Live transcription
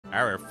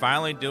Alright, we're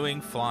finally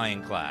doing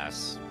flying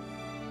class.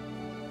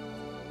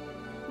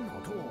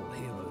 Not all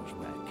heroes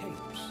wear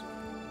capes.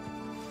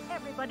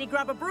 Everybody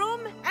grab a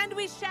broom, and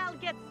we shall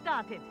get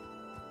started.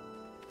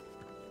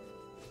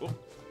 Oh.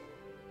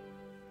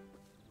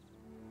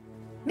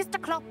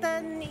 Mr.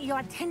 Clopton, your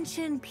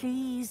attention,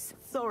 please.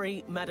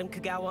 Sorry, Madam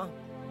Kagawa.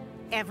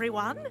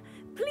 Everyone,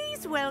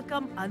 please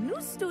welcome a new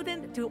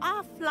student to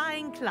our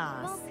flying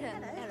class.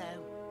 Welcome.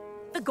 Hello.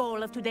 The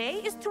goal of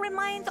today is to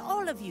remind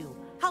all of you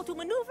how to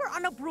maneuver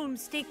on a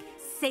broomstick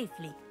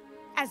safely,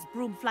 as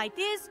broom flight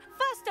is,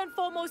 first and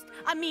foremost,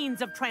 a means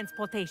of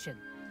transportation.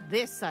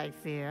 This, I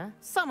fear,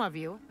 some of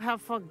you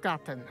have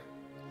forgotten.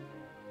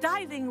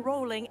 Diving,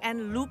 rolling,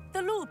 and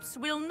loop-the-loops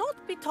will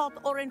not be taught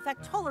or in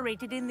fact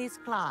tolerated in this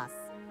class.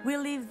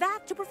 We'll leave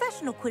that to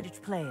professional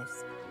Quidditch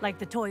players, like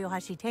the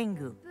Toyohashi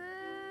Tengu. Boo!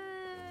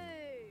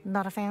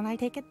 Not a fan, I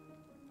take it?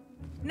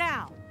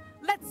 Now,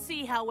 let's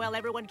see how well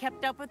everyone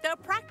kept up with their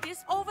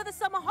practice over the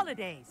summer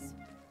holidays.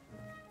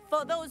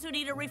 For those who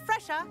need a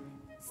refresher,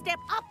 step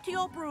up to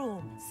your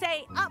broom,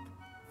 say up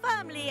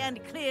firmly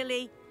and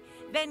clearly,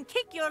 then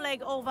kick your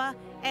leg over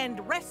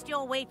and rest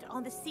your weight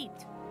on the seat.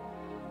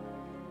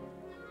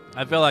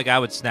 I feel like I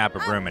would snap a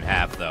broom in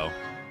half, though.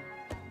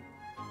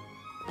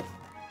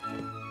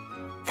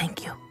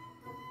 Thank you.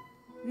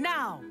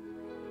 Now,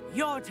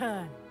 your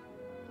turn.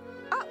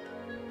 Up,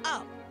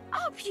 Up.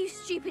 up, you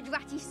stupid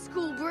ratty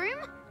school broom!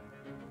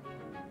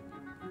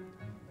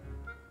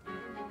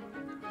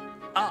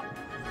 Up.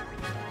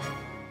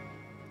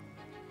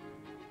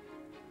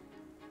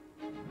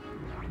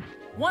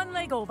 One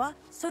leg over,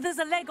 so there's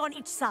a leg on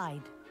each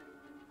side.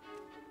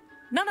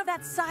 None of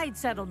that side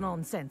saddle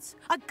nonsense.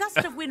 A gust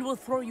of wind will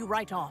throw you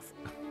right off.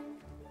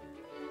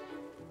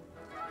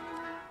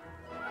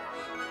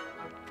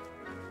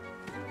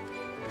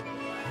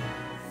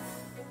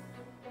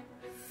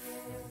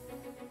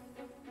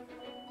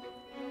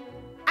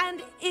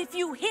 And if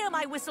you hear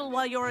my whistle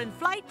while you're in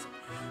flight,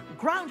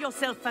 ground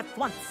yourself at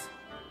once.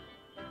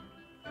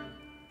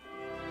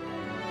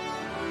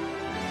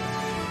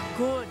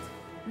 Good.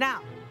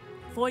 Now,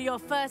 for your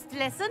first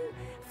lesson,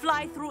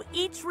 fly through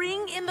each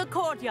ring in the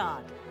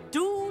courtyard.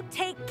 Do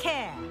take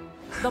care.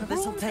 The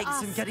This'll brooms take are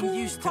some getting school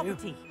used to.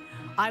 property.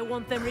 I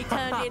want them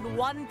returned in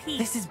one piece.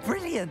 This is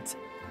brilliant.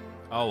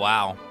 Oh,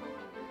 wow.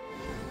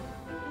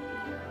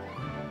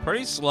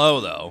 Pretty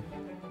slow, though.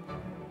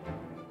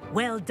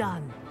 Well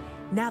done.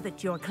 Now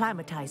that you're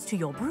acclimatized to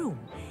your broom,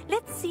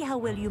 let's see how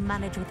well you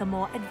manage with a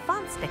more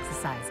advanced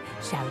exercise,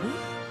 shall we?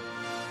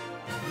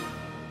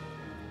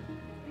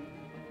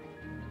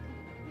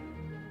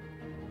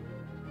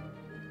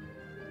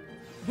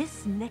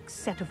 This next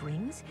set of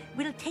rings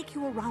will take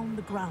you around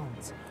the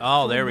grounds.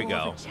 Oh, for there we more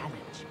of go. a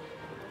challenge.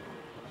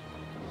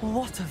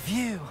 What a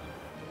view.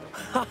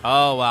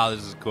 Oh, wow,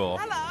 this is cool.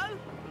 Hello.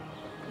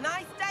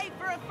 Nice day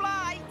for a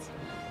flight.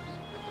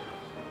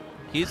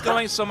 He's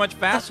going so much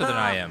faster than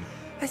I am.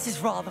 This is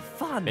rather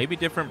fun. Maybe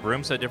different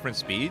brooms at different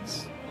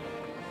speeds?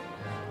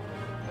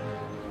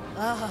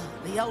 Ah,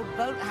 the old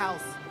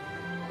boathouse.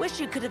 Wish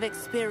you could have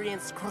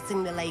experienced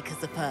crossing the lake as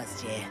the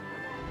first year.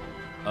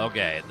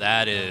 Okay,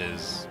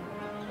 this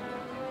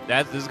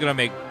is gonna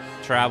make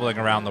traveling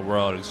around the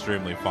world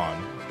extremely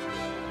fun.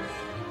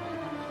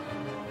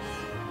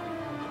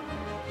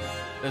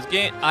 This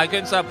game, I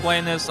couldn't stop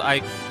playing this.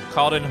 I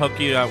called in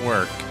Hooky at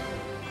work.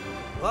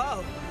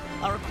 Whoa,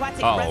 our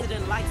aquatic Uh-oh.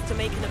 resident likes to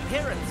make an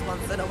appearance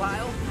once in a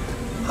while.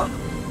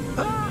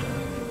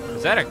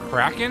 Is that a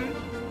kraken?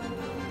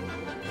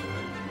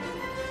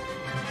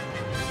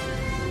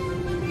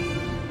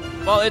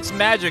 Well, it's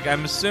magic.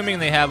 I'm assuming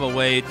they have a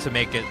way to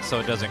make it so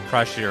it doesn't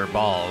crush your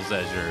balls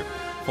as you're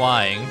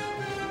flying.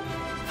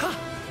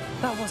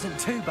 That wasn't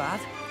too bad.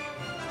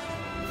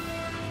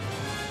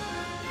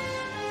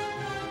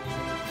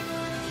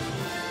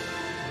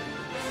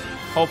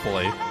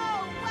 Hopefully.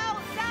 Oh, well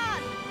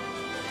done!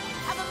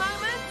 Have a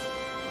moment?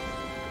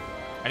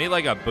 I need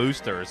like a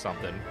booster or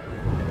something.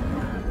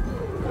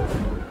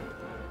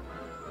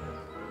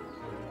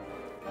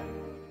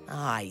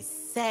 I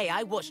say,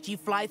 I watched you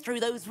fly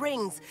through those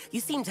rings. You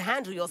seem to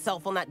handle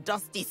yourself on that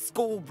dusty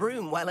school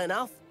broom well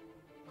enough.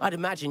 I'd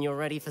imagine you're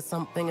ready for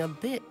something a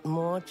bit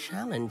more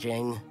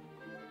challenging.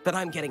 But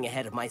I'm getting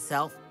ahead of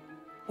myself.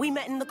 We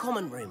met in the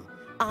common room.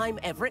 I'm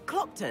Everett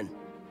Clopton.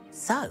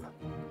 So,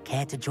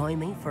 care to join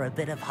me for a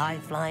bit of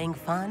high-flying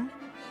fun?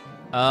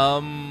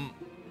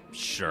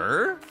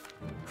 Sure?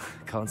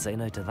 Can't say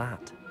no to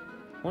that.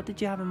 What did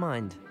you have in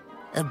mind?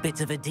 A bit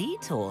of a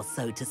detour,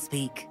 so to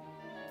speak.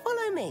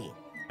 Follow me.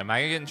 Am I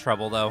gonna get in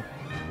trouble though?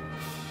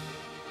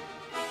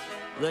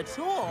 The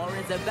tour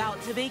is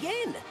about to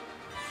begin.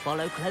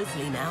 Follow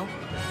closely now.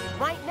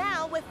 Right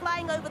now, we're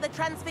flying over the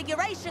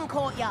Transfiguration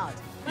Courtyard.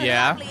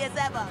 Yeah. Lovely as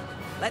ever.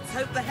 Let's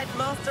hope the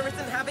headmaster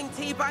isn't having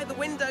tea by the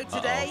window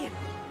today.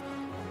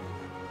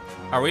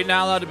 Are we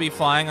not allowed to be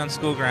flying on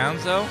school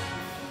grounds though?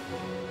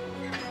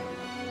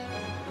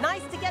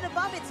 Nice to get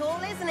above it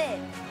all, isn't it?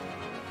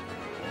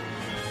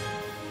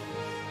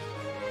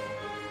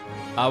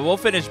 We'll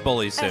finish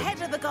Bully soon.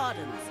 Ahead of the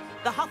gardens,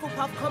 the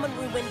Hufflepuff common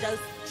room windows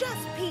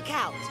just peek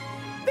out.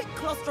 Bit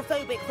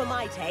claustrophobic for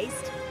my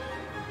taste.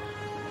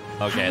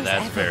 Okay, How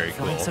that's is very Everett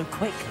flying cool. so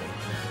quickly.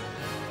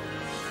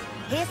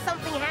 Here's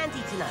something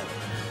handy to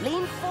know.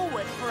 Lean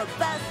forward for a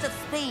burst of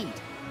speed.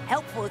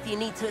 Helpful if you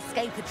need to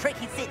escape a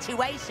tricky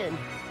situation.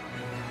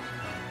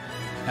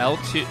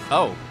 L2.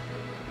 Oh.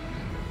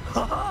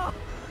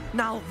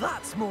 Now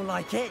that's more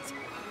like it.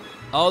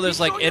 Oh, there's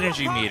like Sure you're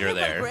energy not meter hit,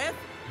 there. Griff?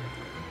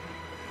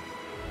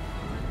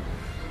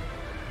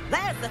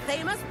 There's the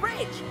famous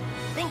bridge.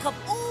 Think of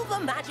all the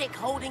magic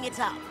holding it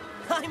up.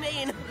 I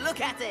mean,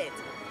 look at it.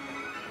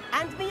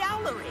 And the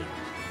owlery.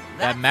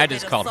 That's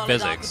magic's a bit of called solid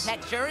physics.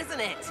 architecture, isn't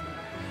it?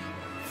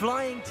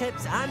 Flying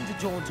tips and a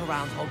jaunt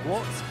around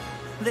Hogwarts.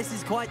 This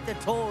is quite the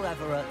tour,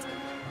 Everett.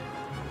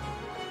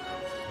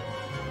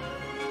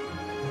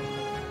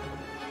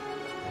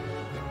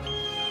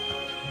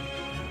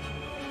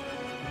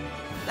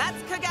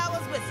 That's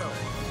Kagawa's whistle.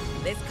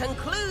 This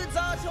concludes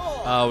our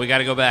tour. Oh, we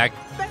gotta go back.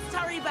 Let's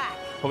hurry back.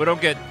 Hope we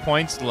don't get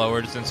points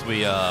lowered since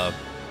we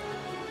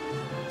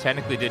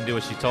technically didn't do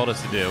what she told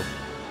us to do. Looks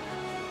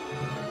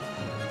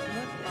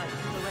like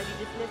we've already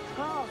dismissed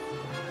class.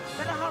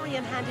 Better hurry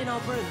and hand in our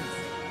brooms.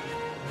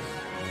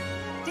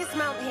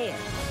 Dismount here.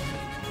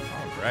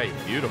 All right,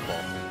 beautiful.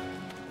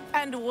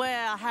 And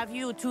where have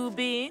you two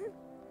been?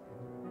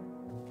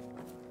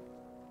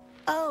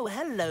 Oh,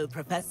 hello,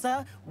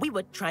 Professor. We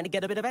were trying to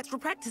get a bit of extra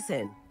practice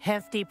in.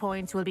 Hefty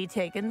points will be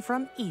taken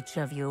from each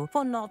of you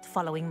for not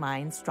following my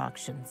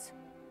instructions.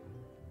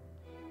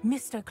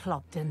 Mr.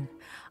 Clopton,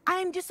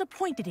 I'm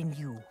disappointed in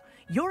you.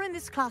 You're in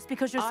this class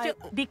because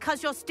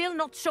you're still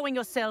not showing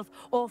yourself,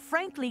 or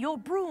frankly, your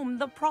broom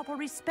the proper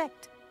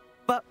respect.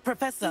 But,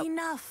 Professor...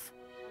 Enough.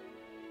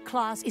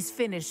 Class is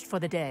finished for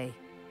the day.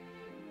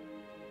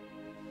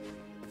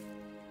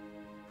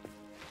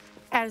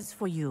 As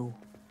for you,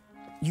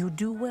 you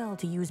do well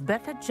to use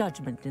better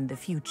judgment in the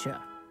future.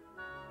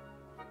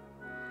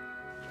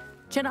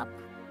 Chin up.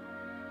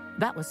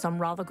 That was some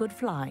rather good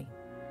flying.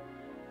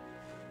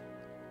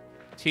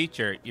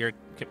 Teacher, you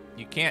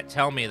can't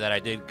tell me that I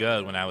did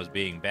good when I was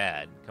being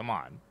bad. Come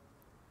on.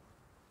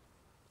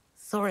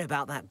 Sorry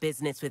about that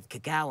business with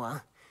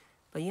Kagawa,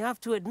 but you have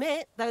to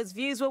admit, those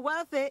views were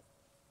worth it.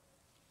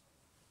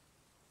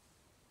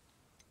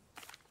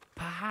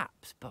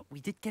 Perhaps, but we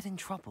did get in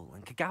trouble,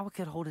 and Kagawa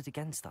could hold it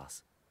against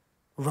us.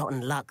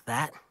 Rotten luck,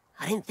 that.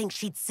 I didn't think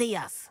she'd see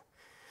us.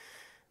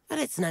 But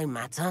it's no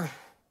matter.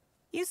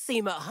 You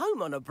seem at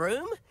home on a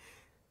broom.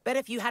 Bet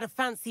if you had a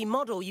fancy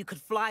model, you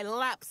could fly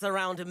laps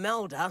around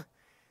Imelda.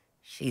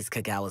 She's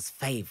Kagawa's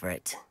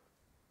favorite.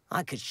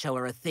 I could show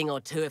her a thing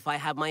or two if I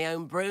had my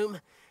own broom.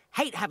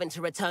 Hate having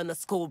to return the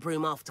school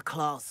broom after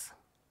class.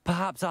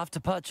 Perhaps I have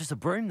to purchase a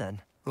broom,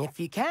 then? If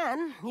you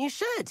can, you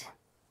should.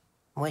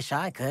 Wish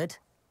I could.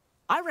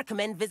 I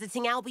recommend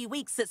visiting Albie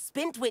Weeks at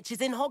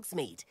Spintwitches in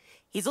Hogsmeade.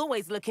 He's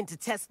always looking to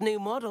test new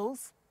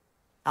models.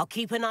 I'll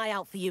keep an eye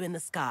out for you in the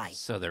sky.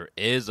 So there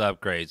is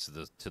upgrades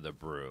to the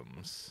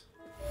brooms.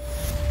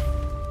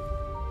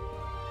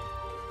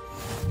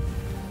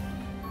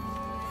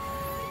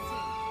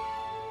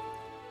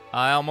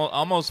 I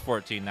almost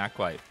 14, not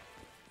quite.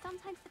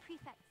 Sometimes the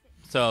prefect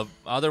sits. So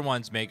other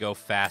ones may go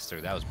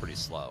faster. That was pretty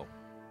slow.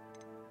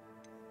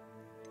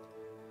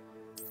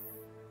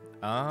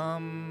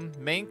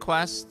 Main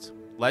quest,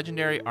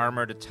 legendary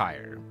armored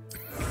attire.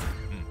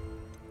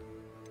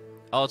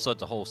 Oh, so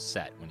it's a whole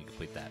set when you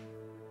complete that.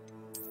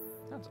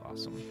 That's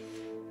awesome.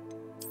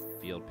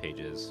 Field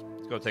pages.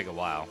 It's gonna take a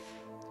while.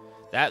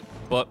 That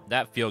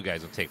field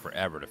guides will take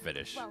forever to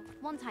finish. Well,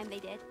 one time they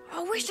did.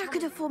 I wish I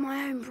could afford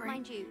my own broom.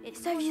 Mind you, it's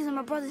Instead of using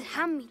my brother's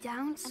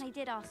hand-me-downs. and I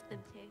did ask them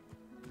to.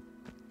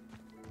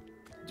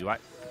 Do I?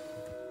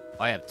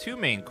 I have two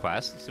main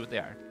quests. Let's see what they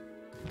are.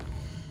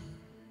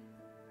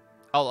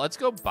 Oh, let's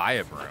go buy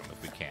a broom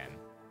if we can.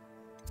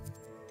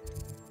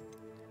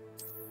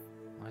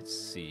 Let's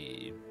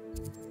see.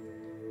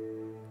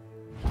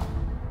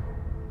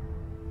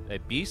 A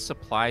bee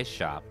supply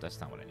shop. That's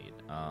not what I need.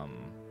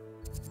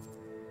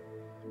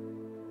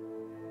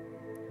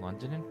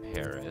 London and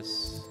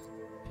Paris.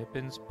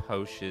 Pippin's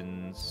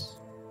potions.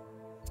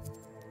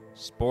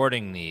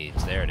 Sporting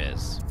needs. There it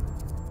is.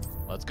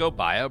 Let's go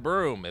buy a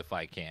broom if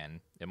I can.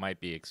 It might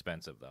be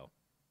expensive though.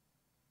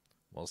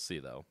 We'll see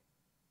though.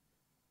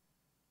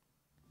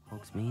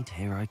 Hogsmeade,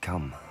 here I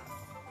come.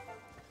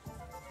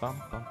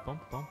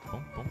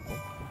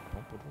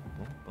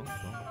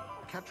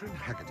 Catherine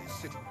Haggard is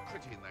sitting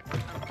pretty in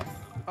that.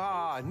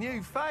 Ah,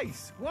 new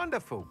face.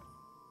 Wonderful.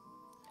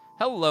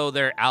 Hello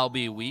there,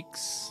 Albie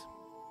Weeks.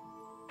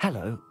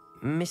 Hello,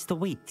 Mr.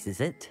 Weeks, is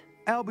it?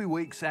 Albie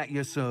Weeks at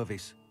your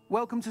service.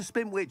 Welcome to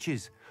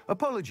Spintwitches.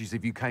 Apologies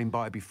if you came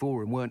by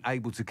before and weren't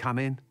able to come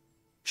in.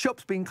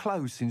 Shop's been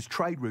closed since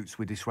trade routes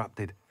were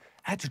disrupted.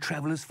 Had to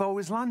travel as far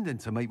as London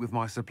to meet with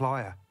my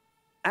supplier.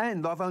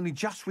 And I've only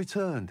just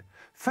returned,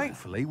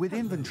 thankfully with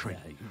inventory.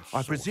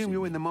 I presume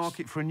you're in the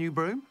market for a new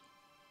broom?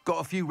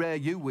 Got a few rare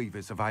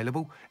U-weavers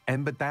available.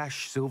 Ember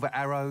Dash, Silver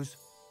Arrows.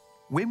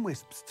 Wind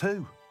Wisps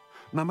too.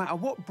 No matter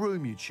what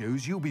broom you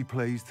choose, you'll be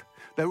pleased.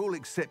 They're all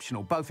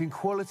exceptional, both in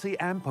quality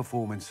and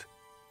performance.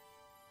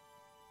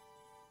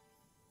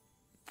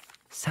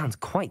 Sounds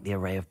quite the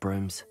array of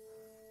brooms.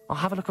 I'll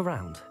have a look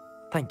around.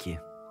 Thank you.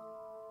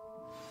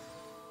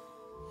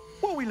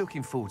 What are we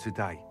looking for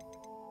today?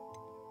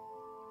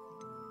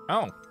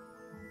 Oh.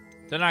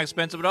 They're not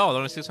expensive at all. They're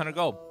only 600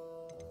 gold.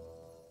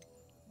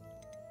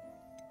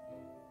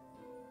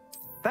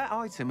 That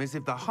item is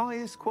of the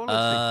highest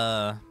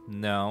quality.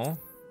 No.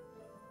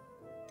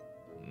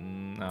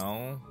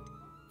 No.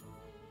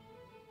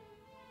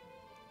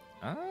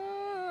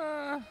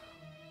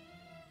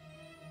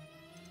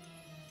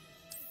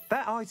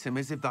 That item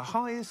is of the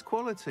highest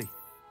quality.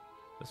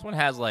 This one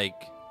has, like,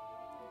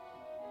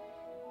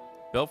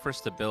 built for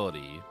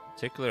stability,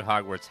 particular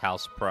Hogwarts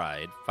house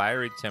pride,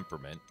 fiery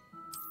temperament.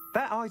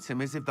 That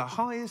item is of the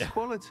highest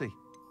quality.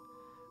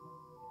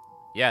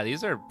 Yeah,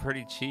 these are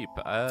pretty cheap.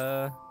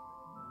 That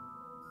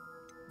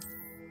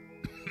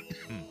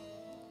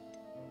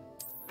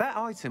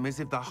item is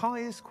of the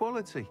highest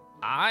quality.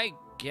 I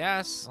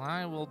guess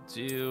I will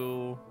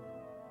do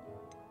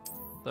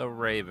the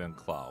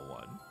Ravenclaw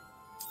one.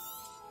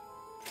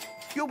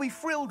 You'll be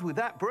thrilled with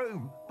that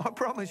broom, I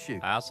promise you.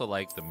 I also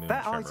like the moon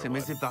That trimmer item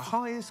one. is of the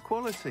highest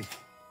quality.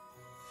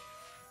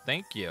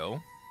 Thank you.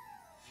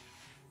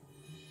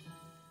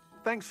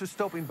 Thanks for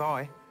stopping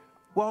by.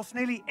 Whilst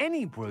nearly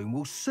any broom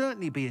will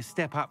certainly be a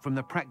step up from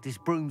the practice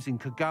brooms in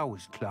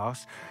Kagawa's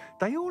class,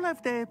 they all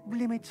have their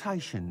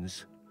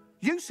limitations.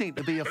 You seem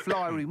to be a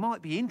flyer who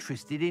might be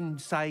interested in,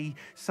 say,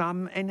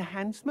 some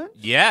enhancements?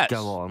 Yes.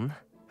 Go on.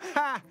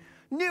 Ha!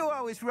 Knew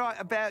I was right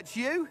about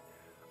you.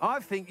 I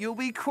think you'll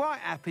be quite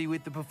happy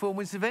with the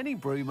performance of any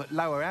broom at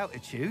lower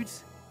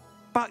altitudes.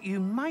 But you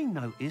may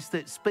notice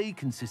that speed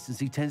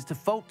consistency tends to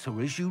falter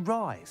as you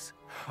rise.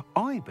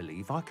 I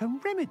believe I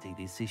can remedy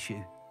this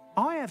issue.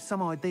 I have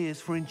some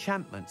ideas for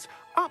enchantments,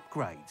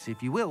 upgrades,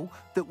 if you will,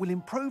 that will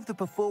improve the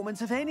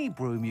performance of any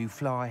broom you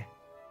fly.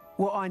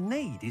 What I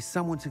need is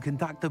someone to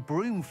conduct a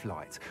broom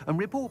flight and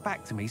report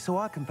back to me so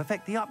I can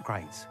perfect the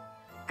upgrades.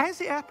 As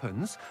it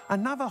happens,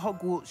 another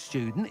Hogwarts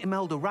student,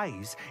 Imelda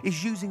Reyes,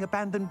 is using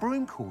abandoned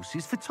broom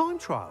courses for time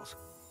trials.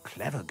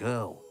 Clever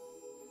girl.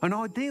 An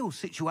ideal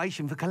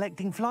situation for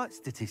collecting flight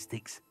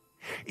statistics.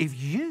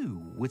 If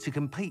you were to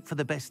compete for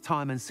the best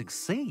time and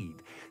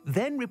succeed,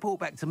 then report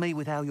back to me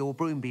with how your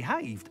broom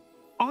behaved,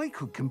 I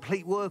could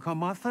complete work on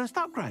my first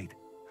upgrade.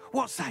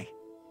 What say?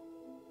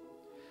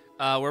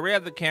 Where we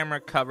have the camera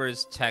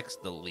covers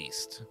text the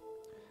least.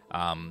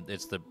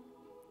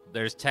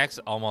 There's text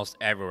almost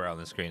everywhere on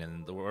the screen,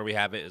 and where we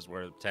have it is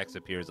where text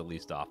appears the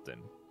least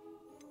often.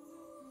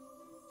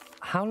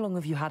 How long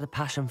have you had a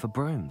passion for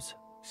brooms?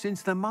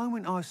 Since the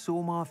moment I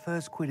saw my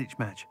first Quidditch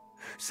match.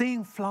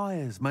 Seeing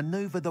flyers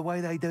manoeuvre the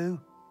way they do.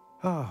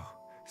 Oh,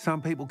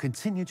 some people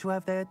continue to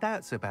have their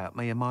doubts about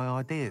me and my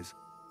ideas.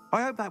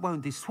 I hope that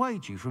won't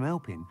dissuade you from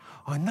helping.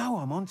 I know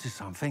I'm onto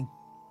something.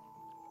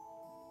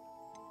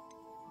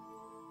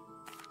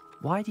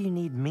 Why do you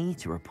need me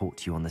to report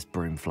to you on this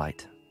broom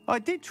flight? I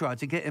did try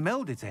to get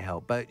Imelda to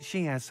help, but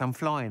she has some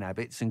flying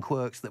habits and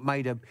quirks that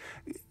made her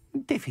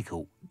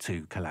difficult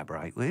to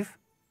collaborate with.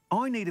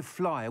 I need a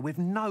flyer with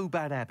no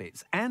bad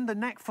habits and the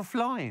knack for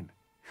flying.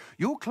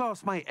 Your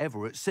classmate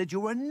Everett said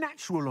you're a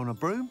natural on a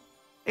broom.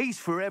 He's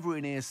forever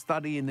in here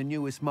studying the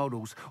newest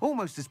models,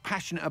 almost as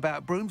passionate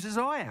about brooms as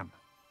I am.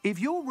 If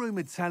your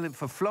rumoured talent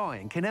for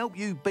flying can help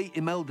you beat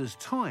Imelda's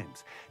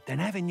times, then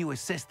having you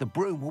assess the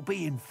broom will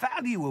be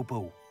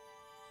invaluable.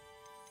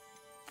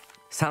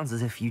 Sounds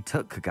as if you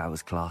took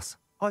Kagawa's class.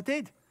 I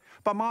did,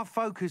 but my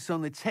focus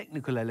on the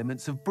technical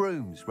elements of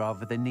brooms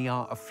rather than the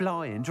art of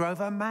flying drove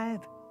her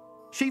mad.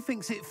 She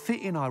thinks it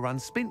fitting I run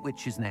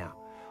Spintwitches now.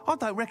 I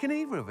don't reckon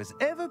either of us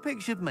ever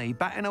pictured me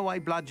batting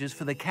away bludgers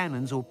for the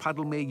Cannons or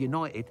Puddlemere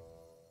United.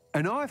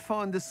 And I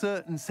find a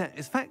certain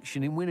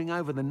satisfaction in winning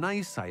over the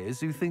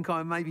naysayers who think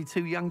I may be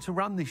too young to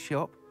run this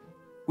shop.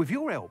 With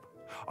your help,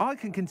 I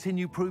can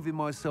continue proving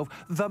myself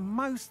the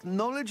most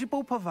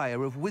knowledgeable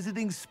purveyor of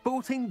wizarding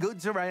sporting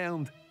goods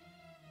around.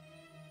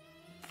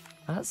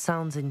 That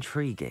sounds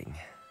intriguing.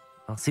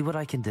 I'll see what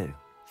I can do.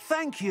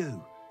 Thank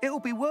you. It'll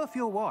be worth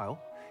your while.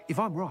 If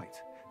I'm right,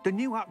 the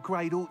new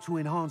upgrade ought to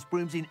enhance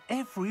brooms in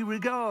every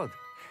regard.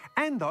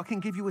 And I can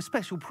give you a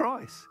special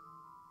price.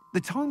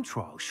 The time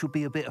trial should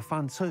be a bit of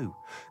fun too.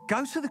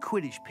 Go to the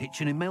Quidditch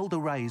pitch and Imelda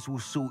Reyes will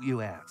sort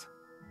you out.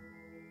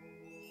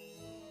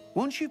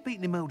 Once you've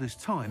beaten Imelda's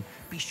time,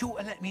 be sure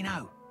to let me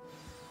know.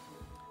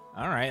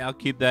 All right, I'll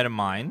keep that in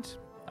mind.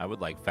 I would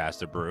like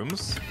faster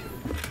brooms.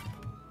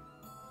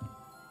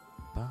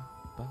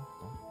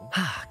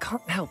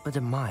 Can't help but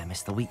admire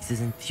Mr. Weeks'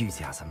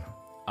 enthusiasm.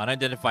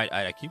 Unidentified.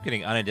 I keep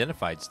getting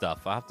unidentified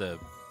stuff. I'll have to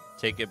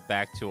take it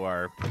back to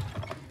our...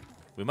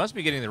 We must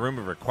be getting the room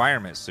of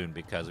requirement soon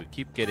because we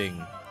keep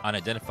getting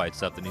unidentified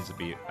stuff that needs to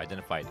be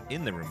identified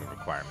in the room of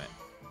requirement.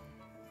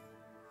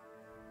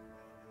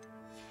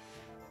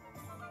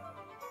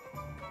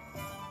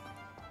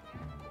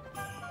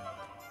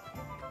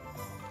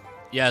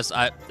 Yes,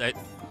 I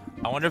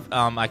wonder if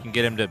I can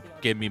get him to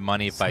give me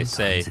money if I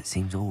say,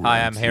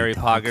 "Hi, I'm Harry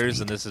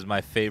Poggers, and this is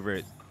my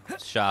favorite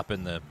shop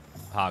in the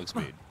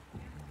Hogsmeade."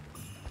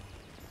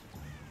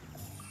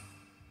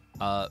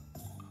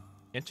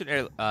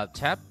 Enter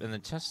tap and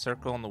then test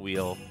circle on the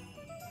wheel.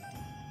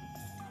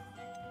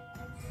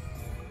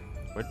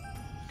 Where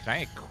can I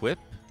equip?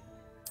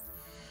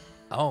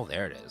 Oh,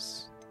 there it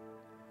is.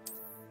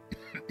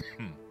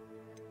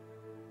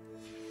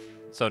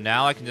 So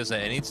now I can just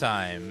at any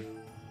time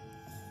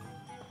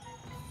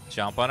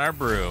jump on our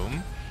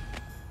broom.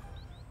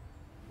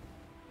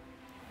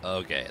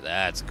 Okay,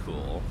 that's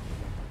cool.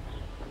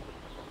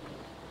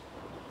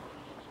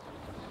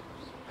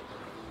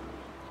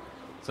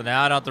 So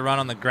now I don't have to run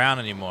on the ground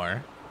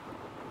anymore.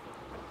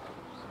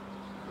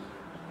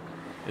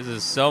 This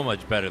is so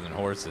much better than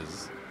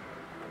horses.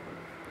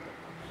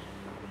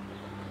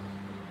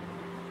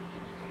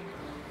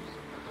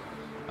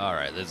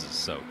 Alright, this is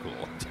so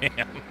cool.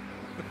 Damn.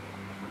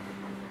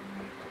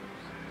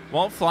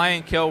 Won't fly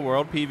and kill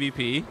world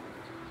PvP?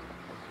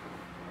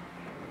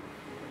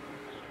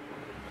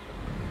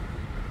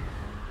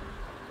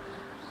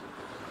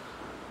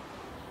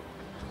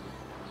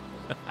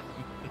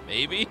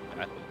 Maybe?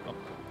 I don't know.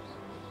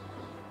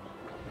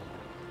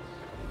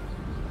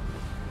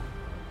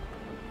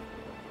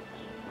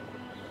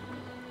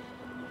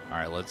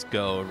 Alright, let's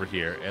go over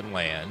here and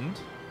land.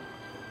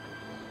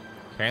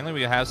 Apparently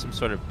we have some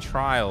sort of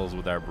trials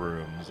with our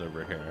brooms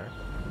over here.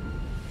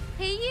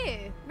 Hey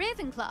you,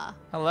 Ravenclaw.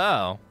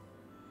 Hello.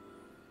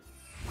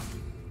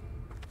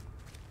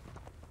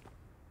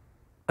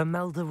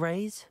 Imelda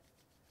Reyes?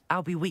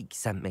 Albie Week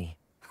sent me.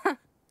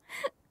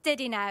 Did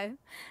he now?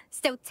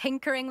 Still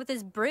tinkering with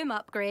his broom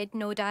upgrade,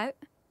 no doubt.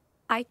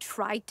 I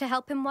tried to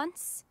help him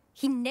once.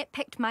 He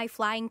nitpicked my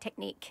flying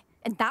technique,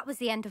 and that was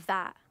the end of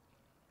that.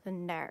 The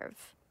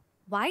nerve.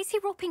 Why is he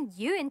roping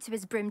you into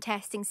his broom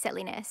testing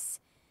silliness?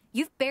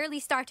 You've barely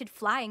started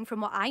flying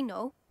from what I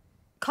know.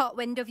 Caught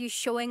wind of you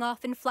showing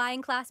off in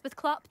flying class with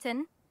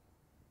Clopton.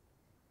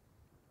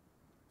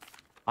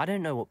 I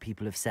don't know what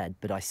people have said,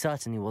 but I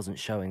certainly wasn't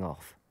showing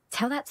off.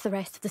 Tell that to the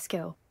rest of the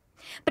school.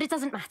 But it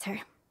doesn't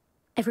matter.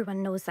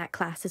 Everyone knows that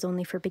class is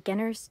only for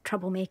beginners,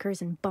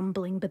 troublemakers, and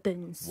bumbling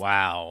baboons.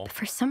 Wow. But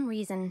for some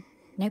reason,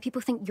 now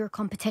people think you're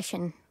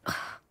competition. Ugh,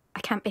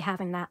 I can't be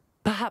having that.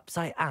 Perhaps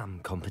I am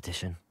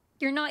competition.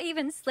 You're not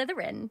even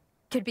Slytherin.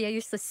 Could be a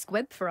useless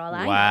squib for all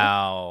I know.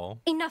 Wow.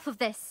 Enough of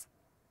this.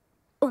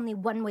 Only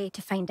one way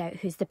to find out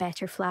who's the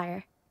better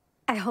flyer.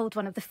 I hold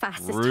one of the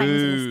fastest times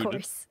in this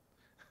course.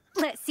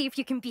 Let's see if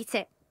you can beat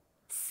it.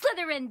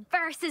 Slytherin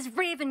versus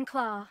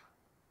Ravenclaw.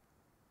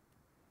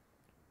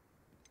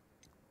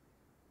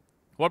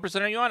 What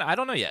percent are you on? I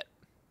don't know yet.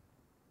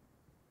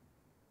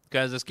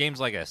 Because this game's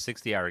like a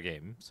 60-hour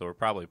game, so we're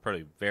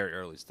probably very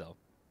early still.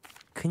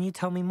 Can you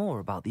tell me more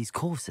about these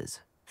courses?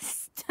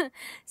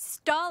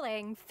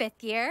 Stalling,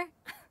 5th year.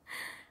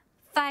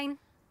 Fine,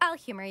 I'll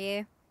humour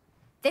you.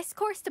 This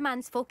course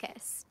demands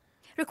focus.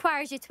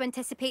 Requires you to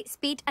anticipate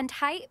speed and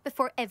height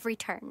before every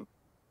turn.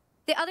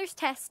 The others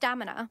test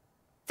stamina.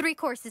 3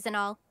 courses in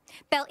all,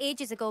 built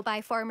ages ago by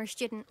former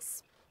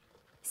students.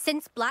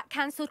 Since Black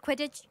cancelled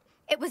Quidditch,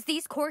 it was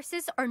these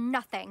courses or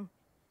nothing.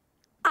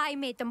 I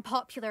made them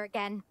popular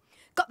again.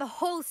 Got the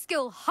whole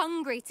school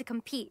hungry to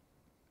compete.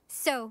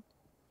 So,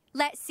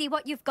 let's see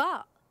what you've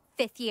got,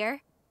 5th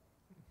year.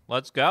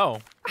 Let's go.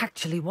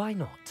 Actually, why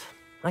not?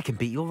 I can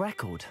beat your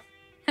record.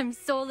 I'm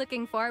so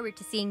looking forward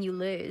to seeing you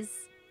lose.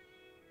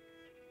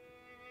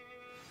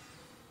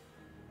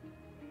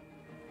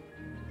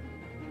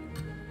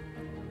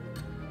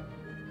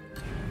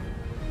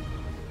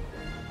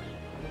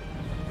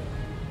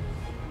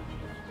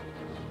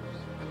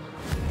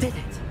 Did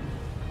it!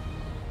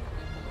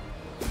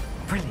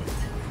 Brilliant.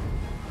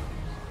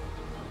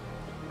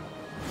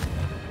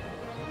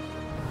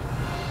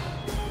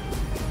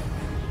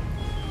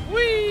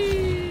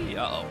 Whee!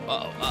 Uh-oh,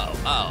 uh-oh,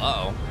 uh-oh,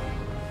 uh-oh.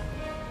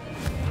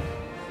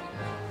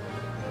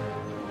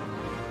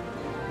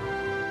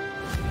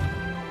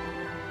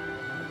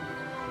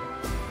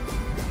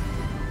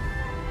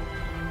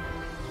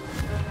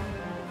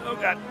 Oh,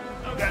 God.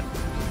 Oh, God.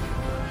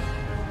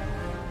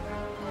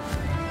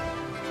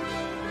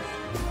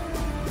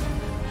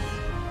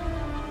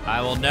 I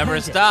will never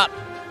stop.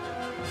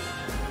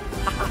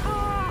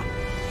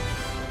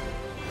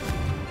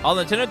 Oh,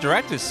 the Nintendo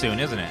Direct is soon,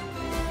 isn't it?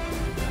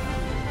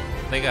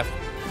 I think a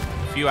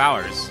few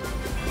hours.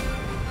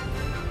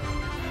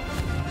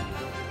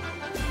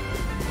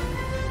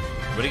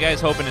 What are you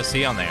guys hoping to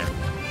see on there?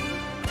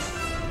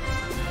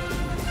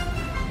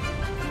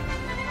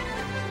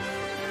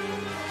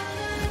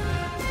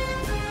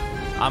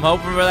 I'm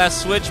hoping for that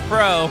Switch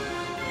Pro.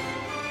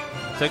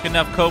 Took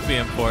enough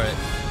copium for it.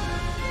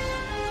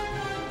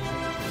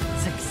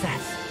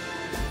 Success.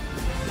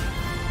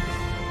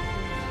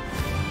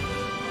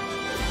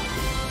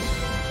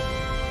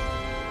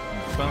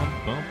 Boom,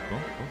 boom,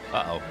 boom, boom.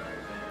 Uh-oh.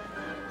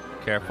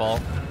 Careful.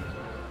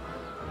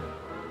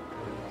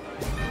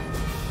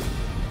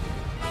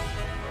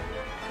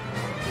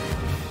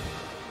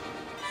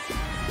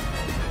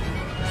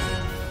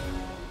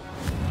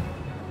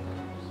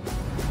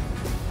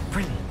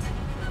 Brilliant.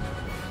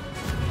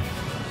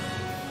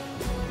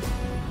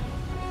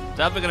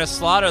 Definitely gonna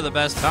slaughter the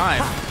best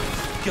time.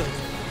 Good.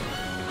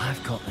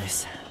 I've got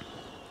this.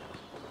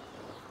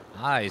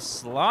 I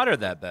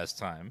slaughtered that best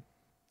time.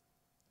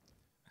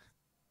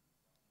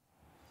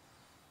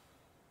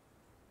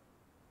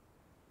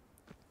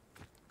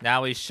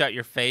 Now we shut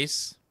your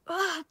face.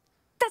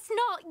 That's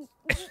not...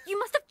 You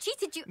must have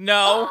cheated, you...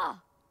 No.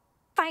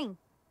 Fine.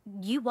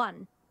 You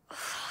won.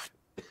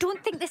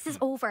 Don't think this is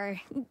over.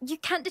 You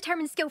can't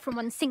determine skill from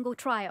one single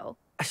trial.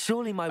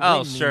 Surely my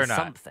win sure means not.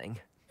 something.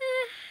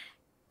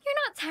 You're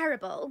not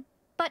terrible,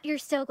 but you're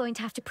still going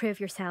to have to prove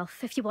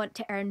yourself if you want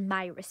to earn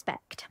my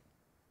respect.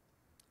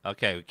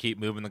 Okay, we keep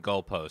moving the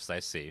goalposts. I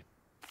see.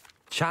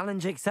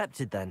 Challenge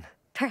accepted, then.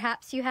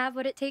 Perhaps you have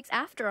what it takes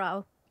after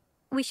all.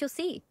 We shall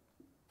see.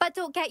 But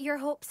don't get your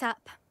hopes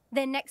up.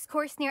 The next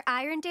course near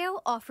Irondale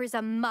offers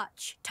a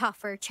much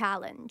tougher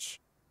challenge.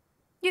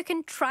 You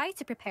can try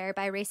to prepare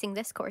by racing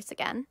this course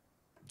again.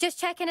 Just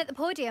check in at the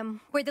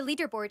podium, where the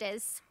leaderboard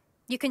is.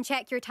 You can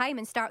check your time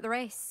and start the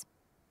race.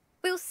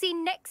 We'll see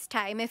next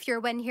time if your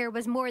win here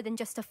was more than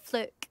just a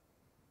fluke.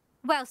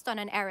 Whilst on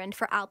an errand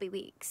for Albie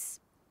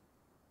Weeks.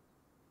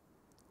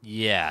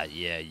 Yeah.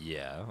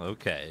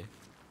 Okay.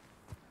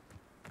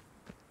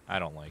 I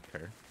don't like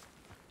her.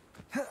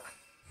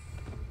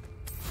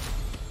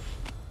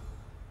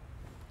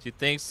 She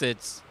thinks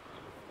it's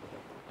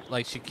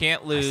like she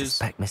can't I lose.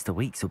 suspect Mr.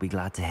 Weeks will be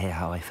glad to hear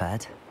how I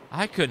fared.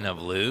 I couldn't have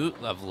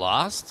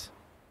lost.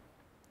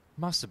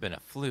 Must have been a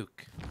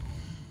fluke.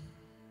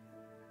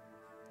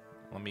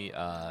 Let me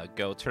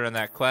go turn on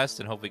that quest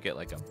and hopefully get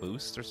like a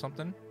boost or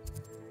something.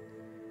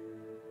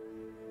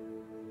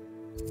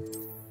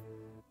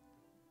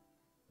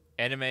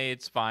 Anime,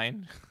 it's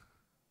fine.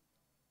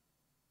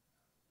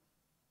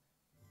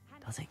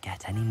 Does it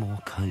get any more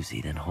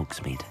cozy than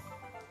Hogsmeade?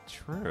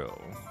 True.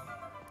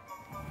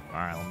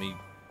 Alright, let me...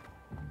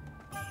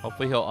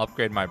 Hopefully he'll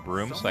upgrade my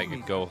broom so I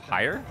can go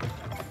higher.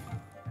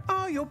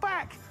 Oh, you're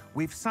back.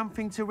 With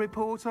something to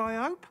report, I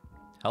hope?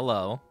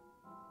 Hello.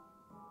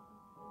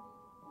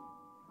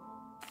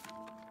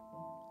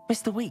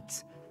 Mr.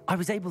 Weeks, I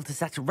was able to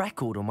set a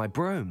record on my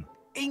broom.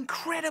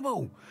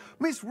 Incredible!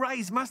 Miss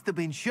Reyes must have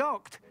been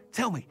shocked.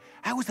 Tell me,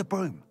 how was the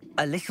broom?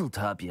 A little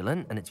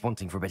turbulent, and it's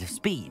wanting for a bit of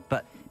speed,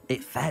 but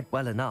it fared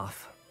well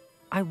enough.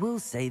 I will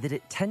say that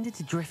it tended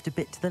to drift a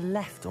bit to the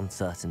left on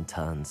certain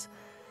turns.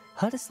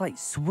 Heard a slight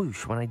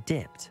swoosh when I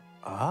dipped.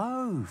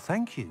 Oh,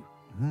 thank you.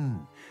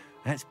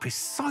 That's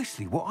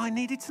precisely what I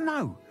needed to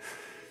know.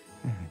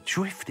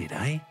 Drifted,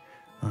 eh?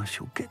 I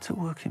shall get to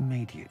work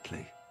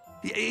immediately.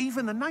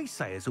 Even the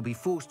naysayers will be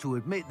forced to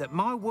admit that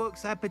my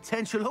work's had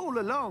potential all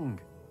along.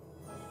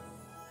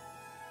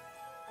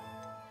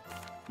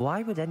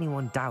 Why would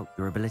anyone doubt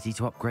your ability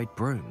to upgrade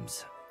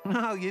brooms?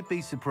 No, you'd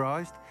be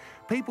surprised.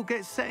 People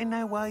get set in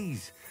their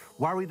ways,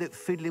 worry that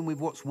fiddling with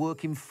what's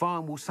working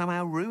fine will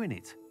somehow ruin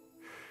it.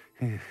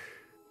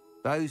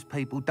 Those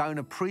people don't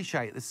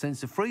appreciate the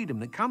sense of freedom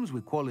that comes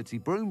with quality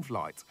broom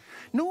flight,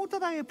 nor do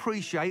they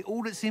appreciate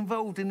all that's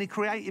involved in the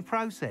creative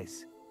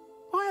process.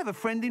 I have a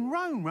friend in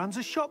Rome runs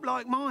a shop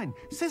like mine,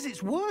 says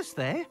it's worse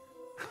there.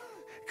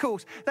 Of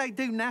course, they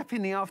do nap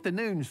in the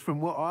afternoons from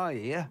what I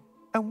hear.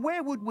 And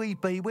where would we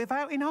be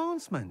without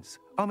enhancements?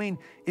 I mean,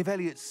 if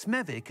Elliot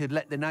Smethwick had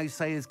let the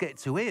naysayers get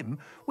to him,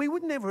 we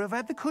would never have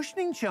had the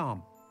cushioning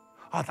charm.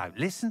 I don't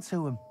listen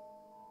to them.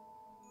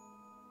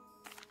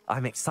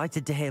 I'm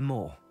excited to hear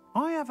more.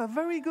 I have a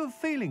very good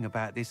feeling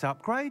about this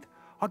upgrade.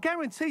 I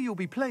guarantee you'll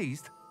be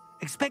pleased.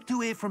 Expect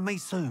to hear from me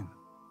soon.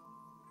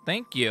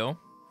 Thank you.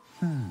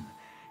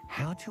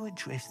 How to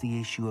address the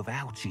issue of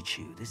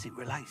altitude as it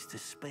relates to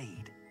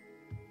speed?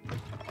 All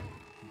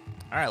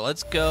right,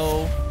 let's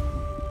go.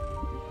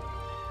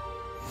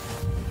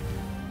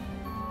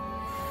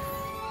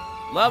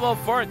 Level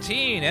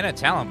 14 and a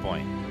talent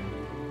point.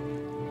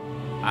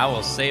 I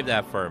will save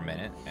that for a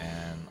minute,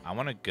 and I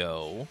want to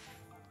go.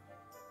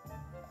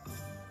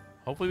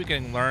 Hopefully we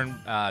can learn,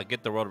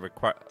 get the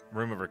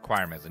room of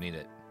requirements. I need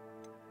it.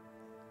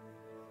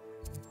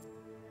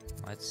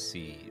 Let's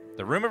see.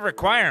 The room of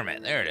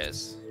requirement. There it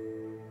is.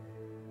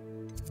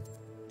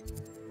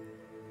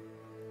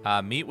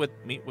 Meet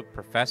with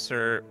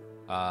Professor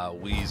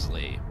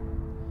Weasley.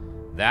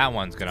 That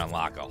one's gonna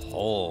unlock a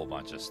whole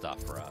bunch of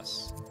stuff for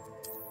us.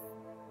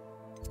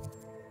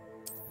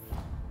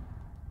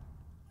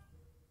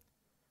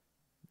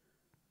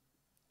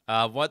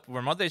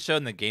 From what they showed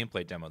in the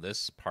gameplay demo,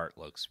 this part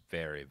looks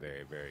very,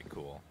 very, very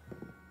cool.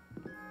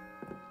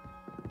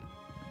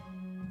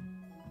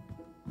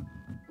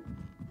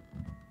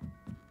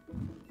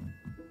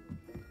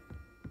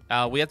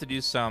 We have to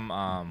do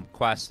some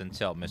quests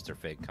until Mr.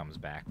 Fig comes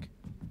back.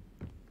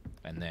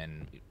 And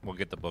then we'll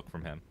get the book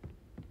from him.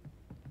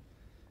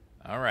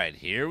 Alright,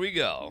 here we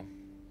go.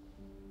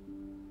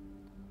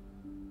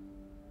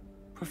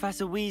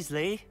 Professor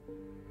Weasley?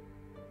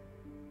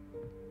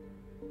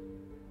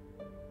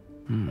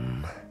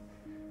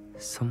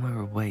 Somewhere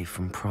away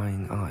from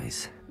prying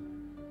eyes.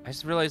 I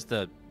just realized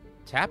the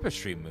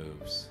tapestry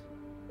moves.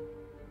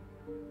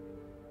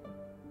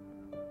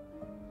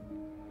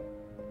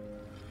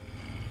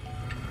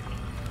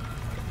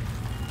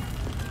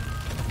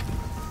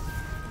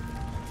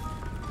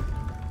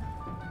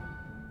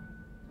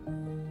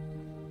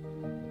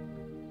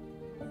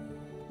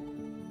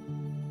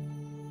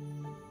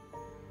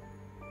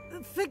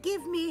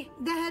 Forgive me.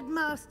 The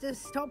headmaster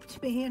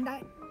stopped me and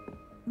I...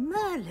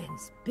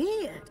 Merlin's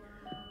beard.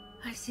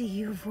 I see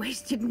you've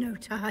wasted no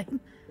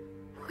time.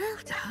 Well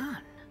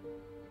done.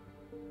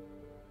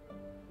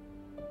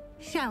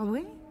 Shall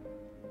we?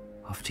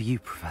 After you,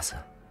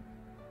 Professor.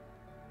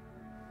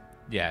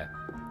 Yeah.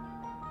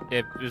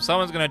 If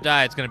someone's gonna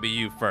die, it's gonna be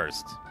you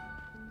first.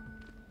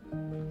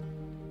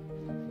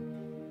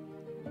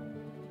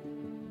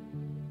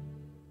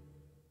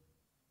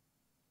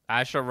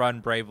 I shall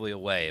run bravely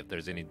away if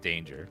there's any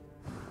danger.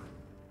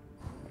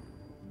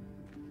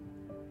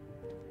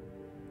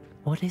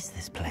 What is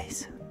this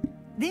place?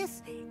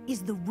 This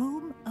is the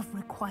Room of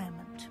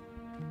Requirement.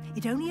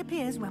 It only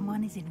appears when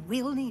one is in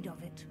real need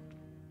of it.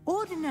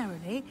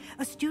 Ordinarily,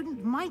 a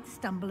student might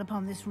stumble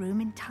upon this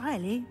room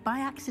entirely by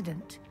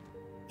accident.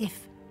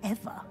 If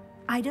ever.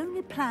 I'd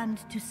only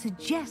planned to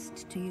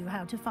suggest to you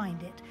how to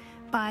find it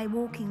by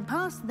walking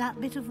past that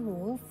bit of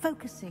wall,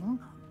 focusing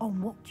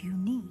on what you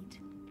need.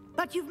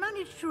 But you've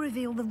managed to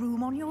reveal the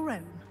room on your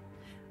own.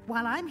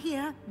 While I'm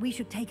here, we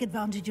should take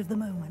advantage of the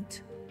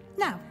moment.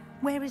 Now,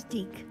 where is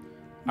Deke?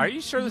 Are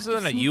you sure this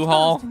isn't a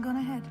U-Haul? Gone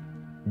ahead.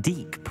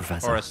 Deke,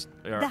 Professor. Or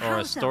The a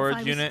house storage elf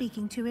I was unit?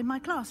 speaking to in my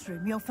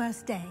classroom your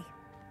first day.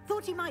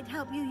 Thought he might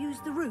help you use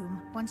the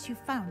room once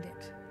you've found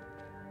it.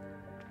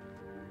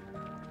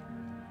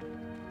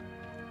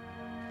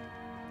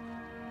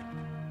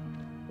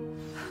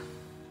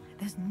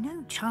 There's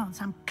no chance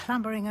I'm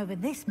clambering over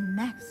this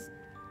mess.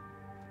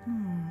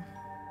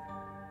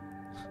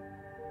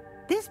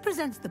 This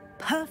presents the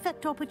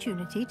perfect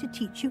opportunity to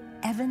teach you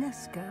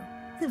Evanesco,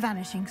 the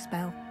vanishing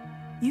spell.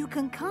 You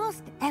can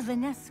cast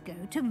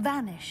Evanesco to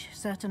vanish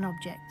certain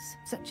objects,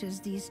 such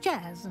as these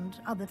chairs and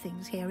other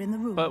things here in the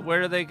room. But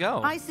where do they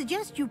go? I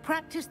suggest you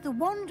practice the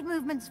wand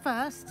movements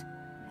first,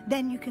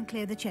 then you can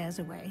clear the chairs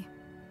away.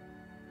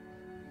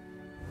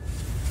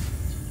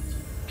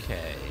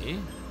 Okay.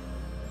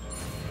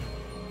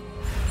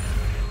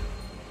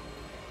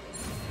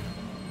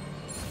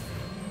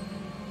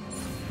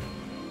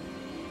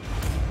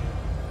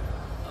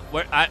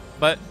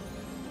 But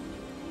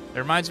it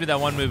reminds me of that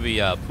one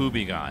movie, Pooh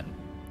Be Gone.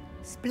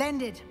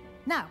 Splendid.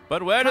 Now,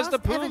 But where does the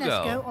cast poo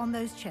Evanesco go? on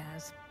those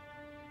chairs.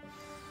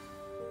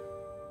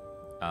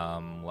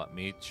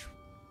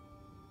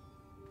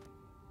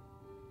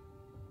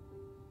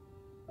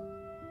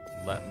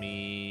 Let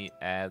me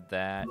add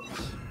that.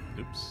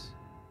 Oops.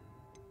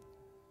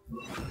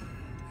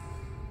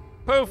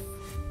 Poof!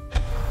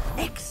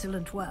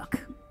 Excellent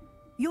work.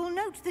 You'll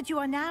note that you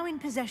are now in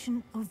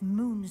possession of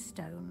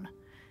Moonstone.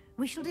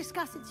 We shall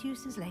discuss its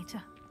uses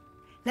later.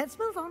 Let's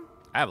move on.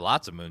 I have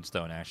lots of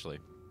Moonstone, actually,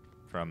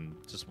 from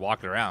just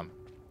walking around.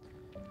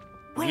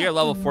 Where We are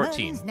level in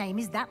 14. Merlin's name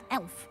is that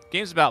elf?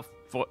 Game's about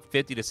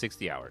 50 to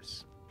 60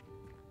 hours.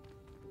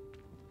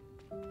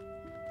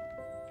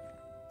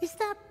 Is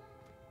that...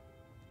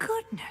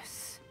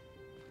 Goodness.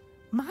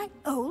 My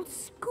old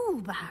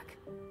school bag.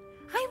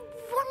 I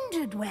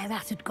wondered where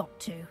that had got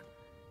to.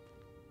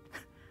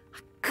 I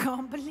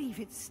can't believe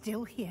it's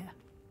still here.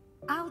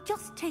 I'll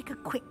just take a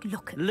quick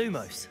look at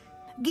Lumos. this.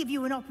 Give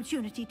you an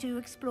opportunity to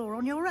explore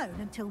on your own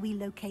until we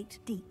locate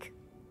Deke.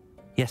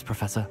 Yes,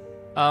 Professor.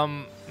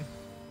 I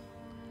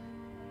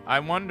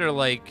wonder,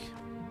 like,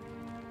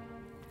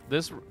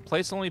 this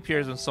place only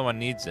appears when someone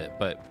needs it,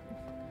 but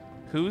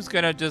who's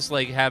gonna just,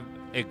 like, have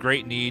a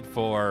great need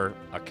for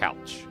a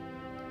couch?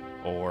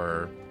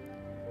 Or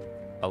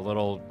a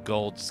little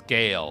gold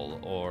scale?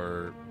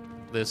 Or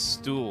this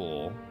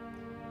stool?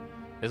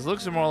 This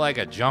looks more like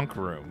a junk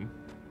room.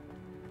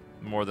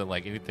 More than,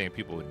 like, anything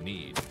people would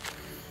need.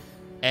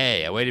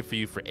 Hey, I waited for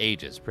you for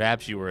ages.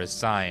 Perhaps you were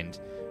assigned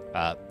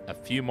a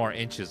few more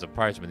inches of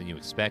parchment than you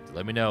expected.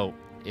 Let me know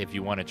if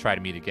you want to try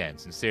to meet again.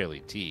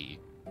 Sincerely, T.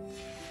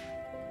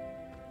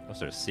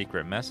 Those are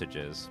secret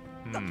messages.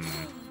 Dear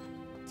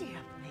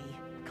me.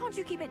 Can't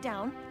you keep it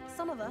down?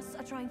 Some of us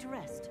are trying to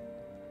rest.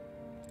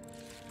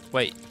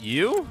 Wait,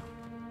 you?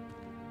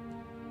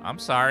 I'm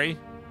sorry.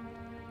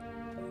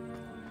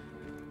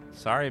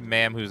 Sorry,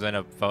 ma'am, who's in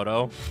a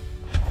photo.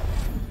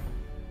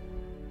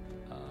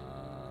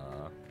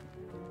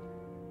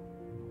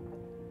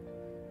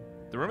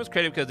 The room was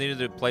created because they needed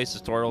to place to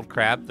store old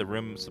crap. The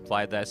room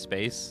supplied that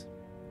space.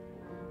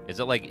 Is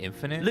it like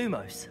infinite?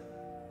 Lumos.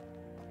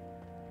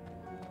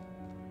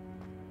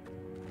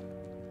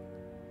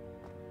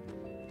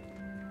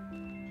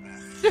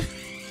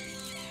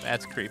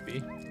 That's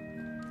creepy.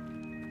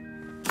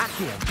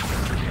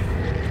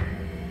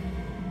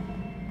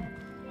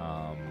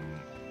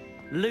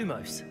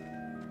 Lumos.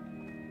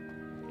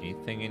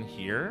 Anything in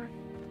here?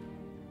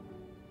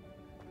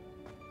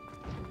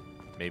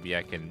 Maybe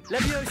I can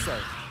Levioso.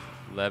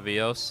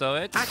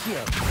 Levioso it.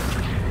 Accio.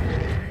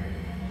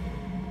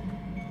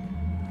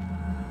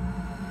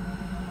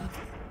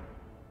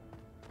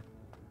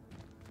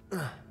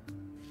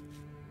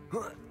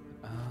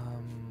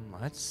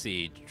 Let's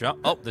see.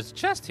 Oh, there's a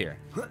chest here.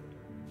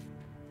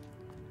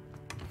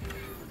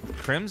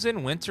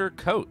 Crimson Winter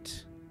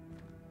Coat.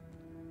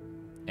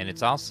 And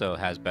it also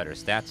has better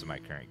stats in my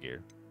current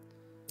gear.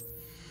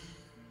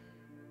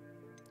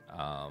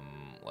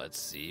 Let's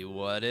see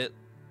what it...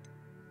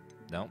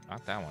 Nope,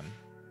 not that one.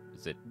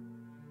 Is it...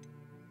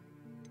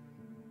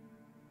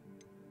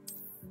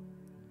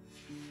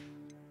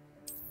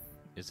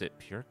 Is it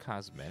pure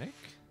cosmetic?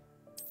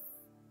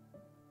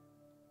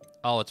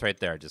 Oh, it's right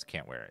there. I just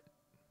can't wear it.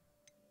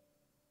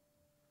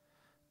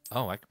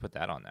 Oh, I could put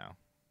that on now.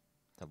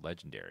 The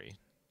legendary.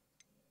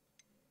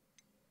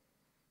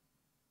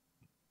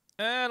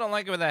 I don't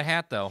like it with that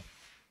hat, though.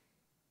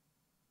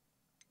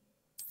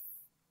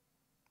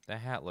 That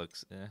hat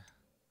looks...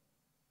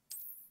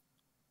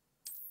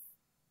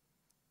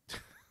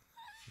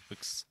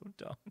 looks so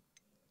dumb.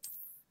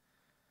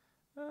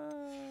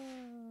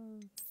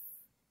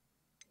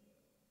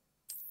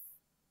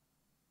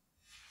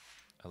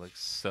 I look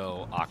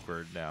so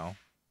awkward now.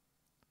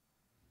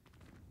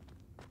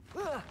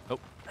 Oh.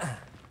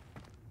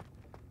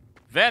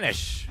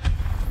 Vanish!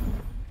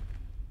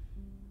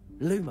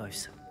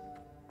 Lumos.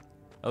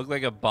 I look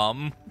like a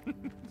bum.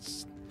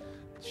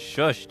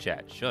 Shush,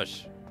 chat.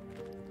 Shush.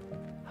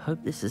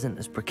 Hope this isn't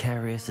as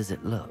precarious as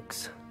it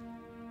looks.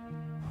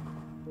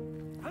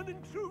 An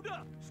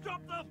intruder!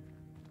 Stop them!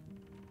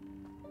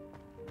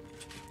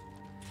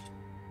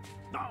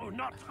 No,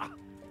 not...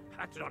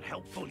 That's not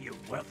helpful, you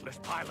worthless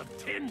pile of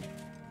tin!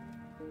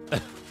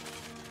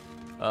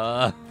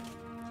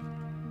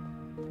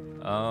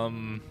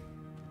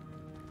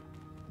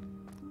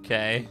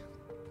 Okay.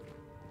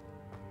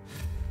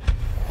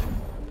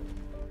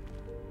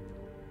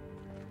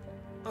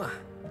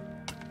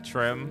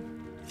 Trim.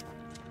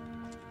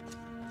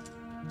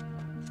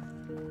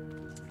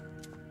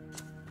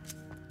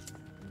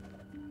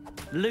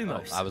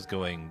 Lumos. Oh, I was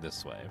going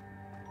this way.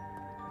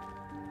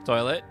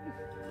 Toilet.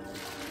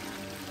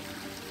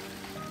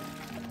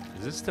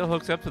 Is this still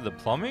hooked up to the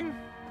plumbing?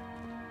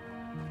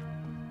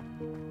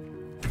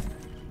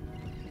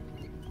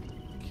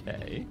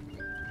 Okay.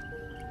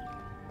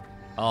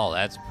 Oh,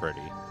 that's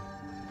pretty.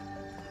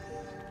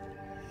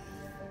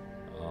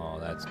 Oh,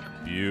 that's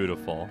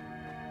beautiful.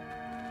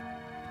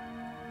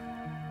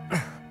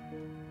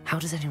 How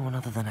does anyone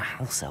other than a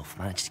house elf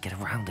manage to get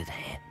around in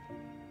here?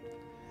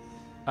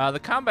 The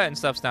combat and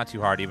stuff's not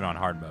too hard, even on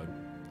hard mode.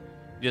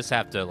 You just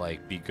have to,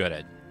 like, be good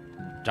at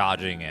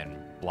dodging and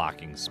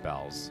blocking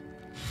spells.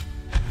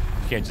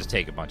 You can't just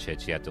take a bunch of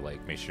hits. You have to,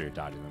 like, make sure you're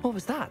dodging them. What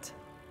was that?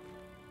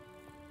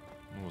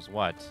 What was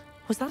what?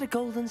 Was that a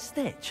golden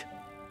snitch?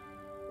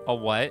 A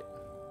what?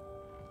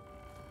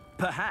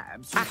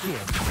 Perhaps you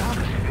should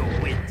summon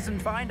your wits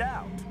and find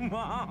out.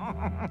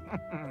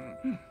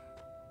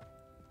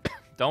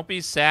 Don't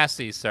be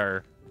sassy,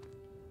 sir.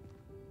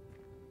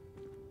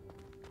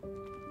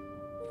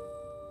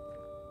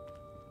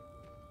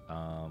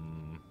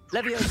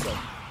 Levioso.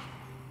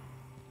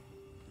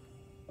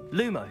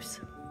 Lumos.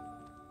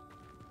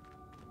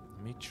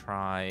 Let me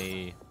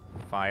try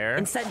fire.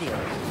 Incendio.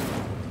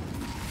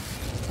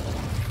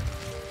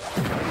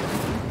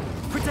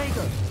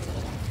 Protego.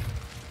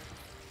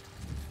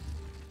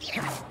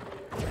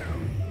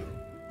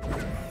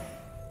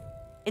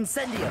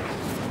 Incendio.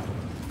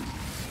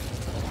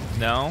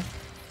 No.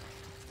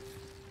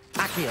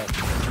 Accio.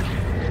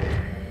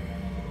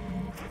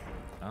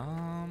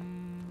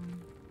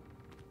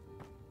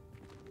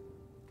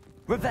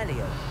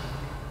 Revelio.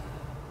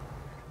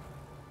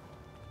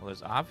 Well,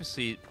 there's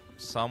obviously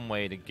some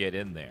way to get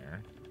in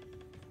there.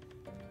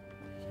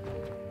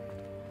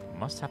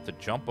 Must have to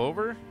jump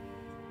over?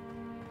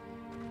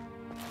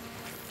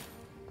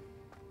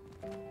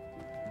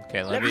 Okay,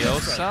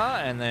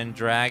 Leviosa, and then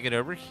drag it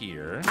over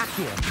here.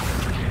 Accio.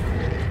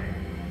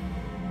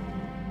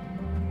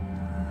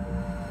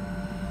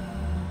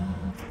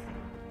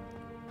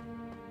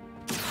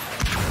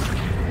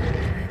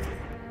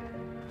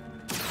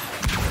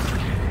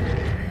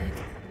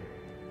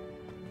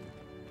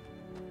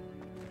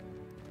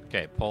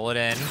 Okay, pull it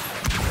in.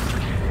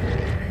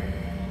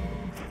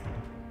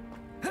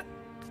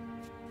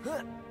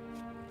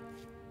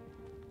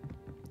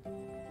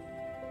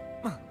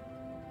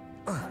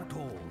 Not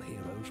all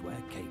heroes wear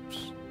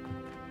capes.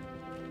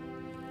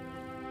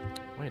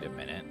 Wait a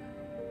minute.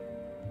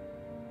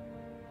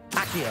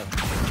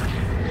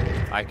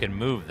 Accio. I can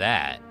move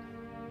that.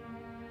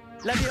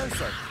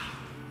 Levioso.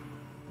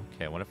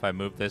 Okay, what if I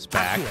move this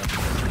back?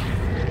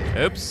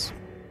 Accio. Oops.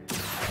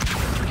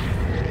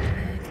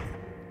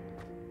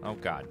 Oh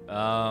god.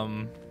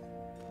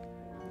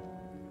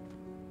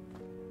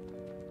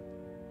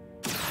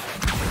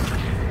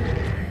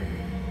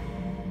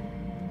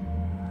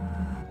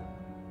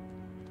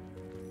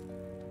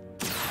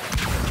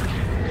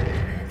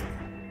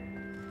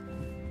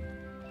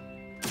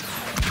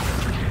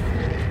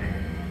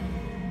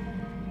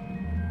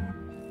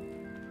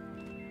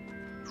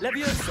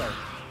 Levioso.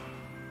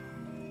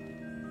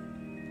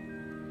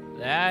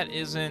 That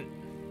isn't...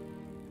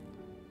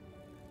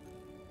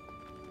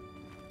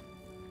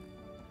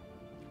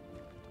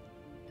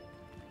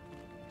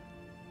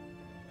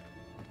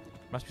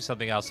 Must be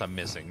something else I'm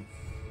missing.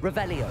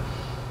 Revelio.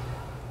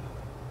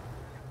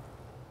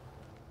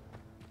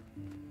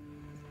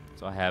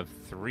 So I have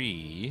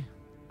 3.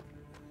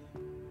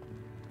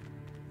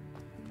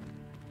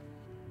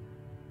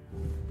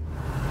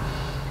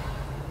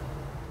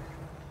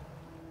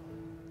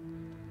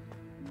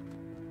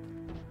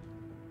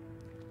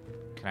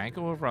 Can I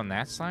go over on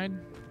that side?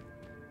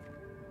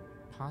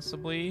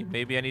 Possibly.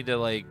 Maybe I need to,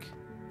 like...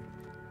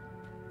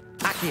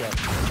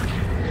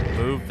 Accio.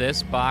 Move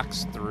this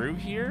box through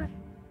here?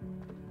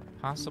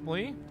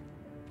 Possibly.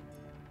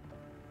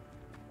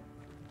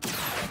 I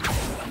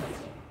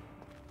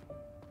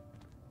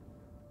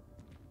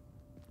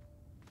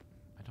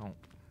don't...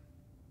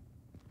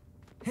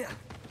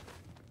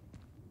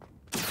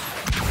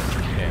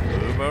 Okay,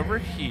 move over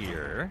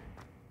here.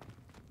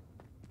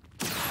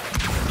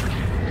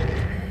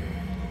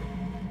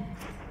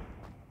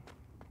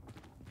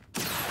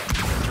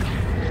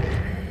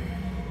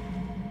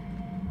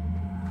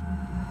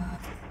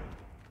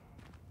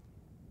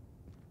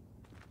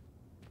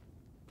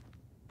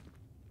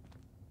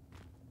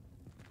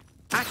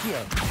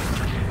 Accio.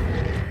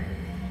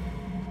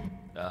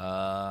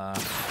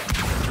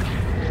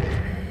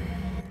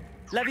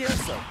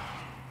 Levioso.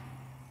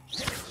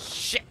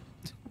 Shit.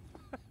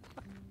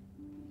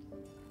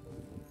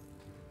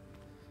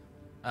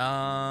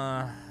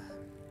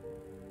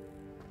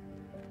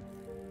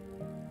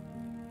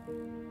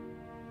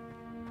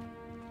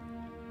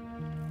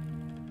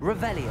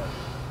 Revelio.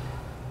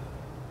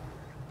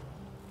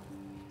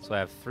 So I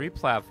have 3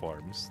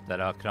 platforms that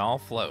can all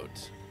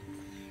float.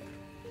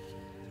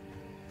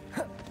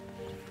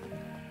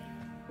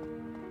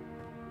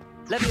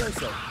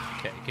 Levioso.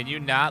 Okay, can you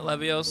not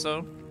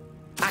Levioso?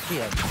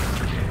 Accio.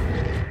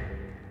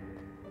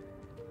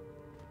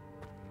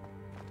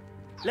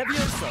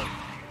 Levioso.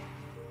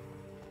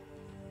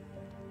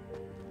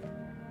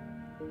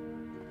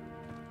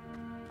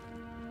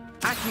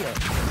 Accio.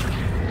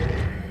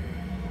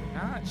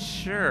 Not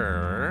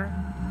sure.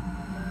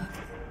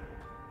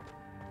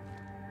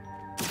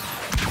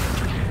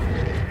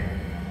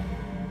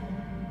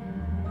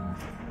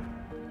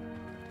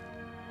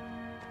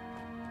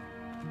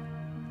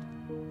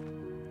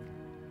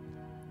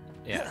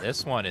 Yeah,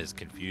 this one is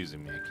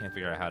confusing me. I can't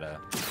figure out how to...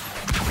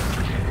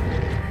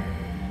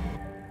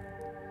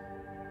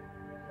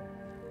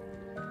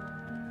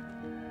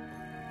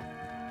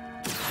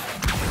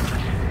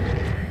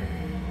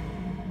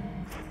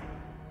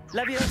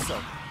 Levioso.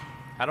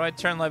 How do I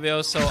turn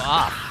Levioso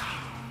off?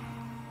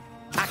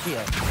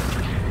 Accio.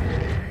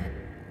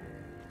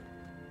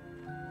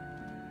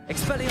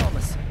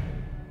 Expelliarmus.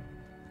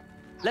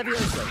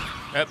 Levioso.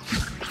 Yep.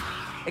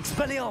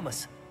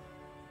 Expelliarmus.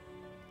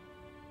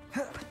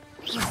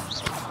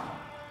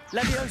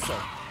 Levioso.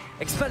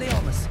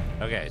 Expelliarmus.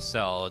 Okay,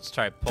 so let's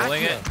try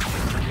pulling it.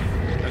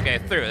 Okay,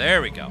 through.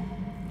 There we go.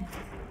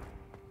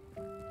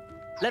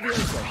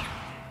 Levioso.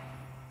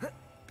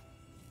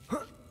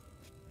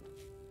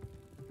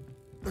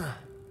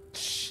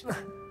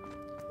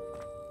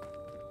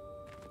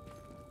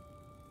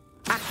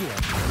 Accio.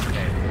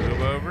 Okay,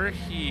 move over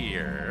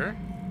here.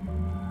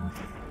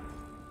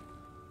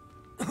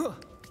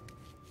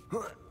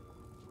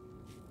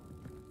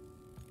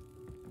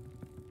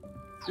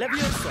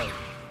 Levioso.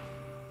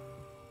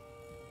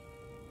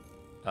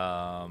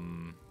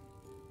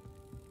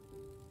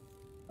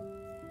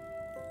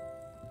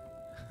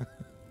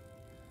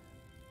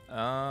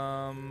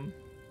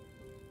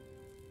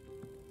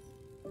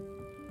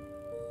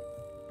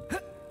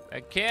 I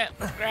can't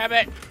grab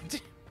it.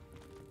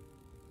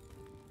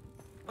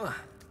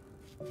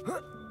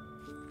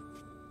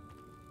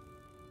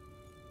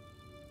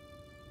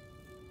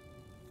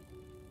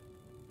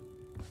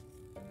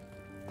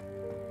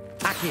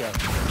 Accio.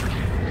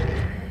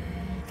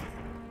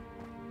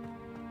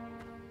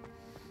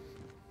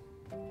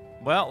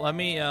 Well, let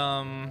me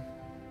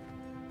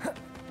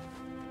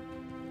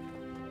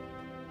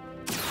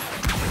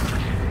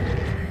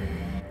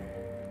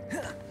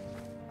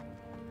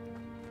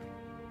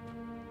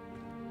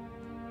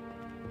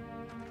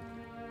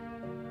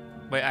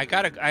Wait, I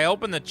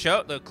opened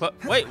the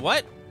wait,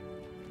 what?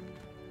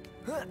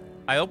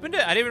 I opened it?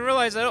 I didn't even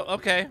realize that.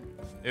 Okay.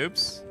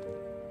 Oops.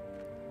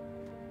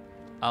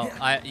 Oh,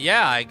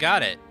 yeah, I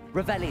got it.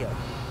 Revelio.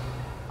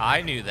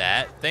 I knew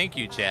that. Thank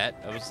you, chat.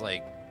 I was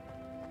like,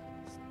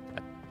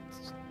 I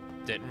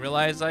didn't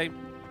realize I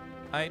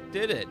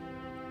did it.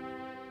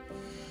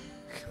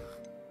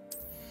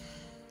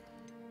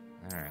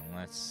 All right,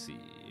 let's see.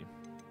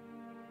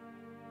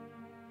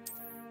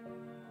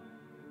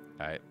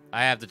 All right,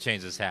 I have to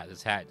change this hat.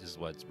 This hat is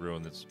what's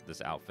ruined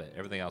this outfit.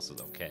 Everything else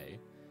is okay.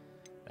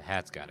 The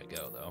hat's got to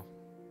go though.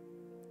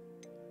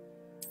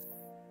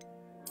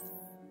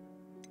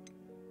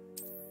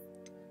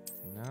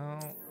 No.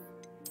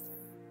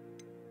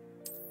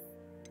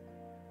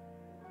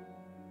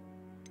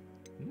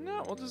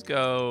 No, we'll just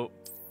go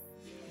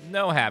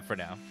no hat for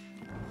now.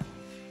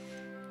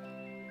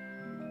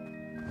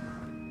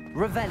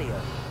 Revelio.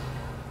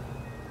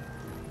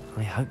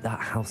 I hope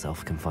that house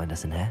elf can find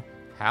us in here.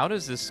 How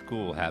does this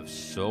school have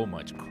so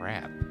much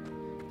crap?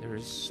 There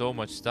is so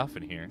much stuff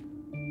in here.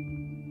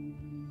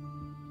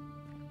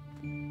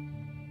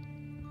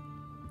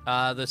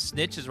 The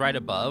snitch is right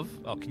above.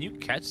 Oh, can you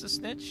catch the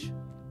snitch?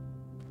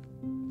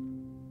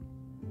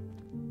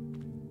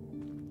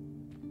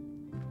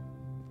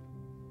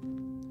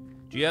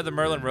 Do you have the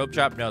Merlin rope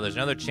drop? No, there's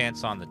another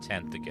chance on the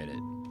 10th to get it.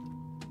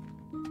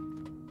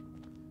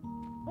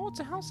 what's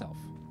a house elf?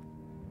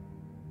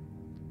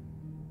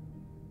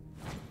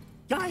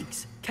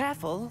 Yikes!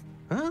 Careful!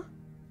 Huh?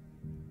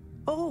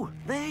 Oh,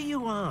 there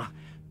you are.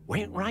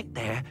 Went right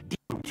there,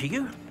 didn't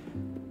you?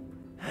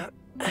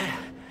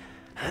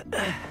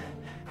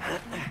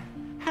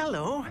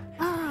 Hello.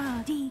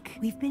 Ah, Deke,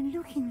 we've been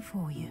looking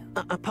for you.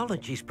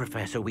 Apologies,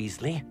 Professor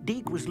Weasley.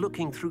 Deke was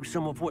looking through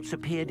some of what's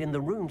appeared in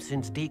the room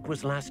since Deke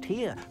was last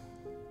here.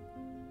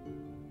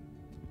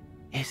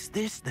 Is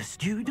this the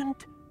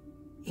student?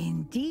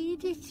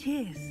 Indeed it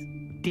is.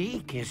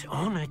 Deke is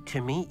honored to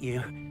meet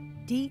you.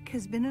 Deke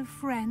has been a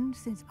friend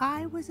since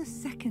I was a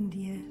second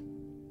year.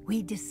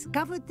 We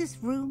discovered this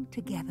room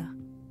together.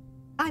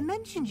 I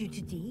mentioned you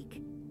to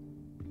Deke.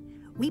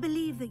 We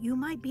believe that you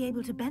might be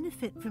able to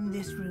benefit from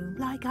this room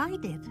like I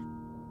did.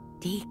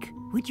 Deke,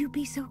 would you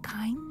be so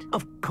kind?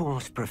 Of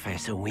course,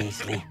 Professor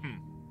Weasley.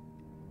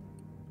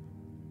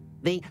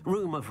 The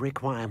Room of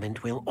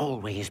Requirement will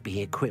always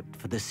be equipped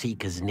for the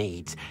Seeker's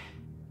needs.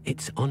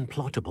 It's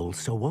unplottable,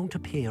 so won't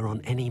appear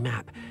on any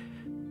map.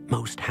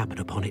 Most happen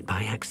upon it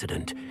by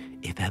accident,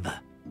 if ever.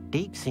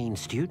 Deke's seen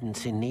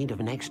students in need of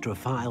an extra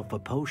file for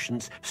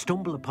potions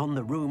stumble upon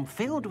the room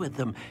filled with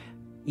them.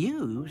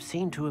 You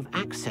seem to have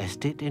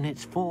accessed it in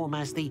its form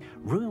as the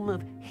Room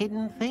of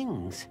Hidden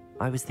Things.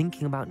 I was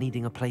thinking about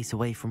needing a place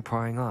away from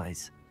prying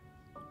eyes.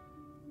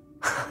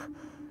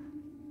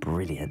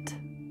 Brilliant.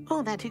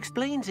 Oh, that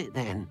explains it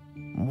then.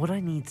 What I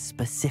need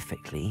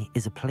specifically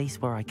is a place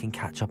where I can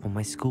catch up on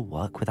my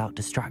schoolwork without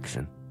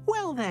distraction.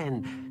 Well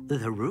then,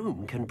 the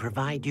room can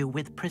provide you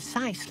with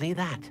precisely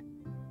that.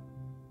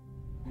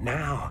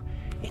 Now,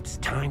 it's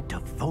time to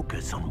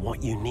focus on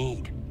what you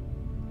need.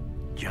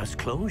 Just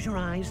close your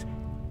eyes.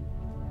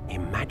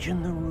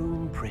 Imagine the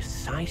room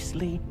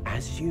precisely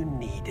as you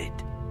need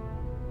it.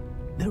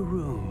 The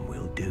room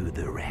will do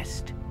the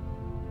rest.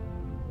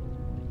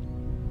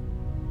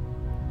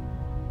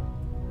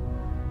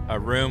 A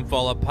room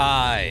full of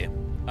pie.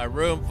 A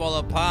room full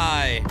of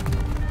pie.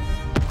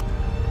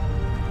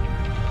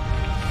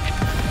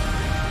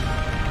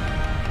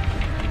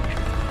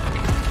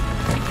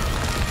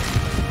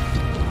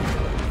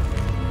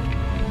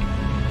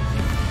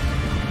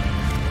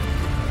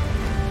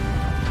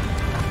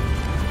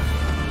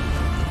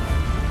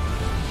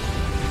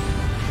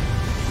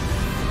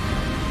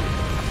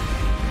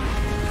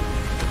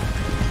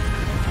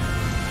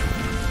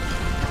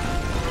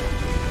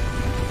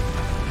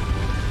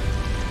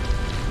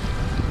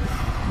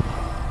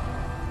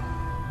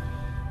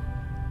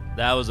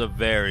 That was a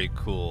very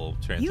cool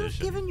transition. You've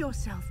given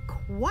yourself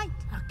quite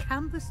a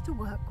canvas to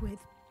work with.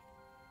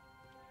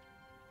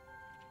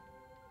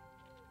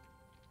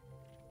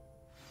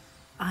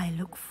 I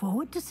look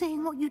forward to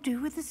seeing what you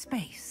do with the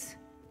space.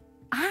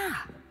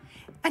 Ah,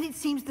 and it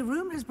seems the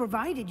room has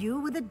provided you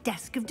with a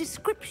desk of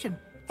description.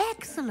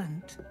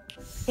 Excellent.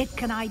 It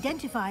can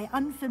identify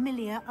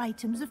unfamiliar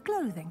items of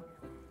clothing.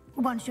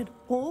 One should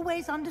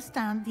always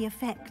understand the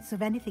effects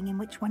of anything in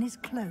which one is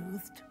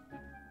clothed.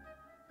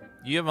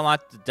 You have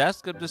unlocked the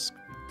desk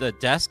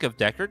of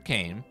Deckard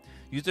Cain.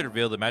 Use it to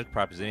reveal the magic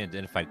properties of any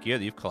identified gear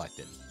that you've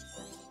collected.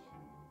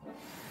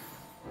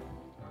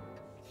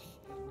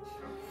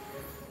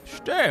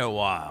 Stay a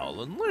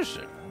while and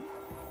listen.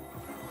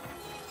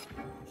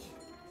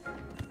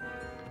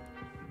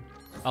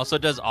 Also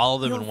does all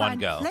of them in one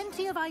go. You'll find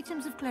plenty of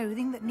items of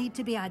clothing that need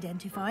to be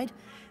identified.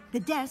 The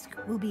desk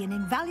will be an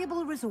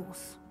invaluable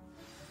resource.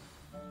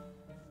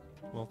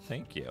 Well,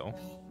 thank you.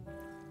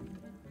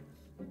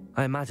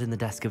 I imagine the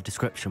desk of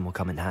description will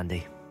come in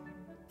handy.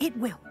 It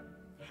will.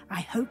 I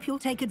hope you'll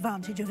take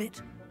advantage of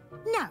it.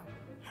 Now,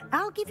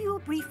 I'll give you a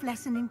brief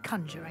lesson in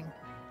conjuring.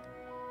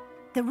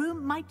 The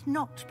room might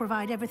not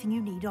provide everything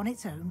you need on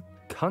its own.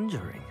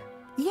 Conjuring?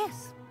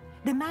 Yes,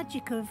 the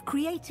magic of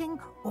creating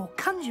or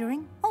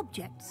conjuring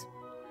objects.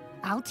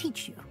 I'll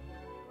teach you.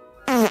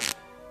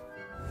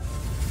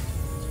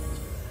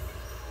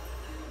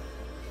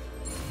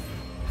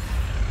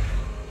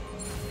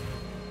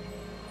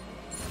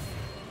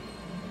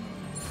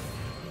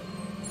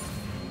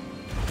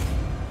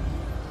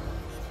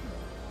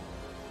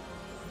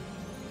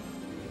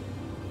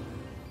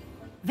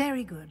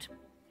 Very good.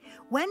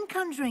 When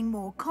conjuring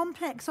more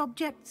complex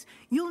objects,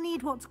 you'll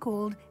need what's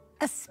called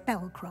a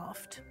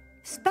spellcraft.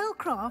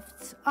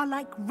 Spellcrafts are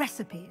like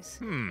recipes.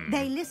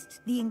 They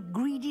list the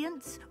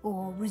ingredients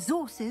or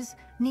resources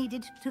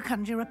needed to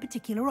conjure a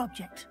particular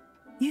object.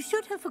 You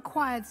should have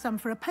acquired some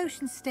for a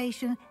potion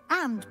station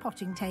and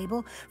potting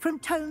table from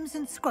tomes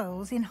and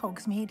scrolls in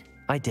Hogsmeade.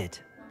 I did.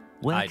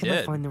 Where can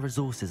I find the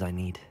resources I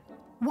need?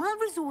 While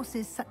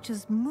resources such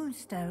as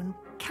moonstone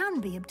can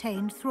be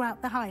obtained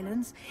throughout the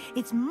Highlands,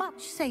 it's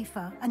much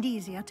safer and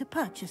easier to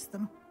purchase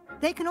them.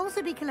 They can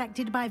also be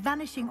collected by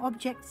vanishing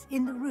objects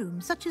in the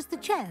room, such as the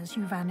chairs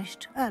you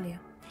vanished earlier.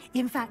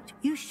 In fact,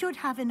 you should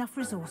have enough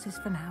resources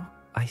for now.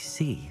 I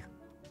see.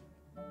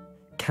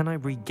 Can I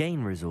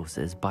regain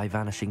resources by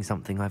vanishing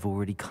something I've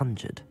already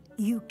conjured?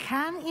 You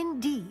can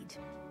indeed.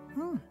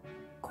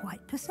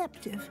 Quite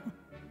perceptive.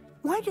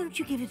 Why don't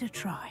you give it a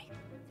try?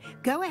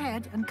 Go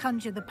ahead and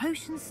conjure the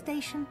potion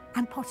station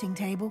and potting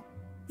table.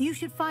 You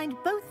should find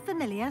both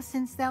familiar,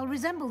 since they'll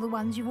resemble the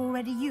ones you've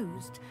already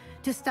used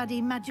to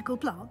study magical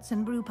plants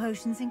and brew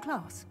potions in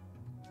class.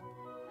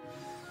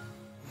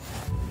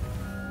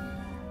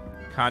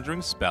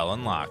 Conjuring spell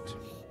unlocked.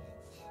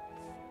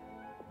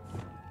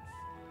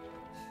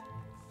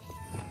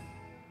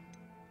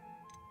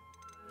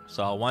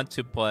 So I'll want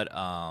to put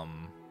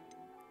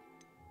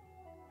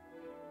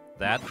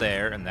that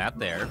there and that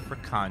there for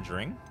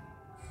conjuring.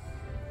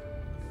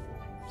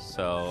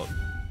 So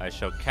I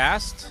shall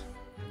cast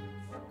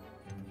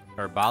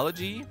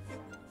Herbology,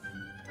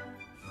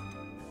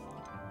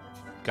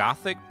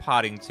 Gothic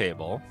Potting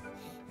Table,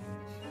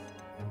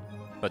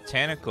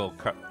 Botanical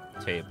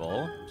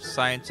Table,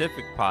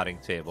 Scientific Potting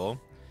Table.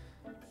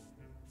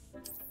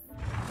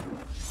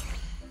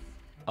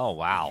 Oh,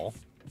 wow.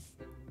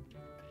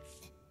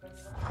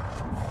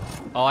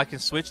 Oh, I can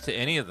switch to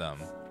any of them.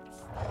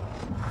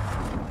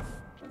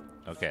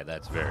 Okay,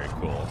 that's very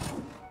cool.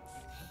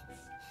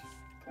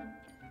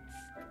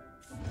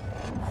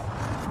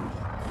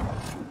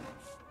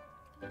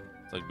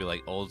 So it'd be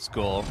like old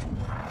school.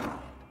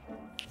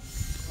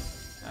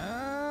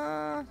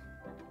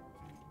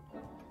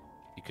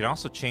 You can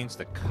also change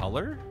the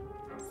color?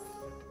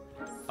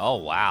 Oh,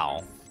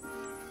 wow.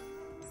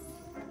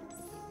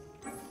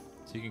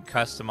 So you can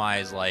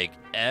customize, like,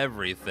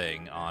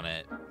 everything on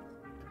it.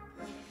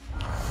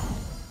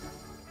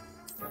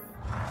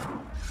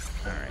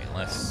 Alright,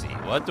 let's see.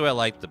 What do I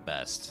like the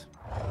best?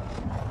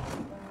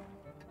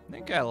 I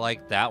think I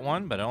like that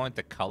one, but I don't like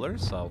the color,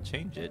 so I'll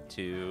change it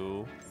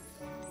to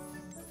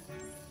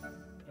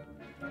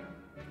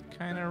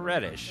kind of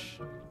reddish.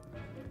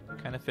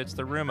 Kind of fits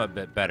the room a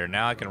bit better.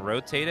 Now I can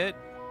rotate it.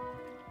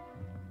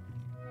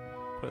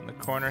 Put it in the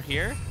corner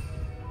here.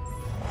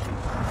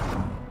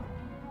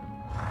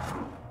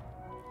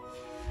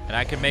 And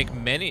I can make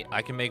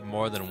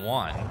more than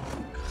one.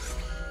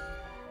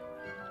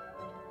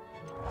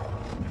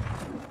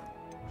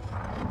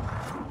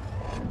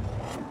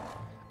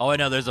 Oh, I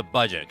know there's a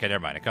budget. Okay, never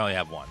mind. I can only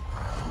have one.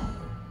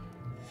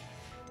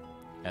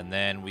 And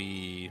then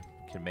we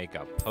can make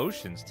a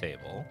potions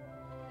table.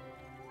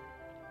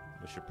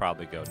 We should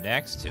probably go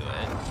next to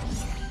it.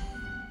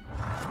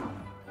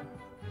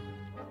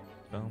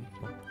 Boom,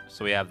 boom.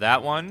 So we have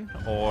that one,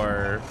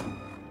 or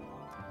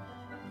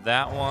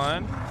that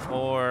one,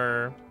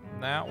 or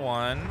that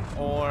one,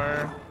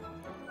 or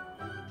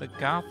the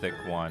Gothic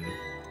one.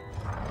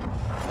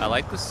 I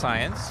like the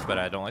science, but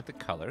I don't like the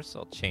color,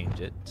 so I'll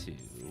change it to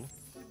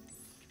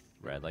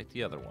red like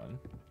the other one.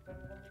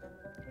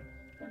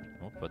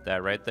 We'll put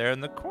that right there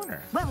in the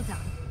corner. Well done.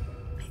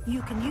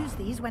 You can use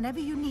these whenever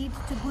you need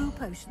to brew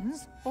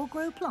potions or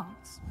grow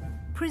plants.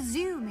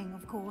 Presuming,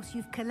 of course,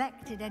 you've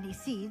collected any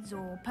seeds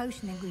or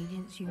potion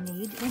ingredients you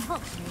need in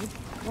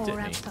Hogsmeade or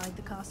outside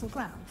the castle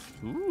grounds.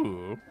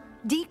 Ooh.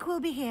 Deek will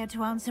be here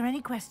to answer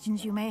any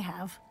questions you may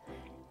have.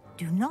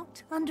 Do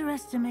not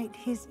underestimate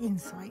his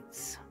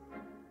insights.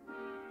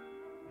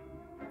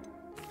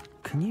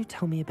 Can you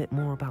tell me a bit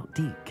more about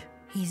Deek?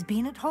 He's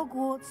been at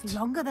Hogwarts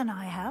longer than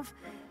I have,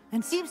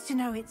 and seems to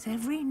know its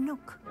every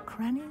nook,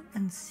 cranny,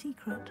 and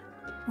secret.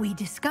 We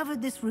discovered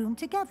this room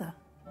together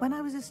when I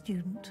was a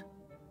student.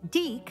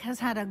 Deek has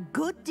had a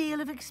good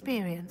deal of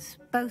experience,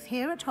 both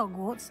here at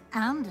Hogwarts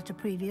and at a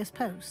previous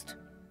post.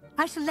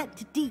 I shall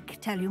let Deek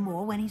tell you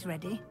more when he's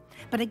ready,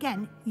 but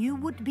again, you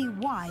would be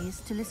wise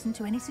to listen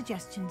to any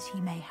suggestions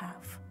he may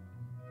have.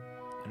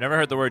 I've never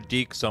heard the word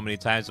Deek so many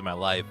times in my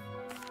life.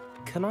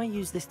 Can I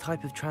use this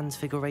type of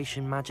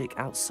transfiguration magic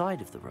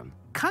outside of the room?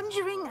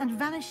 Conjuring and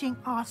vanishing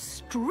are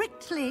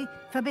strictly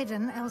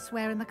forbidden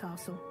elsewhere in the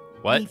castle.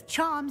 What? We've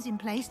charms in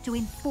place to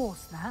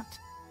enforce that.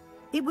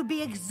 It would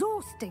be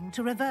exhausting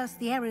to reverse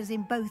the errors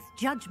in both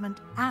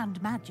judgment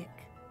and magic.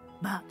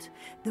 But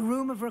the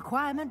Room of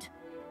Requirement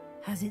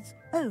has its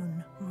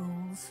own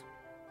rules.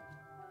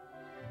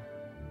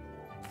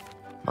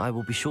 I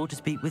will be sure to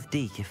speak with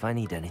Deek if I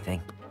need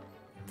anything.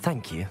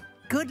 Thank you.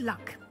 Good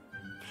luck.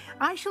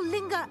 I shall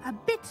linger a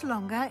bit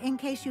longer in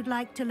case you'd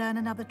like to learn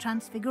another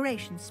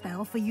transfiguration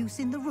spell for use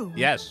in the room.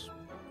 Yes.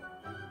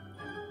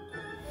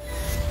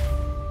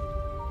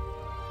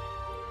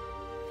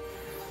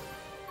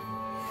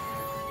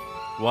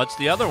 What's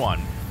the other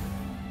one?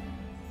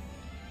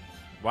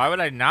 Why would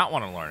I not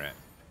want to learn it?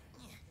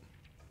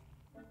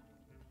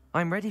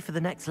 I'm ready for the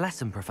next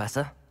lesson,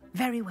 Professor.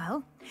 Very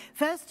well.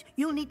 First,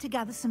 you'll need to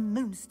gather some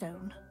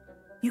moonstone.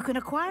 You can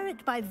acquire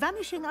it by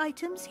vanishing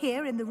items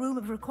here in the Room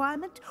of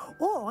Requirement,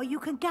 or you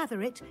can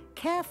gather it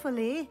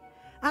carefully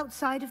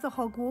outside of the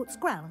Hogwarts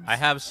grounds. I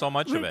have so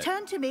much of it.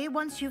 Return to me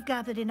once you've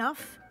gathered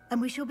enough, and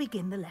we shall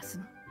begin the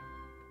lesson.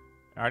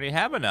 I already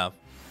have enough.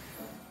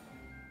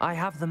 I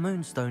have the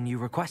moonstone you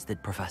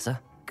requested, Professor.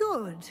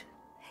 Good.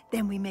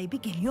 Then we may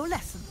begin your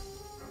lesson.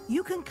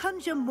 You can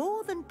conjure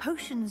more than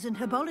potions and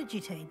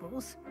herbology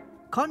tables.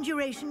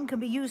 Conjuration can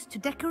be used to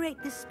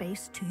decorate this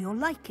space to your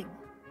liking.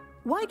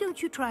 Why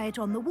don't you try it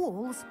on the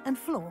walls and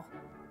floor?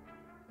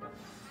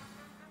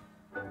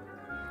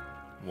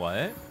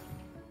 What?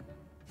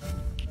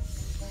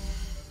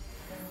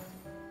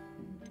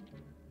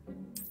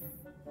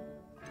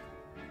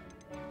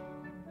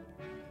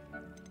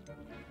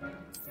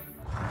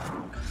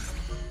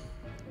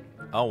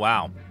 Oh,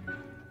 wow.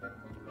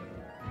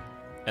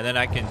 And then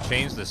I can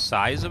change the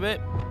size of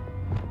it?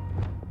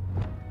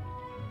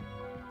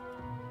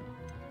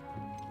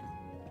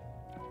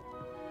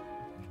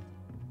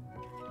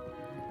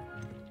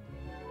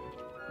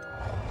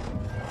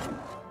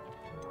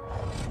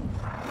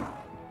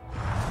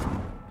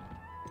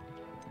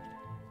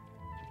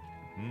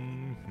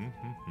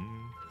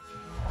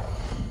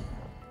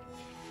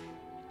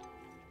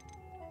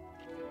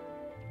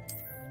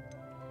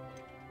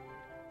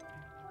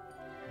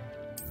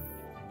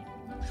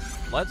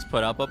 Let's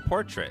put up a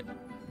portrait.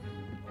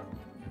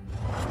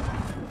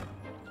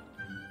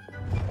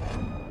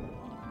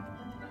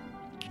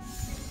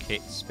 Okay,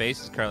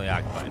 space is currently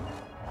occupied.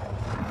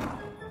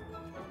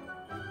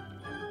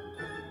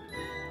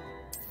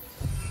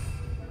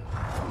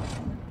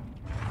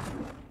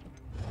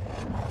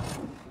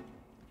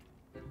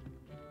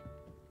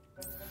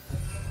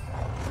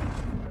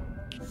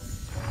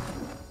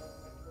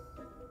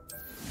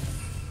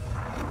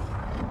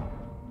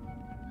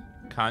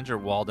 Conjure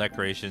wall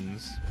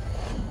decorations.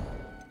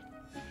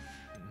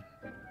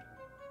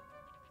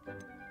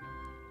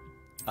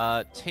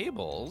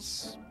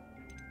 Tables.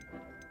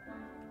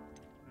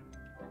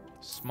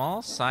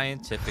 Small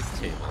scientific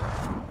table.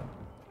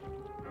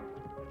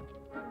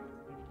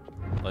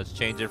 Let's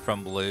change it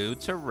from blue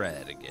to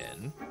red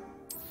again.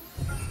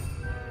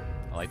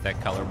 I like that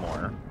color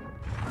more.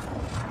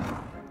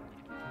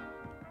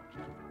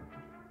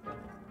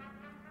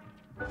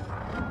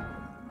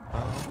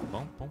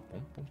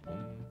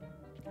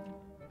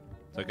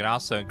 So I can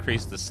also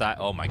increase the size.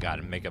 Oh my god,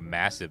 and make a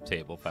massive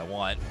table if I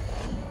want.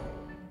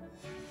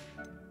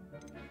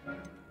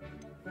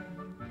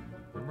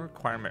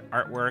 Requirement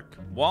artwork,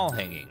 wall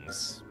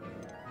hangings.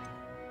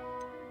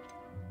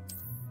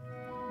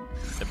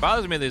 It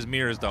bothers me these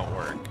mirrors don't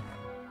work.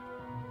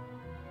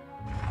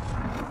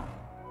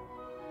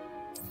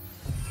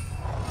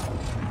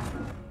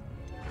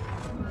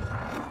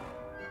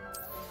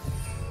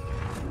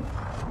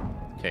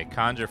 Okay,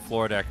 conjure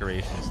floor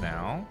decorations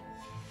now.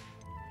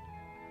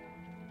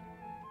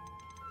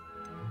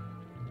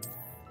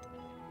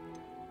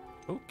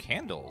 Oh,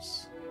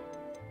 candles.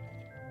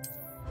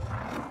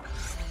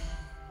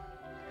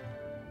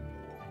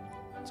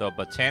 So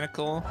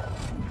botanical,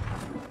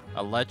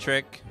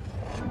 electric,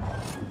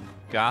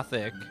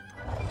 gothic,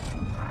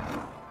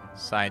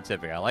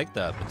 scientific. I like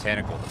the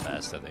botanical the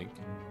best, I think.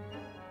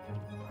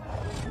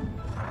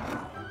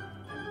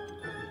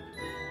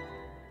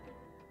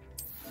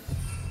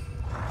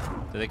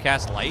 Do they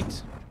cast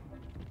light?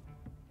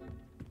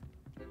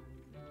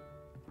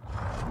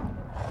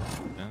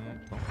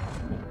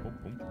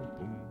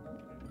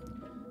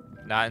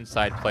 Not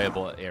inside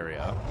playable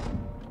area.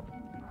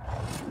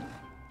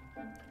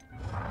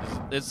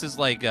 This is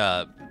like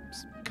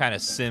kind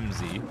of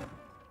Simsy.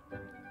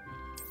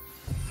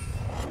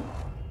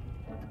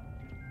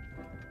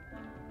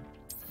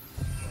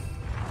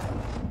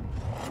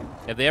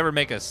 If they ever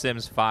make a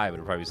Sims 5,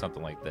 it'll probably be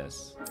something like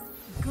this.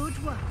 Good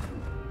work.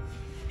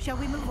 Shall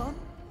we move on?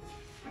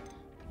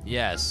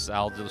 Yes,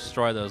 I'll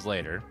destroy those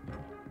later.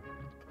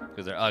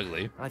 Because they're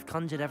ugly. I've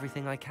conjured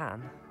everything I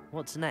can.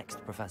 What's next,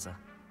 Professor?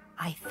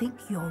 I think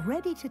you're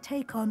ready to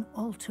take on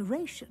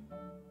alteration.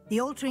 The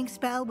altering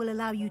spell will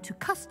allow you to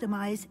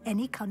customize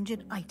any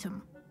conjured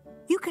item.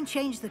 You can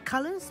change the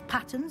colors,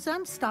 patterns,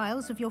 and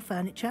styles of your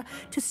furniture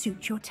to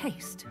suit your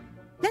taste.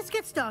 Let's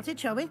get started,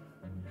 shall we?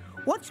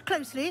 Watch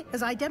closely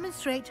as I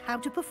demonstrate how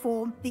to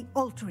perform the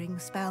altering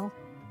spell.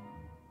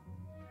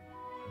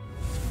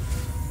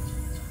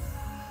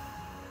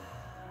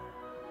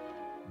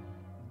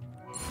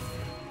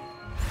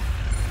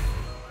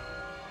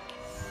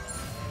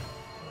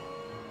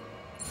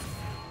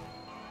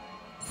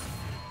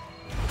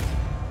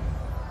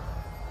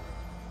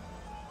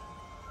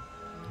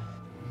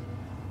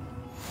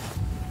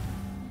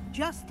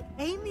 Just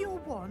aim your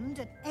wand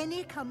at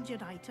any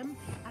conjured item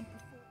and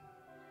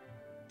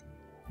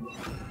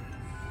perform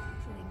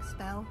altering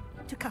spell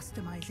to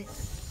customize it.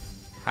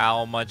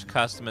 How much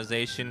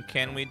customization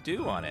can we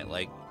do on it?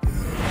 Like,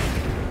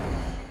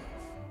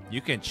 you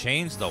can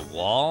change the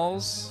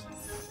walls?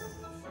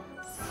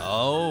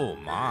 Oh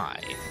my.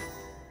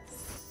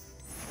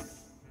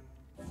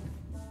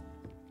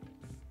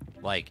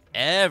 Like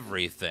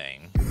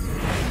everything.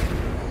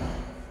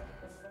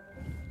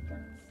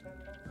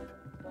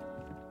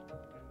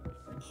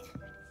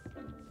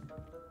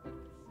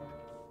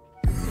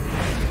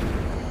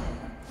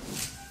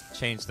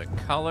 Change the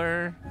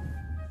color.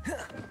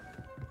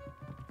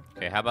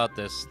 Okay, how about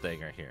this thing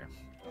right here?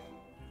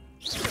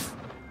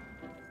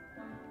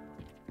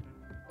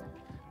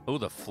 Oh,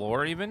 the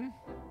floor even?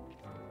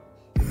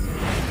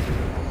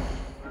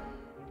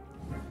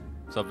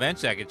 So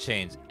eventually I could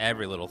change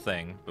every little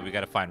thing, but we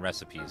gotta find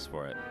recipes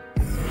for it.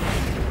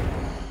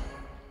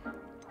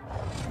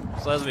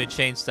 So let me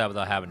change stuff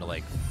without having to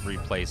like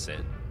replace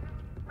it.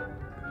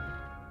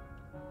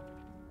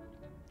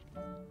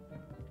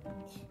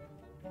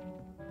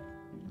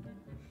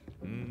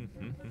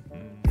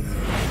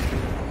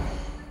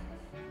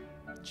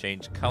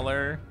 Change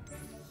color.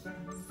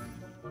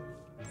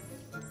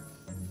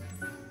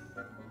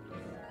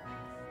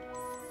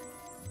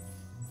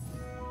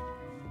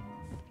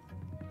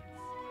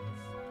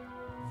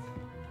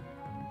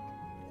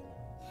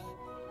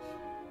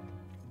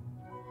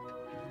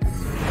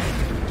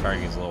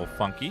 Target's a little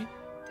funky.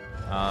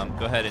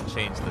 Go ahead and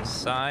change the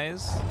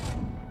size.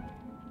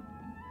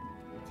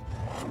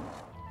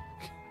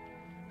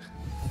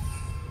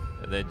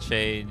 And then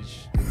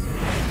change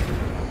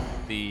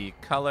the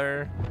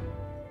color.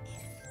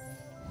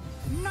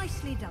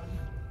 Nicely done.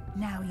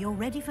 Now you're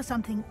ready for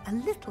something a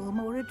little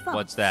more advanced.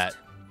 What's that?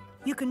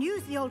 You can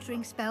use the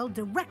altering spell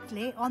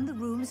directly on the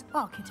room's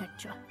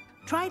architecture.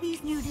 Try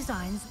these new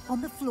designs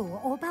on the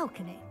floor or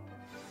balcony.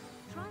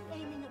 Try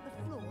aiming at the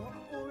floor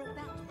or at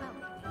that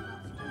balcony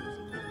whilst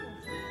using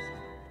the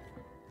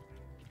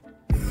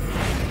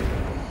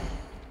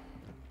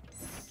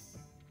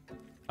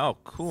Oh,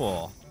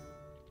 cool.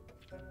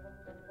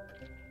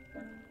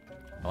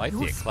 I like the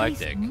Your eclectic.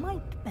 space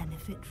might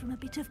benefit from a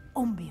bit of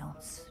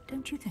ambiance,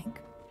 don't you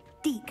think?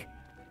 Deke,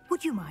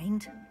 would you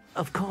mind?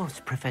 Of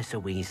course, Professor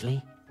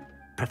Weasley.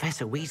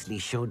 Professor Weasley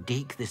showed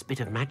Deke this bit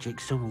of magic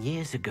some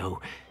years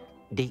ago.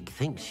 Deke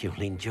thinks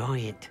you'll enjoy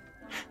it.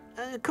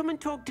 Come and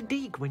talk to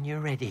Deke when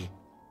you're ready.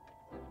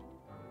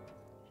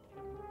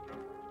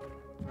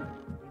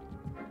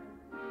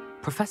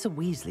 Professor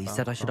Weasley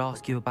said I should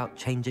ask you about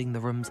changing the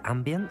room's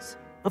ambience.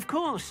 Of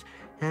course.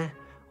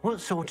 What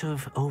sort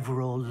of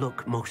overall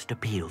look most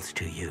appeals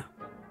to you?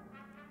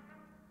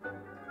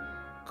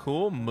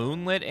 Cool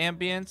moonlit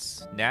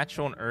ambience,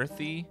 natural and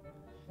earthy,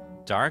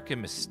 dark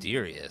and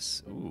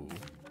mysterious. Ooh.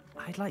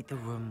 I'd like the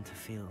room to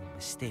feel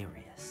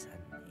mysterious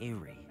and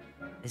eerie,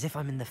 as if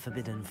I'm in the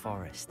Forbidden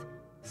Forest,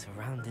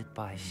 surrounded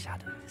by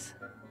shadows.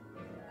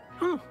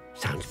 Oh,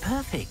 sounds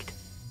perfect.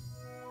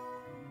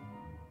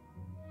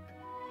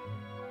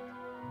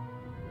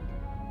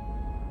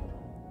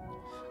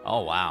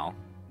 Oh, wow.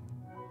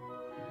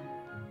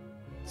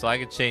 So I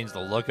could change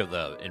the look of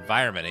the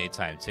environment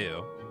anytime,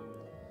 too.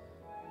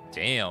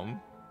 Damn.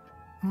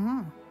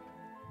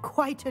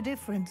 Quite a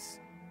difference.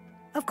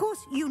 Of course,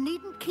 you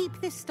needn't keep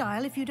this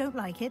style if you don't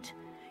like it.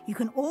 You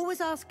can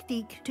always ask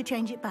Deke to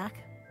change it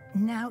back.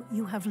 Now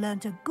you have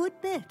learnt a good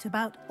bit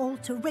about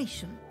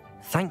alteration.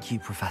 Thank you,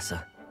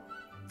 Professor.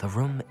 The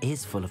room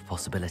is full of The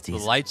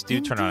possibilities. lights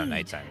do turn on at Indeed.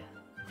 nighttime.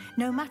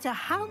 No matter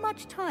how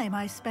much time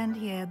I spend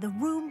here, the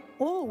room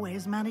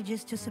always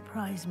manages to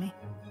surprise me.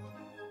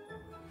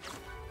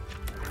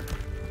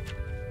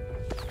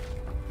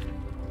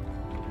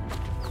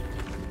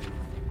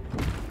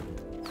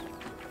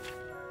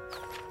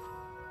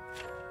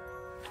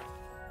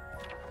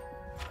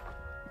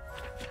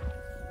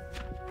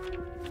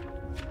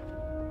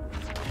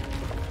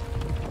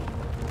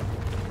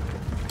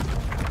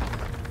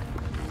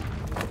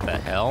 What the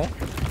hell?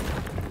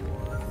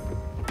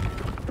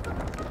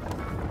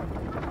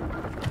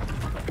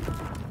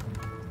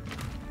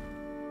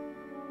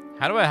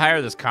 How do I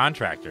hire this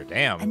contractor?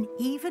 Damn. An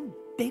even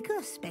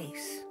bigger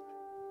space.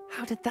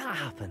 How did that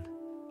happen?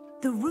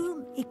 The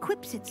room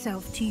equips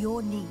itself to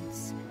your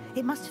needs.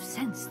 It must have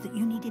sensed that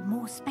you needed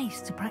more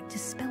space to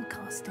practice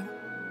spellcasting.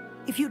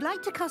 If you'd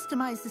like to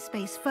customize the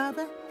space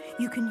further,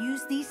 you can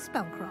use these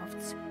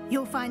spellcrafts.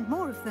 You'll find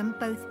more of them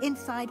both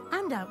inside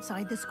and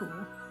outside the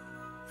school.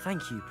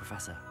 Thank you,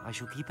 Professor. I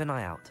shall keep an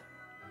eye out.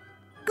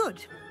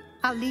 Good.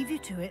 I'll leave you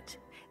to it.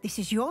 This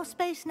is your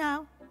space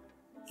now.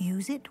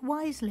 Use it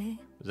wisely.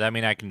 Does that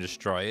mean I can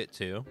destroy it,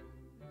 too?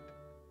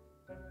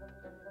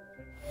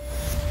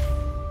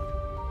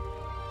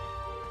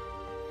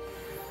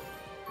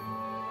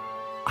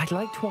 I'd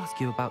like to ask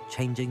you about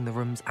changing the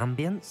room's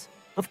ambience.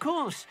 Of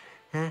course.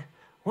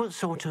 What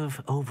sort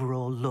of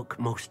overall look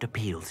most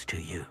appeals to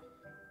you?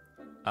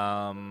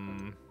 I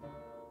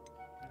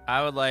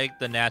would like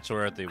the natural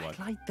earthy one. I'd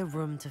like the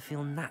room to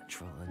feel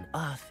natural and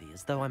earthy,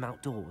 as though I'm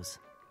outdoors.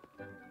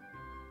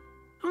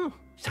 Oh,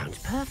 sounds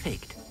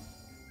perfect.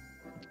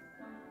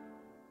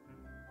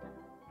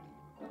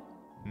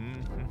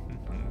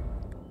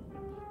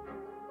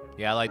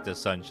 Yeah, I like the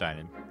sun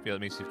shining. It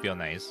makes you feel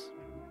nice.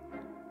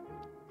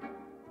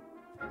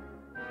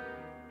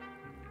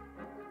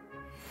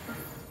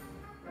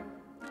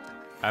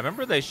 I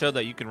remember they showed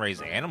that you can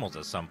raise animals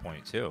at some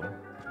point, too.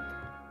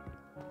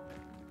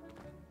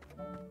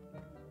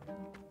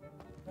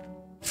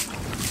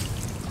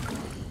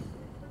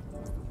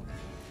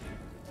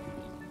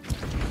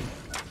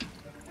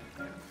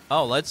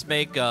 Oh, let's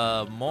make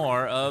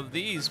more of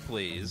these,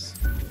 please.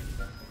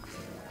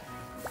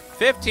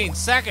 15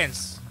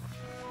 seconds!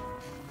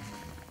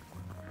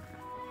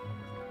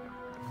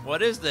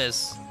 What is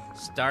this?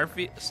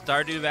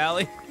 Stardew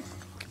Valley?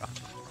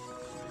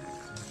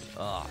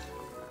 Ugh.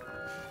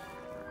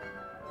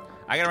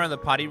 I gotta run the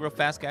potty real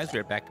fast, guys. Be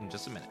right back in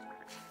just a minute.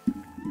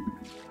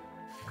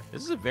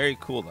 This is a very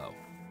cool, though.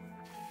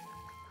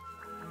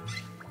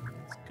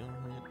 Let's go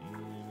ahead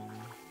and...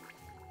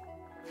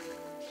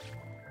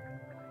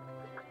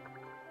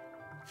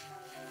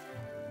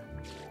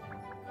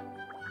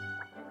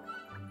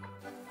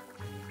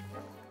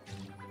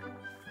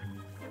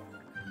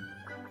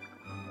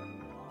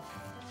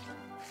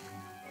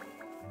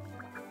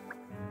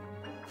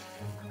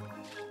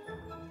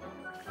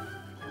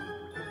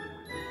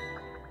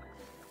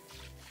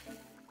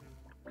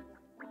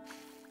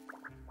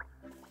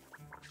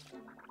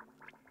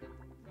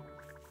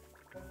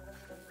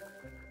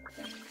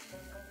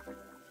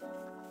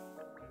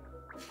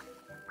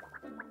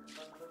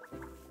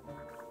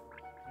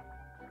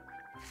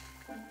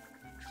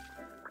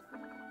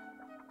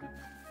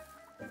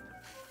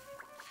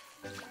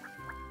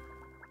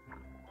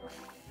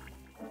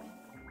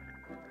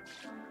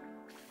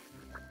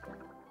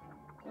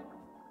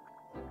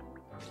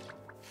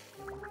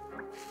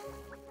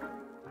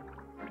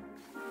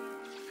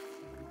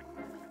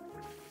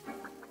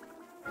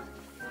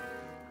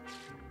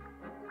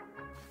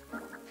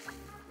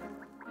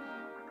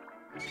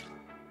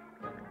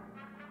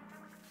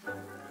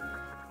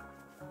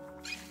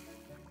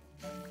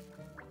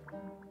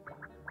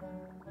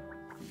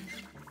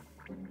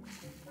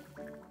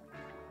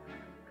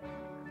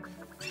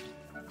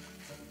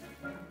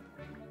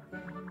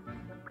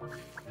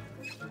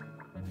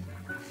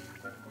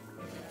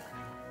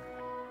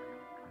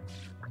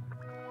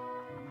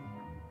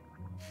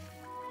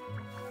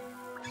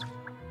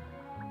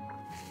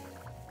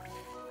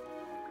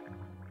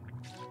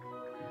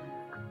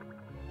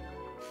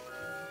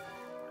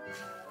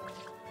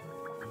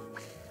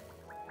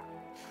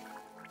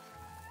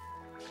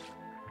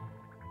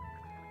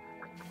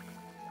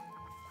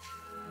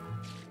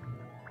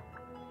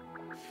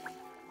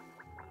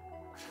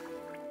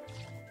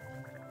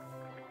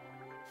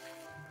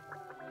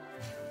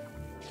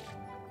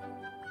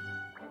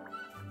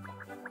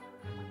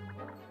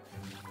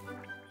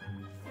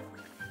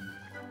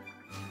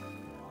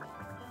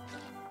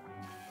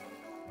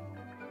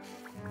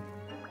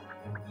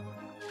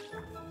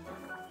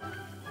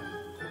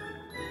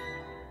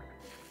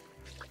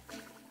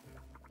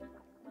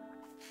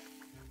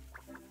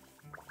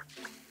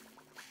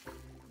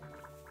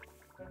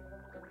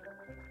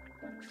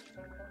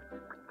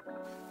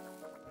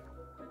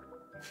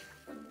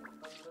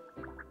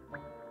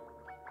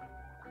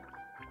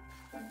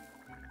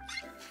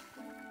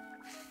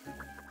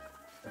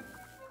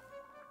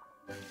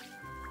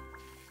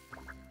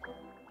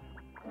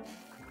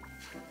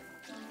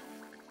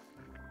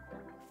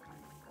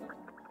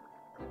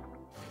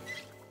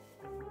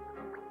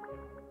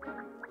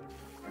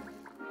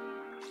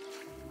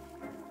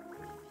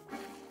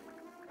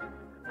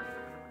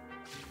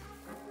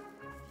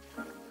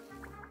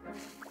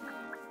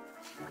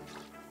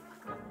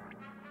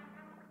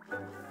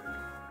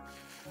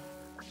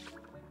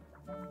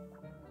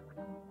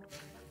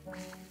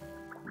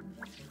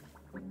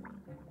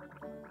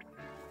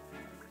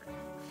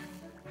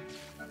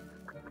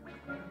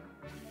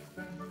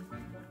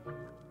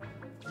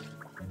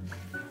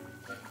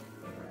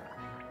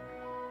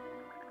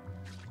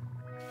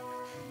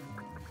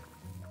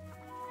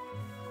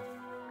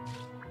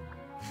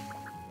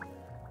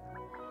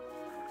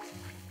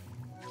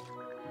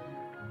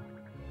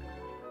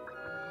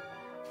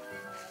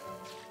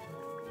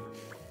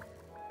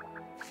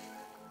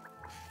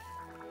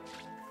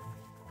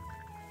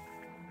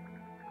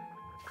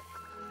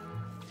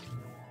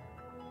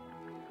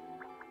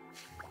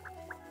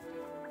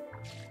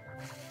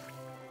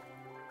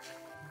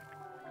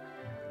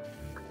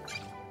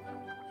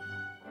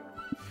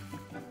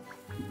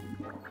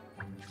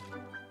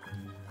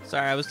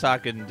 Sorry, I was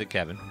talking to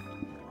Kevin.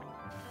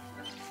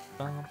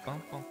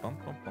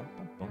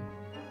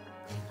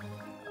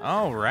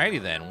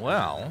 Alrighty then,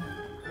 well.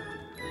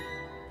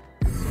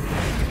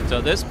 So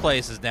this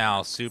place is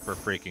now super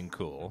freaking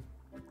cool.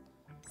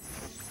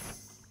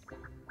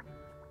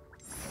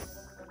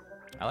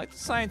 I like the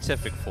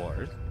scientific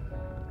floors.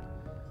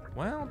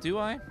 Well, do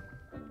I?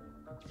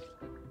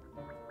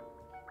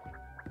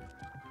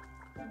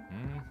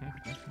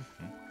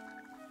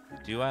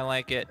 Do I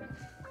like it?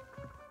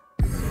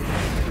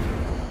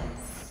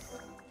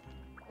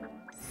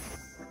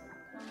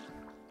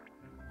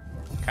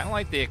 Kind of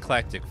like the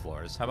eclectic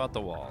floors. How about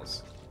the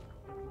walls?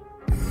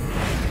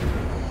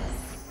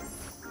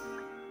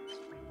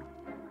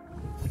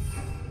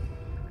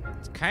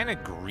 It's kind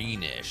of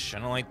greenish. I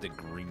don't like the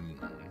green.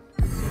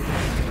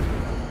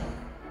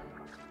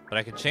 But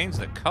I could change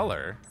the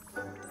color.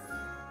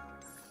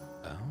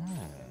 Oh.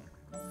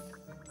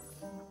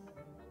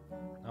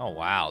 Oh,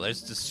 wow.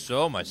 There's just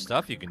so much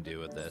stuff you can do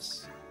with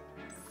this.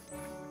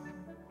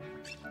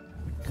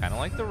 Kind of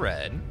like the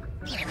red.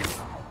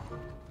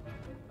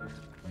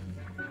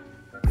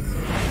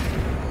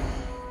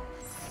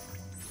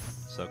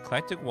 So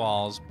eclectic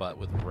walls, but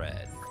with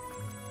red.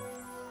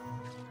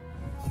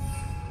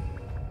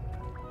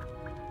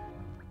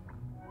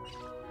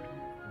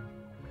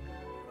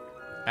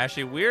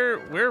 Actually, we're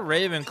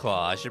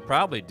Ravenclaw. I should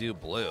probably do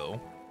blue.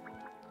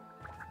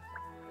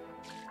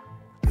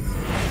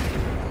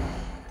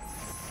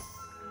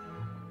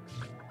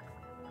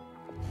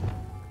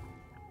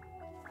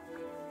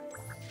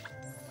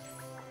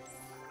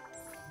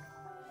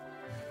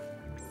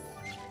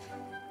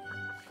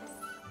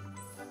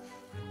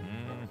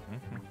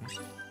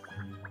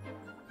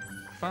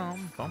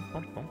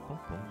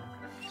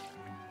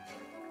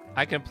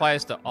 I can apply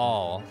this to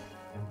all.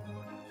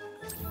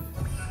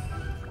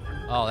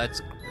 Oh,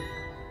 that's...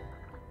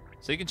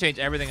 So you can change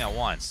everything at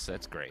once.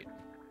 That's great.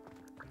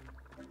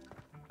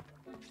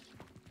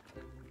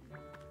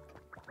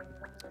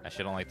 I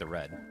should don't like the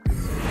red.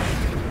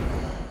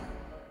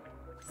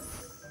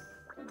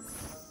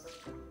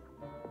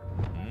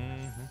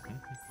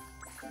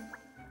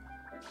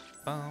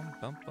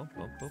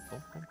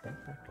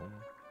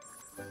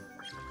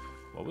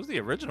 What was the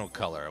original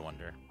color, I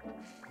wonder?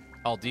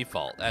 Oh,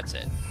 default. That's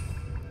it.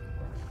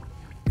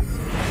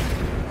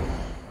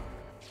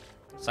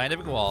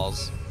 Scientific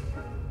walls.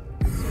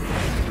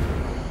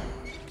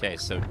 Okay,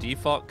 so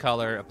default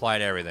color, apply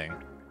to everything.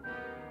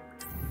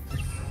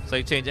 So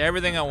you change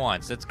everything at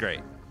once. That's great.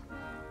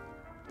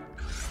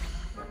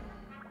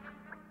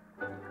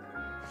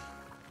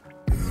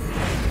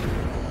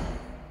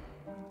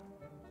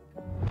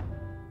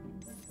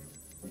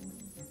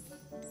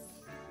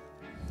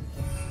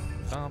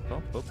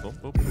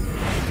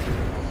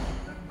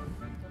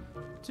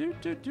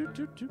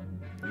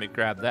 Let me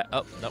grab that.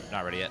 Oh, nope,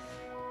 not ready yet.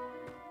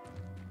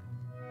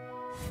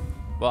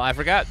 Well, I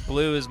forgot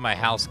blue is my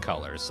house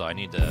color, so I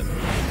need to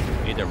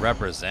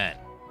represent.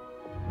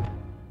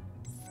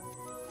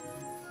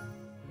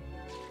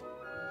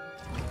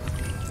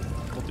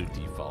 We'll do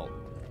default.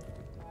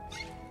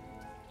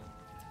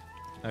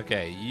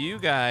 Okay, you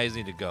guys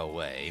need to go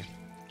away.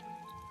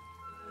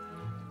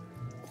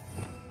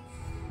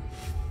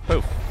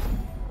 Poof.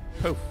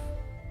 Poof.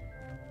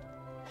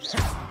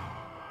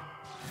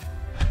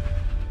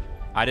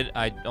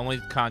 I only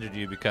conjured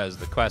you because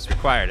the quest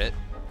required it.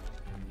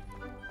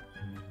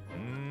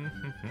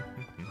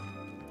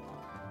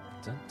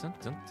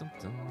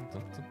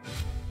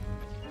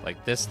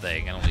 Like this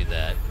thing, I don't need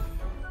that.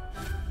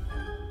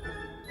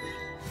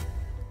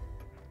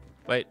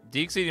 Wait,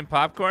 Deke's eating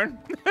popcorn?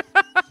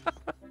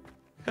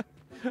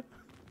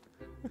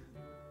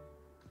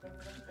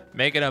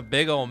 Making a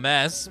big old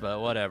mess, but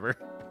whatever.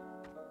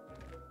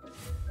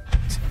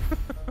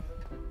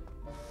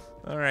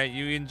 Alright,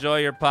 you enjoy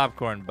your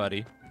popcorn,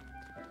 buddy.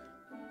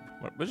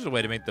 Which is a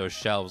way to make those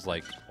shelves,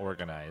 like,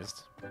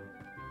 organized.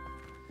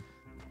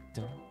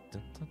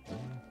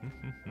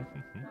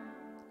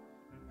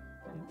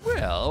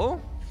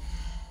 Well,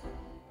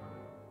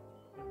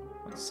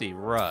 let's see,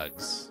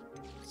 rugs.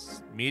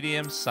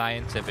 Medium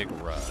scientific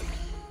rug.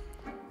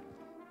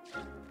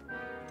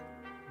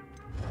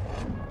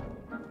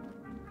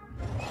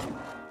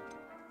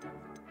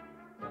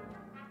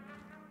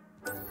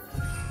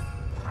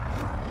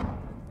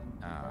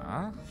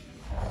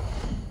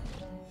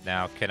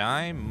 Now, can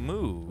I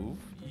move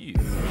you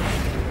a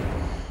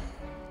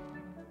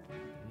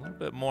little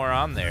bit more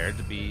on there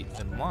to be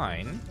in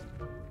line?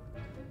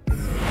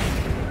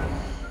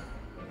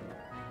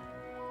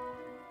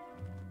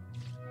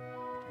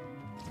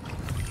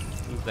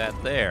 Move that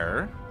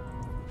there.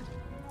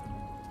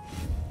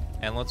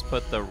 And let's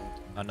put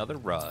another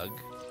rug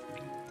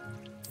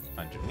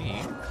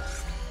underneath.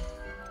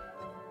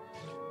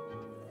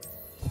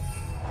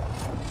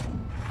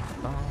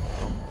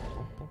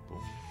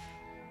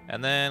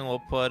 And then we'll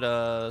put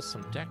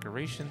some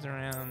decorations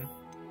around.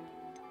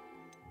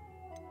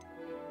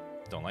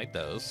 Don't like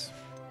those.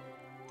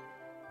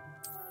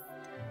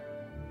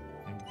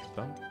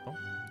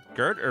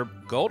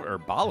 Gold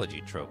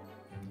herbology trope.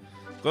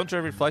 Golden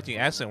trophy reflecting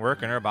excellent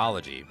work in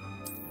herbology.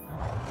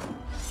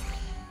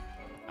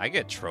 I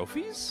get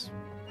trophies?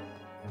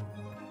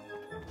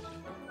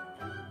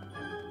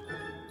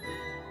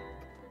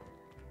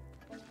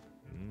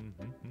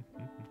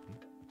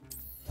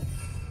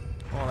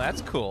 Well,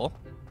 that's cool.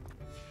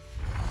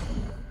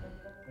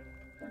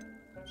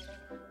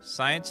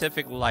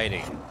 Scientific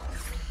lighting.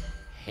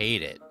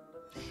 Hate it.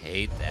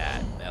 Hate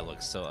that. That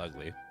looks so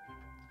ugly.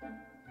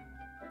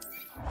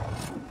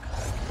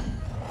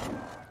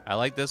 I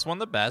like this one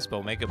the best, but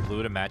we'll make it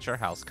blue to match our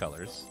house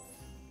colors.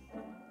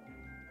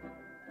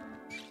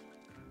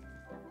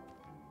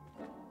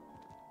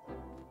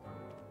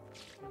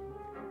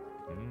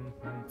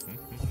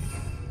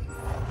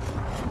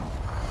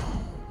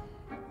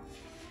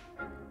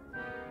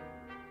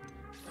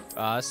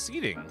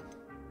 Seating.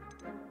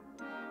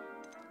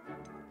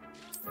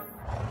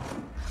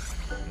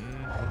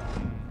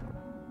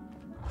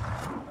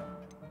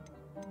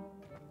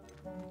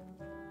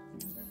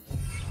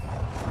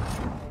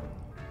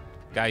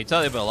 God, you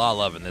tell me about a lot of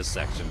love in this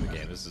section of the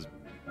game. This is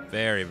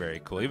very,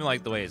 very cool. Even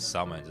like the way it's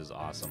summoned is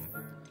awesome.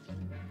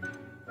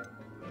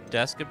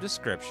 Desk of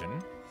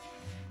description.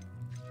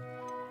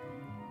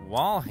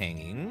 Wall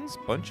hangings.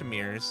 Bunch of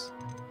mirrors.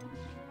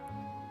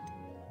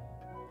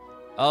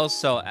 Oh,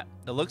 so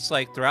it looks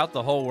like throughout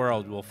the whole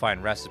world we'll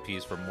find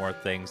recipes for more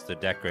things to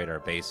decorate our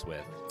base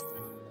with.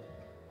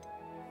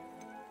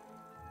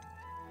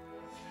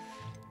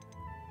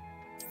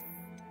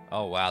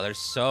 Oh, wow. There's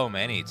so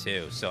many,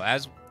 too. So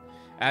as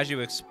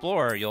you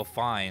explore, you'll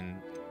find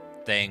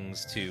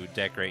things to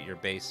decorate your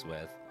base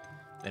with,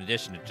 in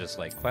addition to just,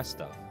 like, quest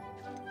stuff.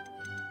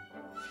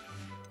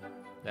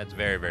 That's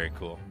very, very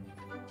cool.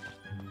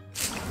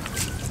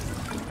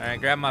 Alright,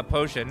 grab my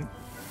potion.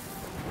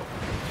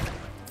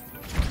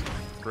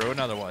 Brew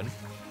another one.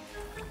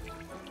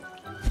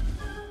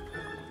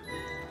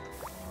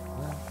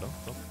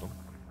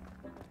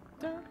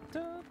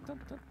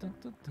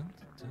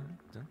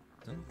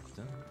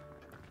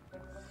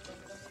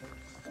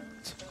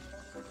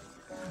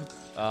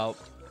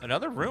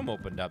 Another room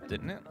opened up,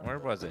 didn't it? Where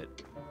was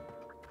it?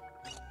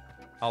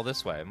 Oh,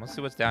 this way. Let's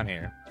see what's down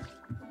here.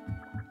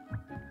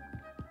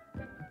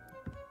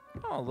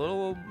 Oh, a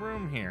little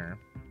room here.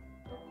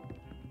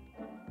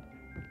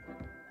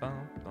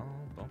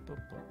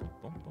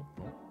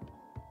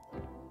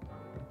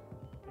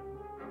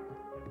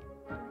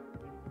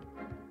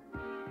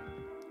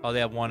 Oh, they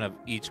have one of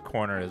each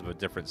corner is a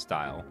different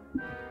style.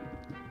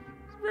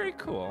 It's very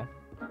cool.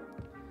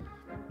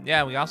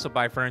 Yeah, we also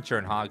buy furniture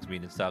in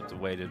Hogsmeade and stuff to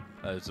wait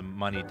as a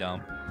money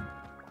dump.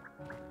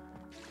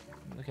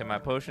 Okay, my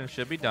potion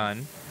should be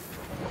done.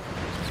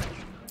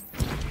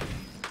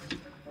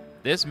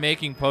 This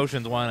making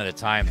potions one at a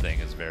time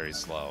thing is very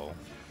slow.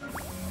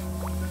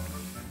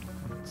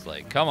 It's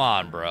like, come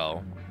on,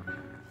 bro.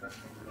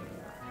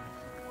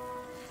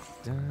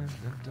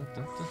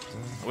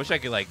 I wish I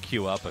could, like,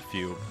 queue up a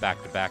few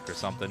back-to-back or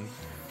something.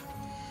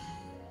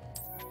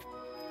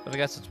 But I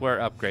guess it's where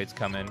upgrades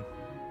come in.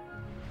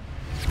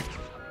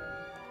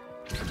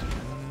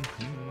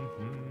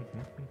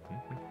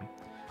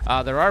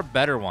 There are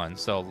better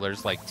ones, so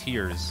there's, like,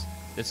 tiers.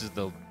 This is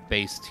the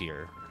base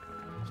tier.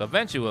 So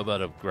eventually we'll be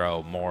able to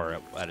grow more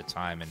at a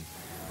time and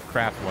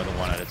craft more than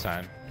one at a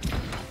time.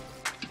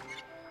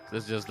 So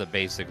this is just the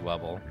basic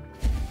level.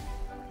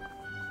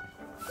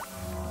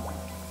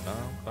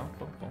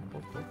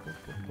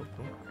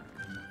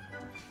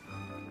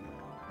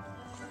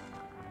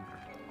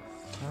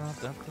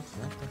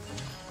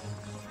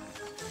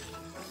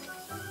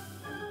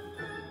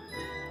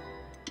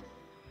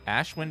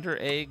 Ashwinder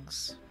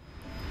eggs.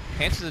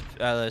 Enhances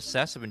the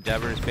success of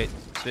endeavors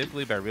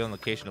specifically by revealing the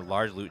location of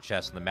large loot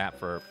chests on the map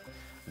for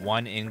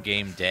one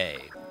in-game day.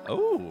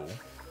 Oh,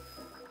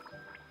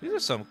 these are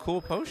some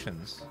cool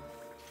potions.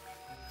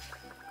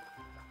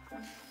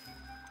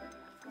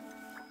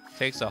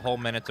 Takes a whole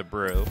minute to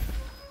brew.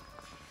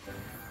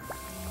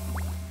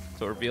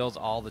 So it reveals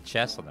all the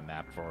chests on the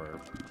map for...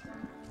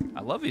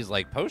 I love these,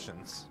 like,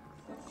 potions.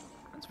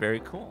 That's very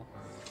cool.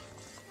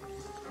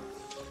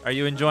 Are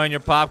you enjoying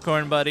your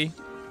popcorn, buddy?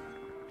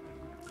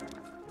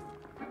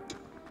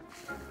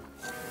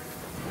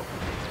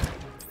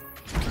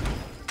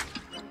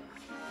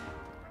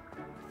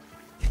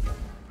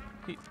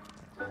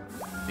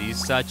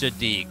 He's such a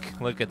deek.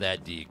 Look at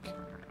that deek.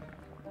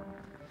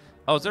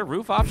 Oh, is there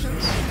roof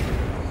options?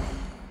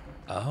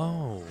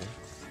 Oh.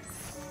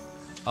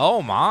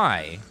 Oh,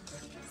 my.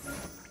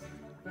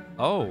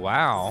 Oh,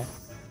 wow.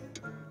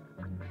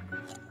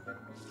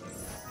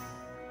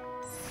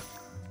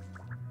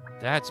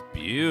 That's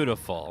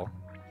beautiful.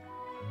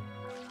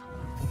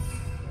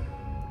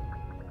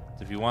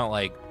 If you want,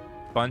 like,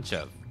 a bunch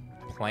of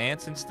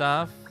plants and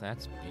stuff,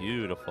 that's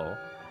beautiful.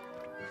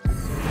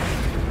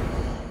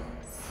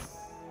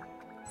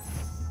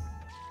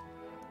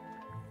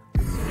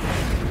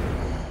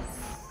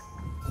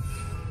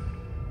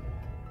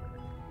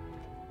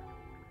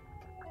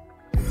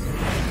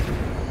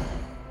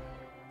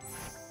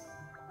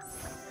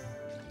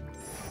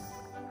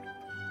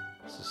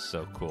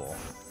 So cool.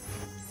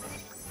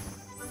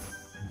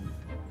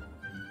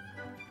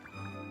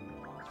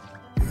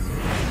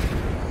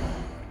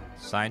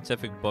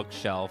 Scientific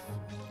bookshelf.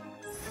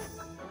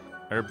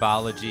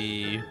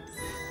 Herbology.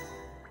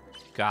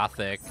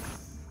 Gothic.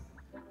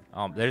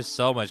 There's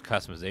so much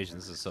customization.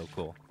 This is so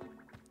cool.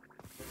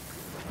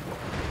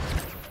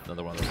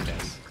 Another one of those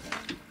guys.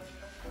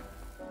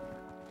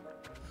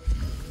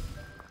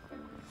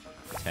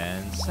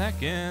 10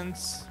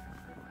 seconds.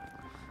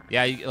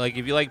 Yeah, like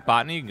if you like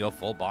botany, you can go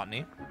full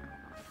botany.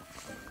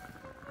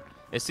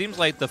 It seems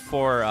like the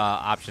 4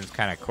 options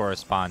kind of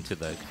correspond to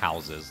the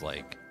houses.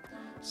 Like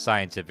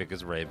scientific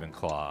is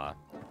Ravenclaw,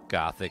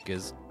 Gothic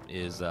is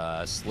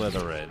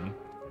Slytherin.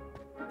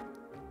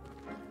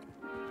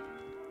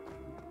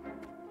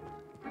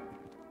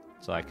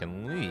 So I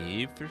can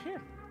leave through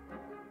here.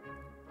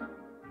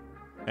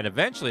 And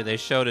eventually they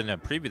showed in a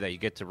preview that you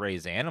get to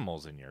raise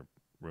animals in your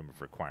room of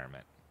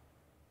requirement.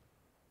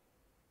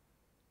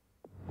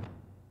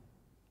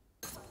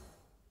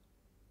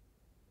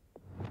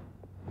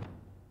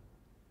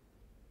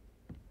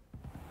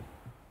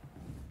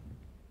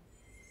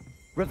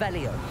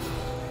 Revelio.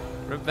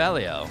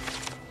 Revelio.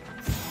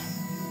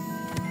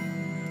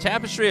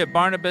 Tapestry of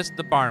Barnabas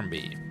the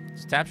Barnby.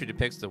 This tapestry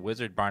depicts the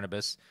wizard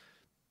Barnabas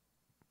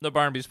the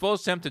Barnby's full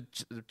attempt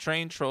to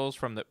train trolls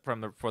for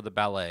the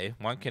ballet.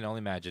 One can only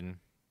imagine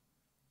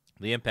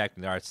the impact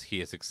in the arts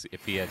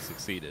if he had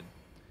succeeded.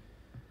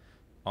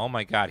 Oh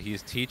my God, he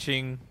is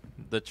teaching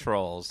the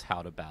trolls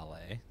how to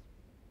ballet.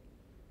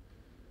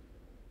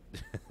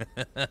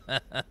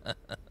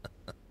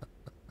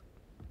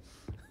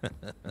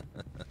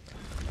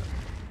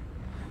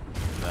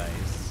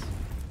 Nice.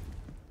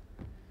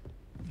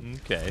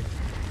 Okay.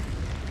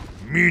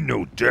 Me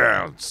no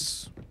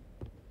dance.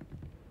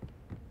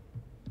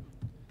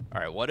 All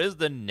right, what is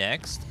the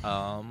next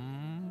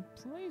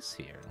place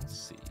here? Let's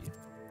see.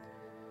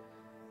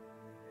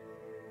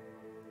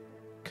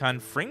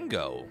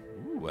 Confringo.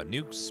 Ooh, a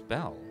new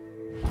spell.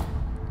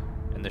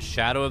 In the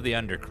shadow of the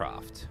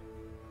Undercroft.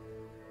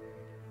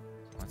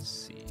 Let's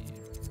see.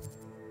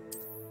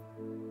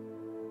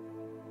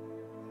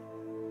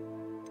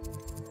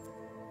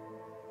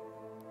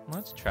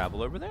 Let's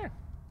travel over there.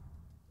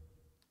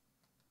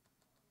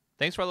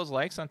 Thanks for all those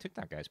likes on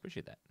TikTok, guys.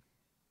 Appreciate that.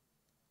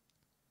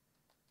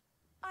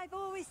 I've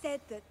always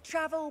said that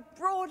travel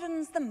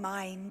broadens the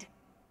mind.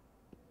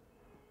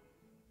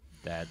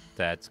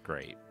 That's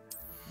great.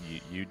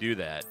 You do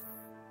that.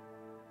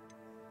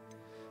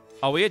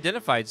 Oh, we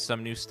identified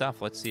some new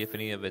stuff. Let's see if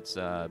any of it's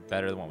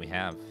better than what we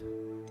have.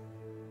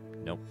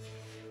 Nope.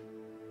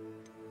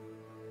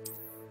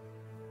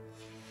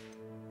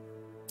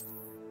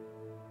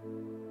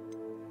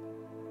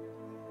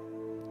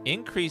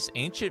 Increase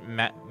ancient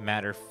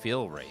matter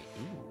fill rate.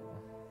 Ooh.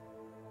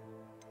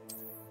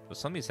 So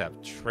some of these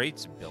have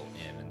traits built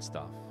in and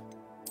stuff.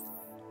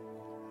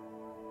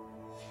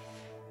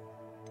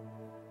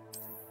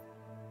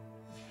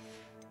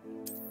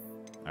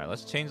 All right,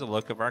 let's change the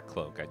look of our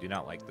cloak. I do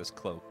not like this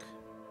cloak.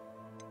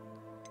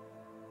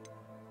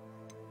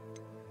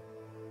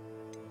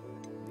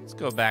 Let's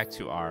go back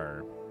to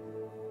our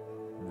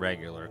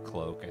regular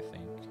cloak, I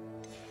think.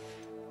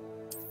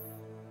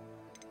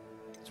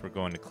 We're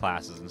going to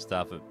classes and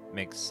stuff. It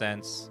makes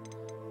sense.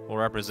 We'll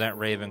represent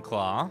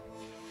Ravenclaw.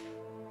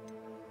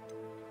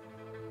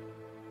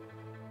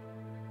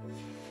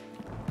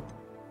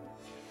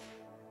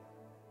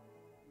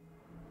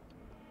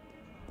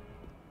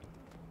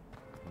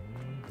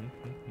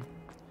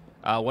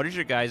 What is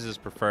your guys'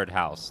 preferred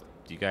house?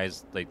 Do you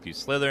guys like do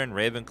Slytherin,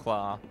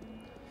 Ravenclaw,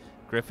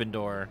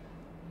 Gryffindor?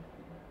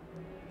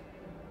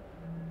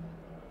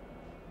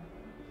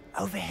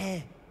 Over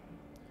here.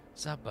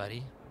 What's up,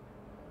 buddy?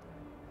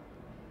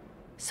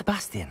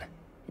 Sebastian,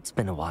 it's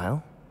been a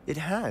while. It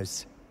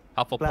has.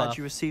 Hufflepuff. Glad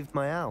you received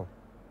my owl.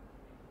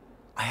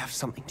 I have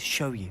something to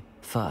show you.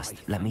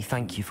 First, let me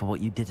thank you for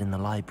what you did in the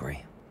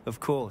library.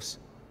 Of course.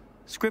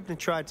 Scribner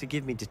tried to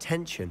give me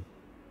detention,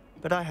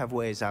 but I have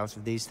ways out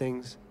of these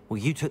things. Well,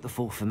 you took the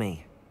fall for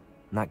me,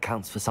 and that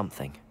counts for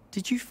something.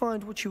 Did you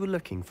find what you were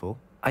looking for?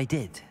 I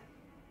did,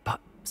 but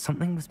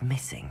something was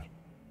missing.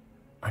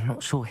 I'm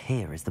not sure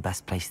here is the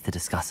best place to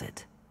discuss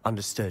it.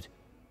 Understood.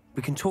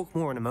 We can talk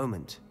more in a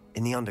moment.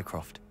 In the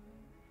Undercroft.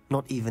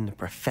 Not even the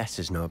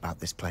professors know about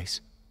this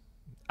place.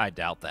 I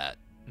doubt that.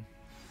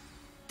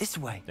 This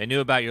way. They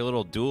knew about your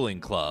little dueling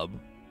club.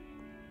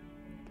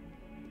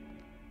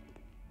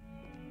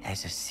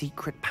 There's a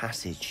secret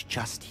passage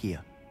just here.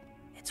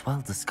 It's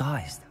well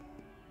disguised.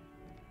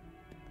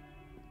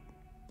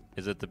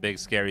 Is it the big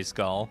scary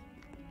skull?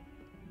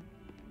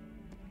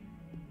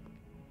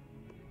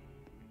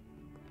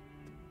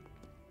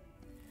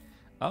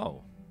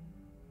 Oh.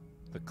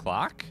 The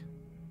clock?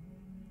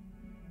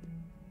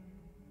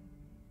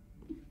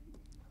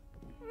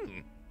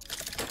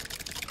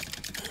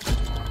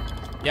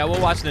 Yeah,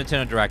 we'll watch the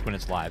Nintendo Direct when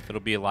it's live. It'll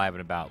be live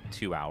in about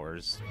 2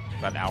 hours.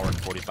 About an hour and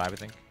 45, I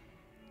think.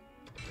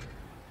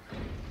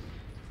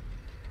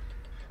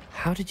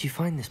 How did you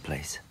find this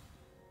place?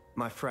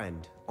 My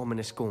friend,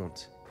 Ominous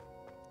Gaunt.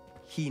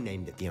 He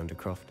named it the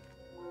Undercroft.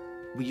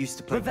 We used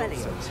to play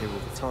box games here all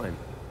the time.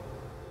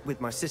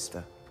 With my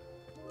sister,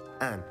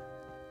 Anne.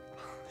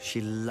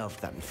 She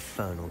loved that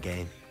infernal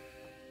game.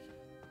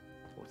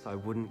 What I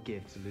wouldn't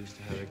give to lose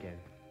to her again.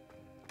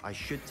 I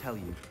should tell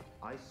you,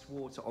 I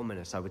swore to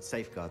Ominous I would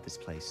safeguard this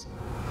place.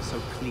 So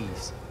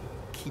please,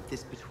 keep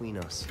this between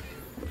us.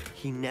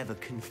 He never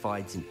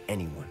confides in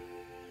anyone.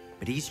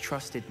 But he's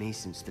trusted me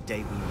since the day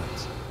we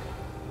met.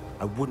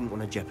 I wouldn't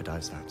want to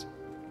jeopardize that.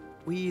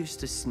 We used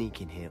to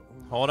sneak in here.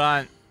 Hold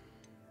on.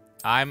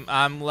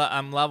 I'm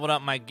leveled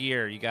up my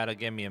gear. You gotta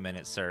give me a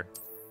minute, sir.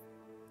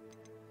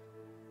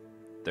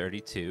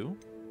 32.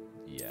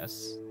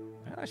 Yes.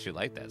 I actually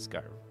like that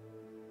scarf.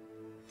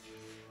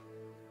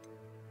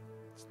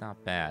 It's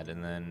not bad.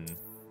 And then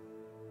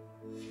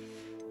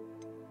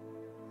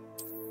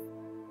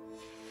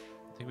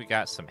I think we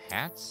got some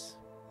hats.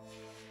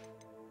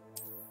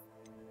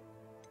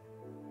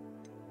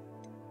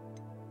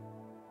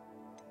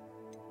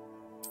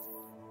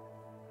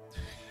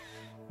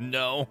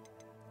 No.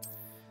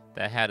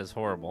 That hat is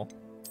horrible.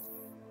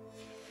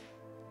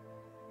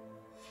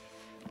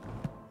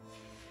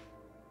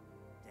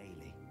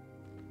 Daily.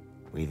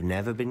 We've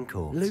never been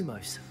caught.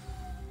 Lumos.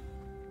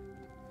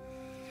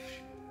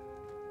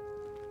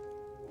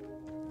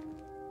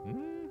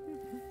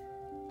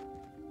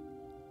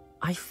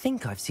 I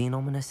think I've seen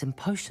Ominous in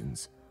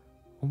potions.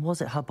 Or was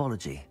it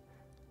herbology?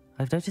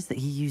 I've noticed that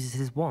he uses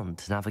his wand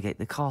to navigate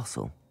the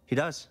castle. He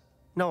does.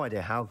 No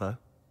idea how, though.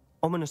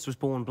 Ominous was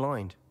born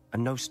blind,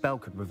 and no spell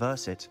could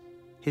reverse it.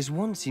 His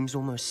wand seems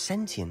almost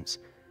sentient.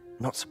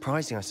 Not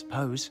surprising, I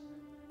suppose.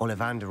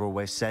 Ollivander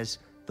always says,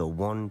 the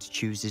wand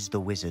chooses the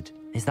wizard.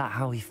 Is that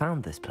how he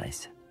found this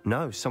place?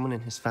 No, someone in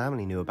his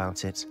family knew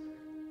about it.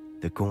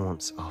 The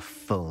Gaunts are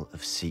full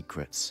of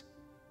secrets.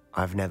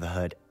 I've never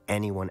heard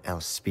anyone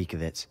else speak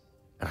of it,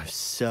 and I've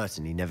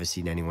certainly never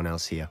seen anyone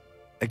else here.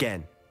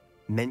 Again,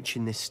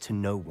 mention this to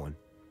no one,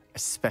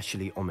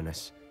 especially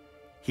Ominous.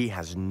 He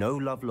has no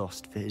love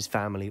lost for his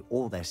family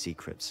or their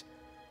secrets,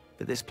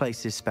 but this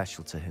place is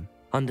special to him.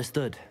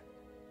 Understood.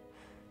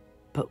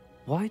 But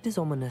why does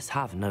Ominous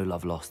have no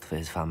love lost for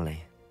his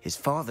family? His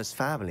father's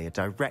family are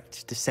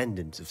direct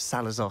descendants of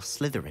Salazar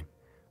Slytherin,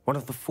 one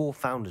of the 4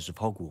 founders of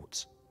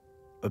Hogwarts.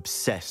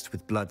 Obsessed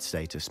with blood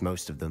status,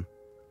 most of them.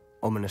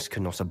 Ominous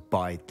cannot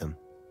abide them,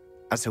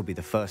 as he'll be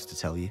the first to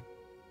tell you.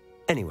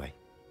 Anyway,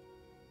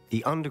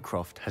 the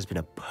Undercroft has been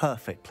a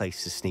perfect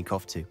place to sneak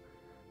off to,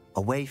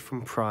 away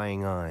from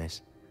prying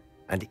eyes,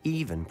 and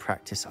even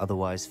practice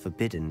otherwise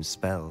forbidden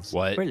spells.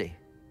 What? Really?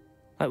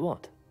 Like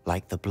what?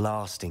 Like the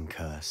blasting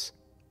curse.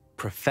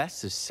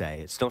 Professors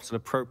say it's not an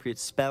appropriate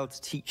spell to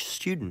teach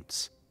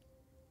students.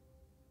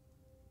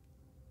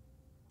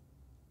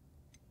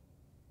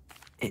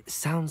 It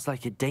sounds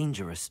like a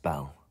dangerous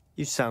spell.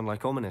 You sound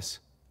like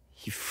Ominous.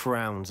 He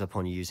frowns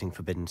upon using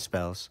forbidden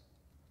spells.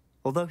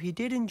 Although he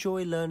did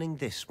enjoy learning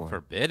this one.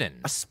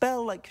 Forbidden? A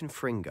spell like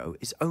Confringo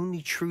is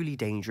only truly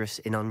dangerous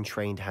in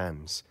untrained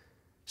hands.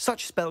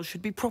 Such spells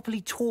should be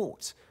properly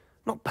taught,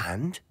 not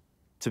banned.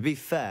 To be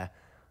fair,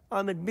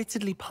 I'm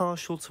admittedly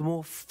partial to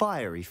more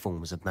fiery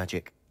forms of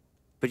magic.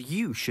 But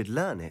you should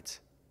learn it.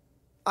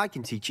 I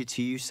can teach it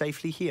to you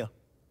safely here.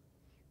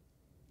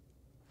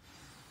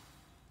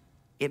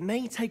 It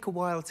may take a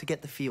while to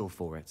get the feel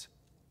for it.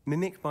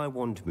 Mimic my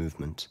wand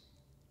movement.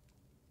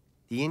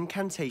 The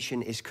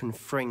incantation is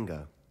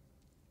Confringo.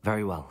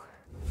 Very well.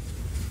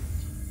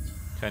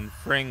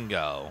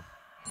 Confringo.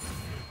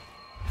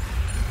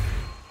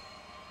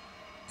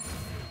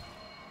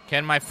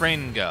 Can my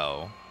friend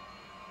go?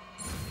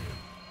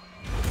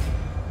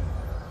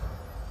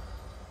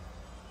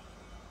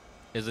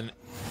 Isn't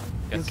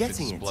You're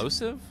getting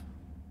explosive?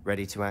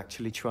 Ready to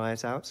actually try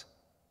it out?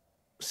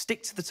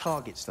 Stick to the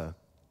targets, though.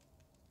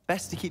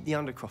 Best to keep the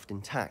Undercroft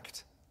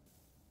intact.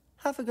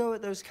 Have a go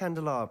at those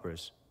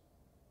candelabras.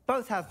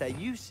 Both have their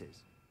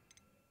uses.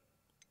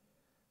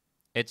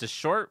 Its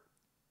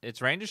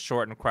range is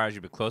short and requires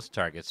you to be close to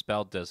target.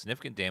 Spell does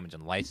significant damage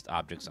and lights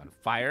objects on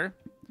fire.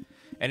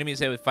 Enemies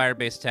hit with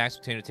fire-based attacks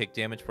continue to take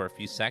damage for a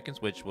few seconds,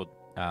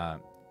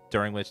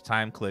 during which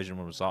time collision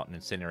will result in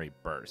incendiary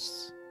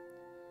bursts.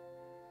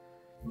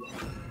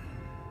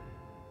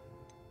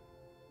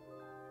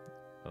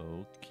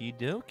 Okie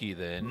dokie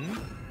then.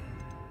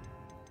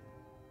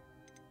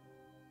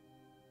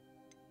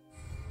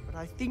 But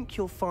I think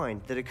you'll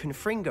find that a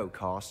Confringo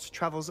cast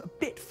travels a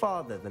bit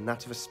farther than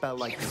that of a spell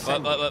like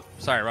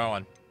Sorry,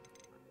 wrong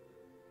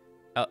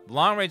one.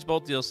 Long-range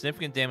bolt deals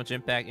significant damage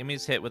impact.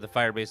 Enemies hit with a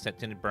fire-based that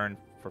tend to burn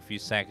for a few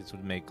seconds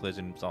would make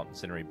collision result in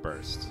incendiary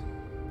bursts.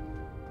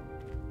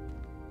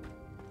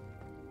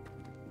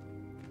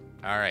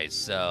 Alright,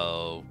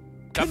 so...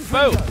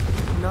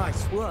 Kaboom!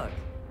 Nice work.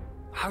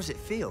 How's it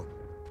feel?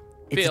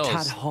 It's a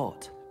tad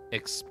hot.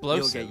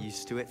 Explosive. You'll get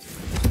used to it.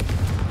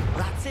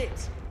 That's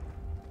it.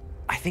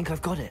 I think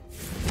I've got it.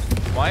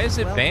 Why is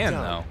it Well banned,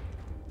 done. though?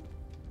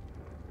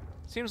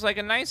 Seems like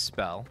a nice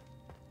spell.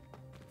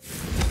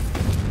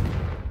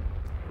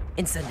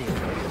 Incendio.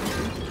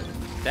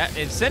 That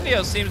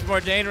Incendio seems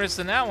more dangerous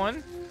than that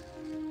one.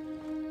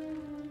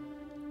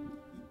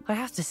 I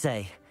have to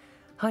say,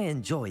 I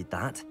enjoyed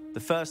that. The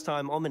first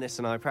time Ominous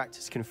and I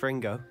practiced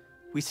Confringo,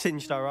 We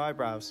singed our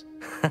eyebrows.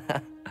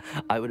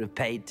 I would have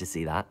paid to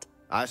see that.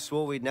 I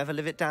swore we'd never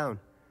live it down.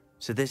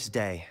 To this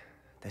day,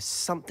 there's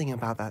something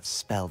about that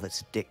spell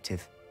that's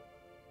addictive.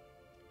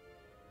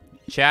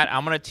 Chat,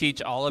 I'm going to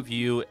teach all of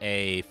you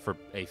a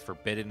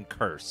forbidden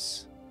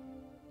curse.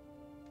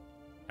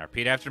 Now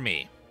repeat after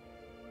me.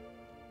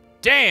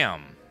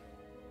 Damn!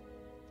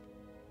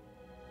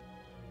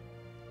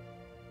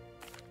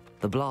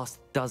 The blast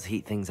does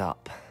heat things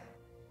up.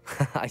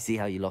 I see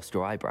how you lost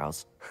your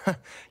eyebrows.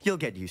 You'll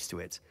get used to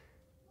it.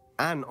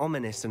 Anne,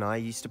 Ominous, and I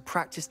used to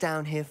practice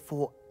down here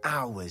for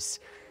hours.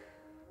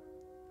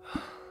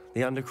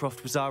 The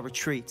Undercroft was our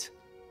retreat.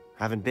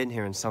 Haven't been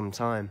here in some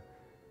time.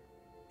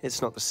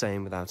 It's not the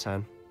same without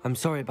Anne. I'm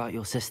sorry about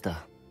your sister.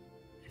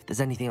 If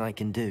there's anything I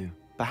can do...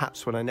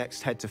 Perhaps when I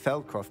next head to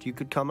Feldcroft, you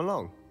could come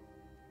along.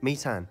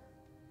 Meet Anne.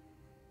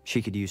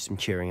 She could use some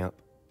cheering up.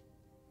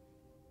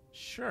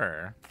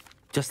 Sure.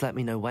 Just let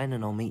me know when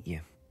and I'll meet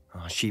you.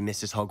 Oh, she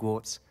misses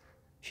Hogwarts.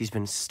 She's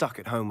been stuck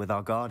at home with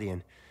our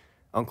guardian,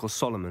 Uncle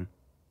Solomon.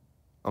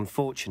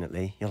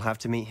 Unfortunately, you'll have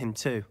to meet him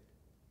too.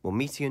 Well,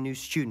 meeting a new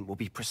student will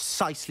be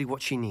precisely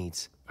what she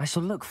needs. I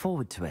shall look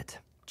forward to it.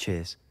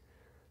 Cheers.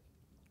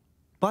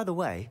 By the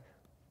way,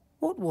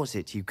 what was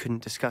it you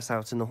couldn't discuss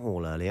out in the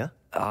hall earlier?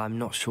 I'm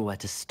not sure where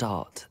to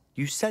start.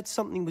 You said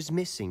something was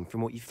missing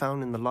from what you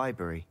found in the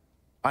library.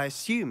 I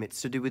assume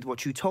it's to do with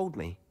what you told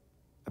me.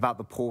 About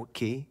the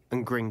Portkey,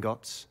 and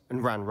Gringotts,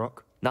 and Ranrock.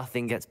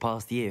 Nothing gets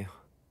past you.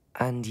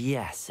 And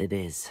yes, it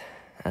is.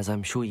 As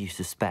I'm sure you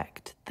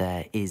suspect,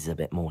 there is a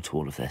bit more to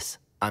all of this.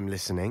 I'm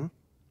listening.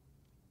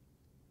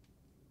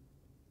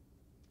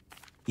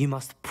 You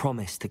must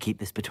promise to keep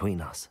this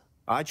between us.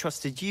 I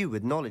trusted you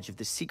with knowledge of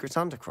the secret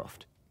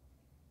Undercroft.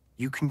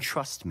 You can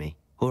trust me.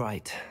 All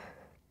right.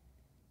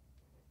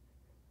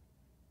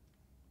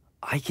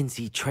 I can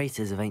see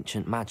traces of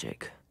ancient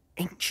magic.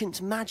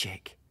 Ancient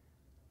magic?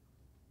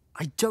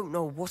 I don't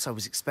know what I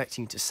was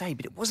expecting you to say,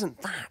 but it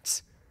wasn't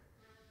that.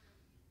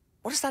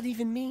 What does that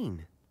even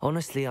mean?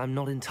 Honestly, I'm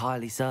not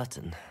entirely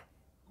certain.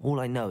 All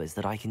I know is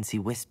that I can see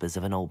whispers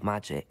of an old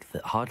magic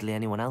that hardly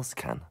anyone else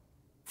can.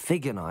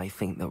 Fig and I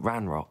think that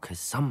Ranrock has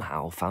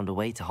somehow found a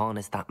way to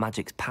harness that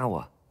magic's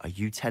power. Are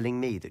you telling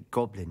me that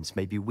goblins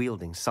may be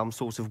wielding some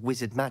sort of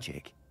wizard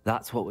magic?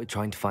 That's what we're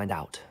trying to find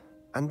out.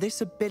 And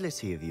this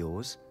ability of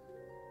yours,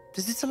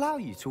 does it allow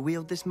you to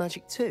wield this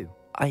magic too?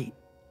 I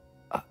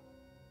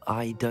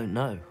don't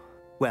know.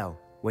 Well,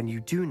 when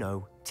you do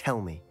know,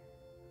 tell me.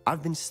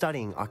 I've been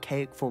studying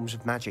archaic forms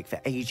of magic for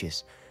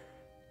ages.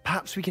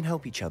 Perhaps we can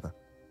help each other.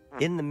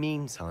 In the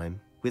meantime,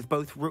 with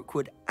both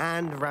Rookwood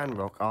and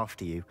Ranrock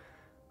after you,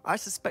 I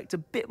suspect a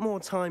bit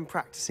more time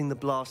practicing the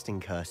blasting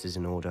curse is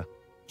in order.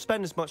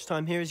 Spend as much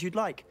time here as you'd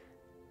like.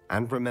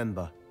 And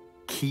remember,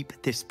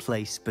 keep this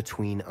place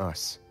between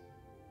us.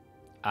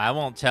 I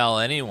won't tell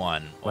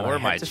anyone When or I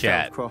my head to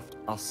chat. Feldcroft,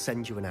 I'll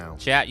send you an owl.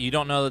 Chat, you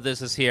don't know that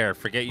this is here.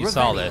 Forget you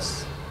saw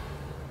this.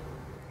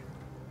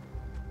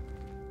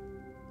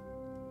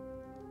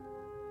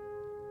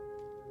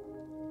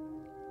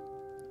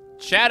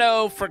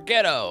 Shadow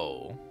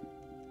Forgetto.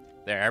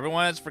 There,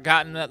 everyone has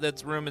forgotten that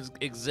this room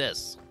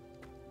exists.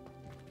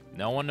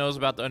 No one knows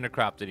about the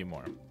Undercroft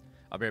anymore.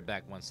 I'll be right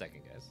back 1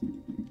 second, guys.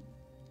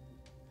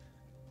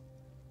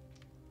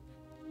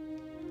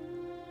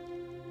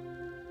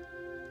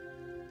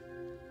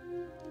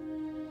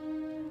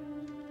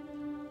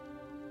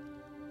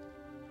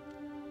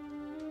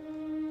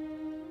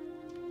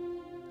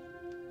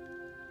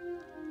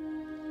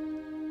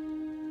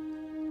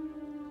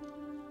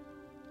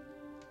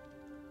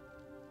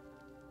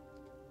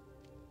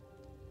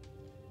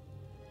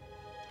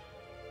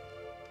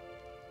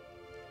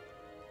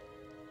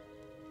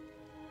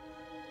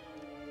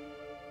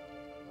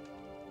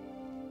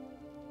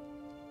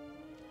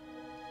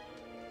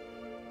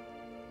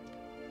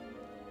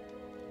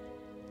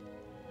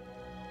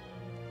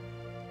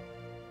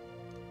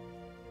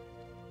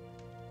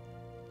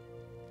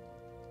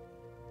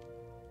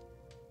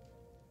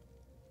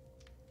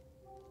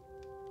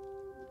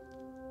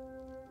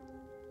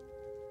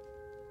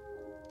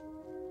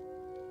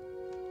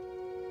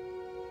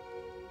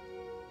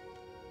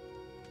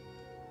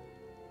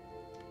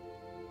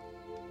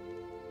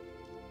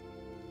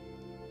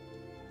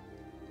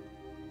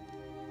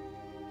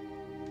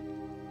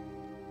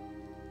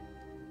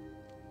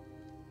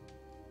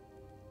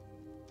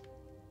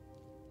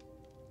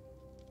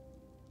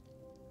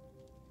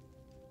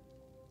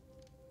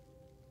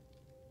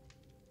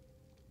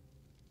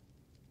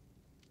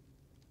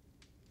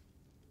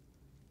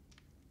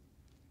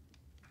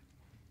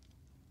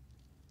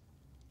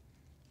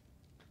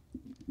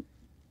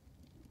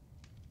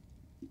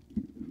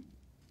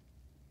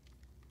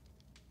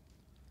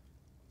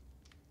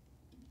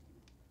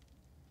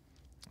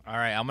 All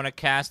right, I'm going to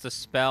cast a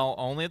spell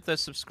only at the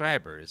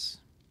subscribers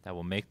that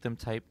will make them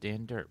type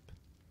Dan Derp.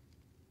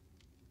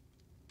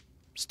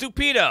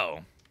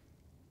 Stupido!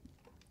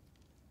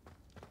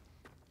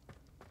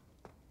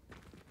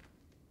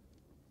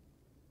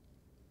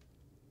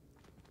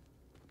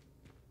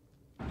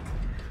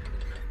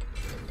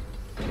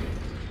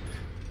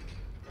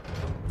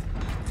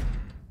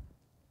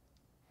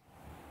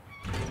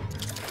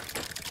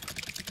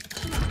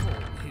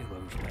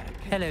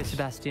 Hello,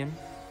 Sebastian.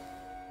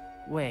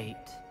 Wait.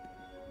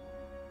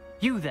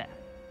 You there?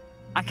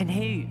 I can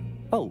hear you.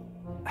 Oh,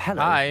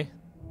 hello. Hi.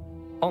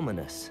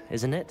 Ominous,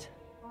 isn't it?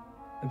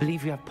 I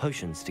believe we have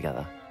potions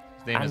together.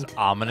 His name is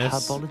Ominous.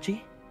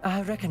 Herbology?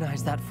 I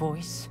recognize that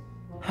voice.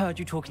 Heard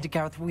you talking to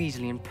Gareth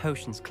Weasley in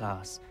potions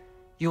class.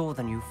 You're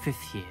the new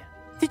 5th year.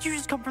 Did you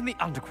just come from the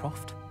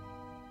Undercroft?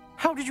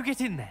 How did you get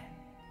in there?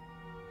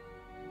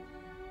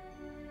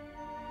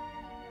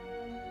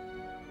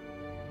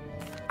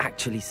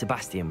 Actually,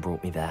 Sebastian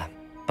brought me there,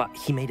 but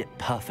he made it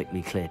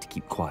perfectly clear to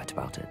keep quiet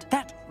about it.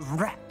 That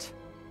rat!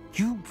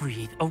 You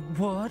breathe a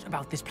word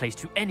about this place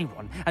to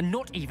anyone, and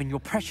not even your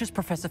precious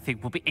Professor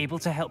Fig will be able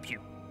to help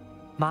you.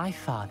 My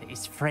father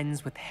is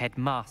friends with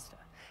Headmaster,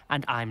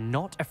 and I'm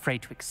not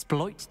afraid to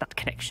exploit that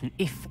connection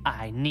if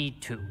I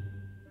need to.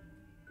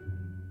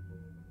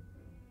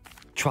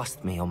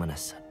 Trust me,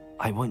 Ominous.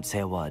 I won't say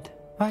a word.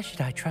 Why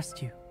should I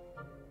trust you?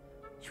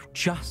 You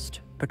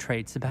just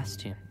betrayed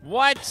Sebastian.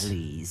 What?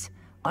 Please.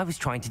 I was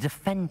trying to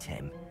defend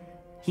him.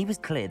 He was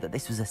clear that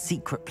this was a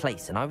secret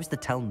place and I was to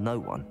tell no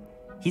one.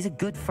 He's a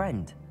good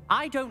friend.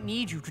 I don't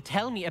need you to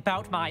tell me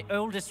about my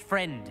oldest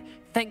friend.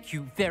 Thank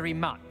you very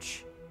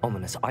much.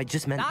 Ominous, I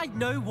just meant... I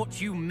know what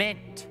you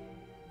meant.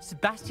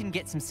 Sebastian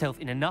gets himself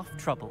in enough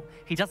trouble.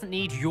 He doesn't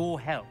need your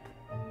help.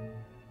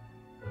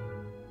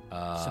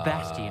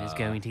 Sebastian is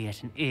going to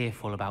get an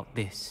earful about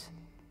this.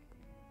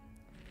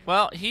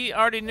 Well, he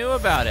already knew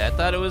about it. I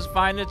thought it was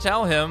fine to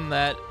tell him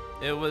that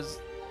it was...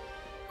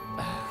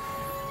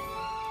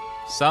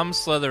 Some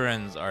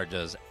Slytherins are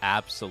just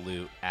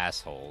absolute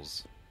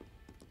assholes.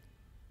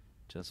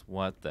 Just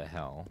what the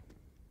hell?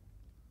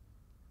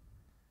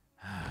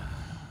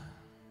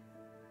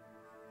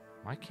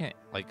 Why can't,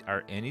 like,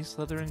 are any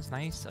Slytherins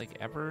nice, like,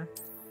 ever?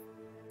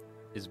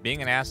 Is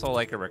being an asshole,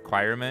 like, a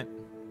requirement?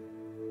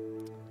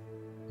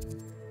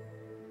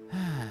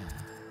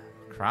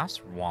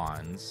 Cross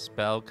wands,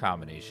 spell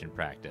combination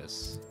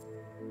practice.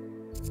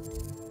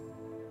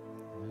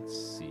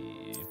 Let's see.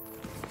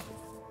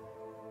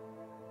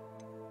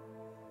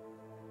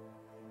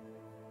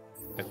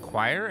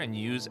 Acquire and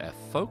use a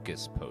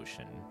focus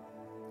potion.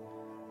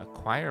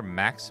 Acquire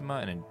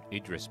Maxima and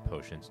Idris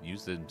potions.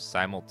 Use them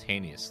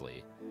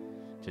simultaneously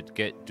to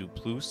get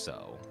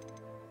Dupluso.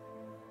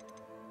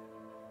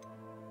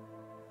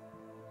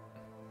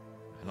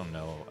 I don't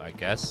know. I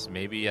guess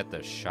maybe at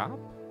the shop?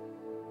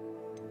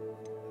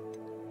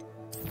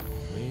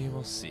 We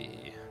will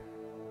see.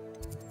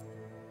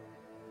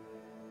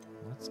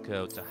 Let's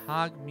go to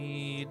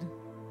Hogmeade.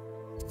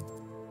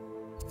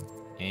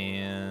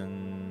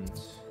 And...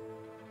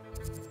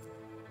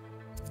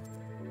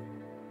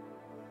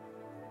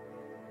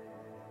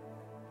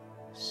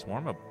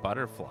 Swarm of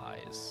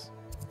butterflies.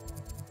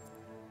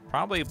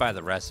 Probably by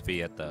the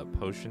recipe at the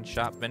potion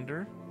shop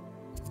vendor.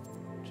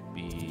 Which would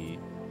be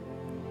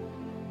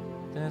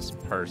this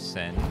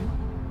person.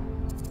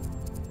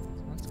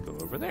 So let's go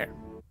over there.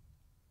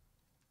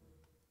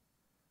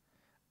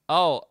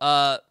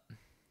 Oh,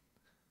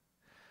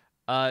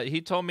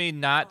 he told me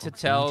not to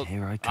tell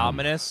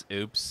Ominous.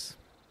 Oops.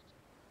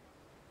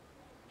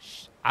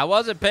 I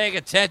wasn't paying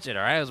attention,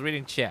 all right? I was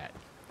reading chat.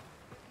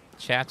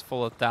 Chat's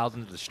full of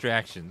thousands of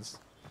distractions.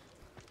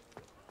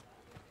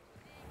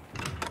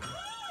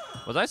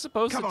 Was I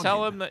supposed to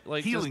tell him that,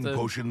 like, healing just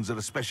potions are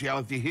a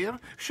speciality here,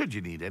 should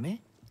you need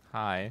any?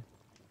 Hi.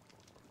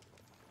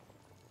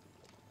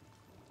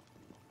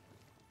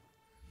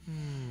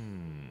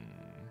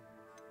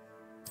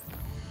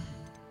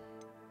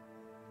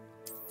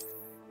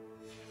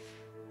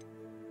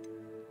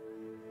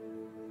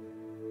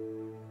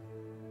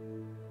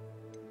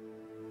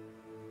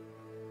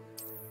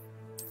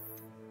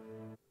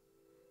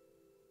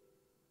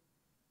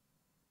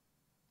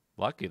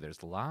 Lucky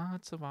there's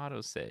lots of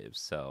autosaves,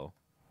 so...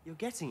 You're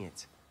getting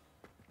it.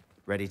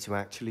 Ready to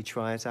actually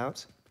try it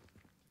out?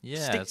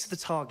 Yes. Stick to the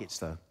targets,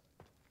 though.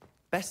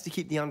 Best to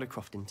keep the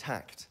Undercroft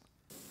intact.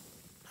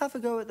 Have a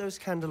go at those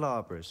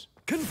candelabras.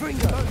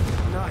 Confringo!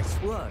 Nice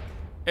work.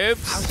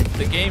 Oops,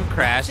 the game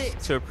crashed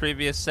to a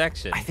previous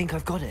section. I think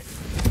I've got it.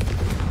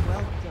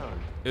 Well done.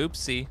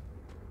 Oopsie.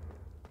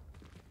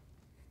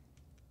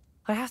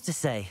 I have to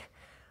say,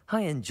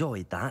 I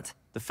enjoyed that.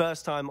 The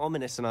first time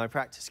Ominous and I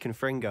practiced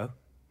Confringo,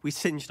 we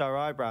singed our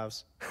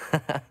eyebrows.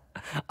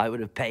 I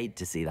would have paid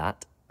to see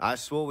that. I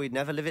swore we'd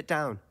never live it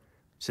down.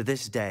 So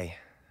this day,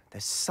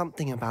 there's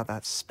something about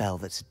that spell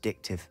that's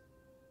addictive.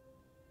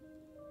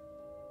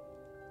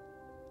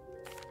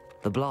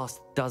 The blast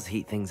does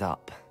heat things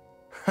up.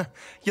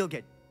 You'll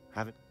get...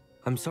 Have it.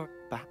 I'm sorry.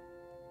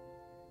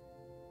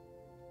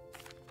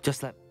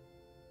 Just let...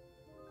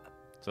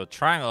 So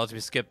triangle lets me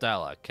skip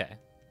dialogue. Okay.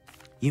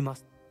 You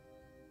must...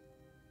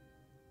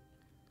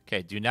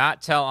 Okay, do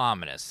not tell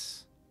Ominous.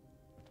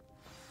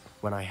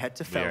 When I head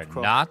to We are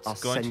Feldcroft, not I'll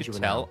going send to you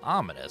an tell out.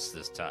 Ominous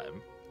this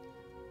time.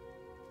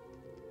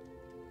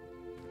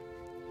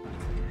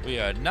 We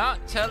are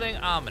not telling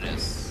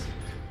Ominous.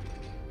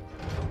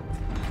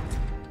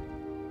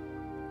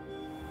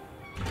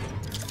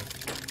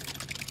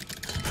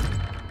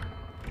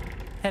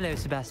 Hello,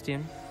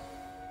 Sebastian.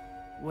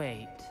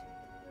 Wait.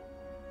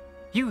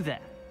 You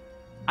there.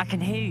 I can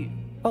hear you.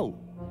 Oh,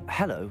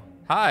 hello.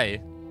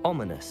 Hi.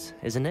 Ominous,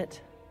 isn't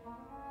it?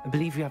 I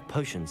believe you have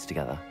potions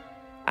together.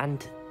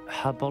 And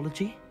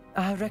herbology?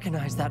 I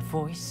recognize that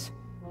voice.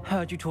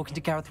 Heard you talking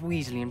to Gareth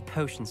Weasley in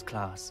potions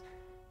class.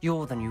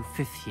 You're the new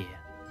 5th year.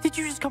 Did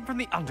you just come from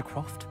the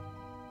Undercroft?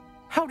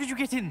 How did you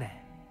get in there?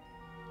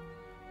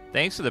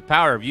 Thanks to the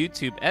power of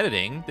YouTube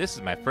editing, this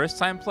is my first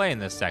time playing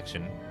this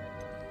section.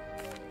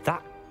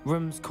 That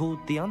room's called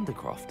the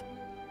Undercroft.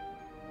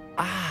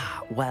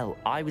 Ah, well,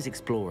 I was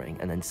exploring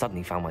and then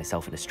suddenly found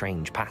myself in a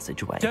strange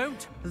passageway.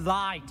 Don't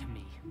lie to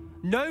me.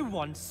 No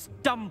one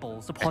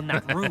stumbles upon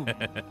that room.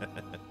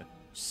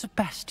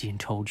 Sebastian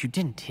told you,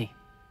 didn't he?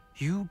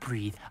 You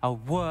breathe a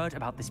word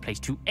about this place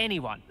to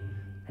anyone,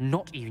 and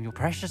not even your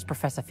precious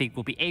Professor Fig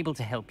will be able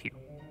to help you.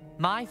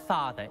 My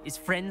father is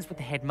friends with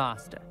the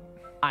headmaster.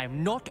 I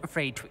am not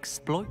afraid to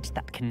exploit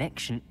that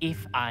connection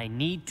if I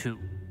need to.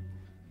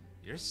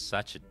 You're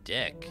such a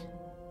dick.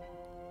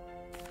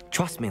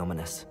 Trust me,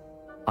 Ominous.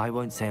 I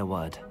won't say a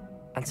word.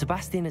 And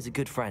Sebastian is a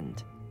good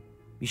friend.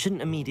 You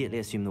shouldn't immediately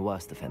assume the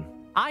worst of him.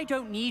 I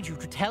don't need you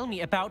to tell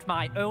me about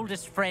my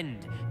oldest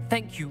friend.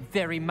 Thank you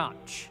very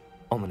much.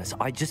 Ominous,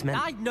 I just meant...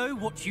 I know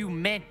what you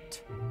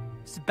meant.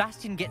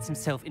 Sebastian gets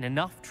himself in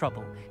enough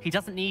trouble. He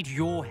doesn't need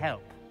your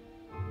help.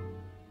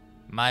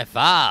 My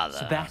father.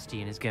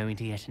 Sebastian is going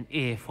to get an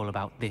earful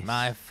about this.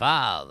 My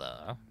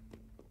father.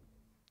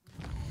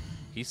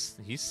 He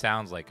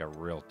sounds like a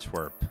real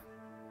twerp.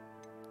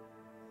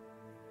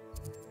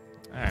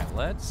 Alright,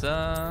 let's,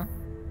 Oh,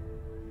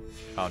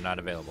 not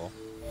available.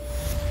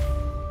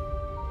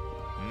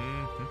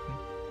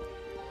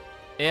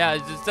 Yeah, it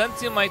just doesn't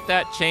seem like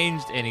that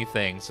changed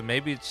anything, so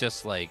maybe it's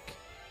just, like...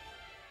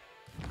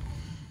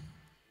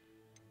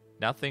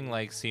 Nothing,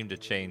 like, seemed to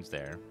change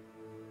there.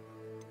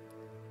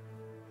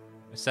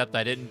 Except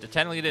I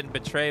technically didn't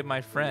betray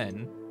my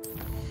friend.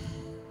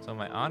 So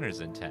my honor's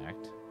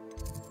intact.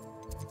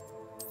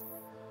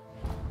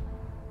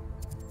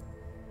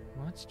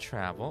 Let's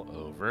travel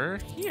over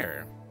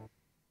here.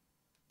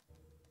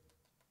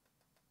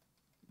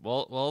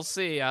 We'll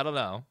see. I don't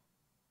know.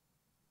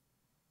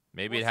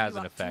 Maybe it has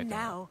an effect.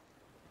 Now?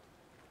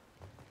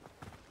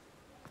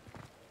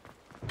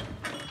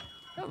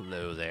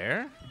 Hello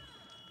there.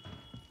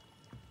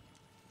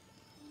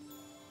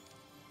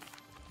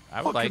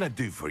 What can I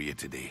do for you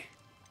today?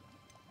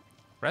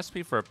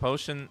 Recipe for a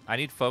potion. I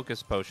need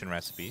focus potion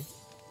recipe.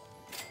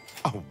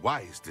 A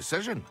wise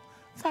decision.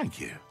 Thank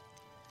you.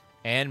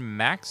 And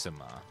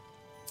Maxima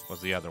was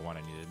the other one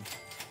I needed.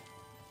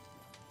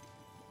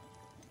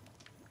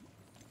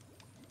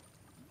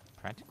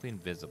 Practically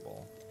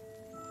invisible.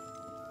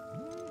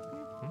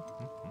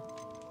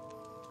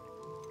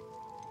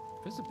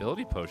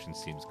 Visibility potion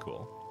seems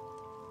cool.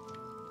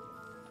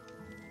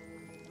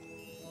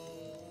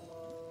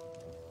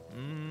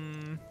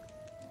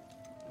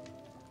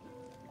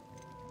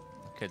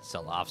 I could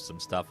sell off some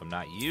stuff I'm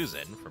not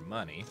using for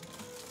money.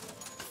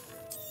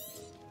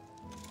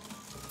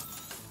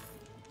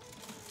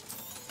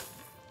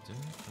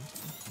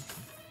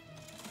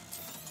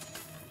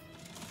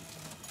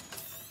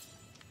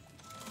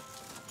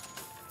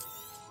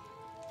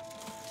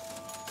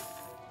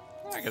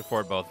 I can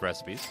afford both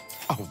recipes.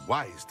 A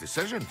wise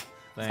decision.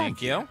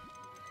 Thank you.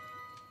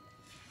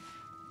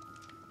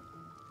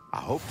 I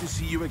hope to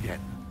see you again.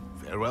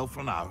 Farewell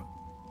for now.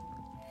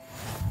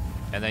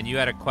 And then you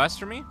had a quest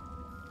for me?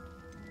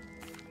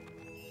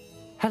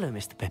 Hello,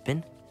 Mr.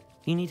 Pippin.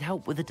 You need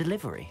help with a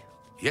delivery?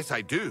 Yes,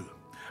 I do.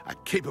 A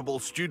capable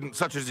student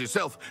such as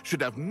yourself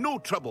should have no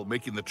trouble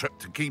making the trip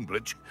to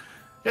Cambridge.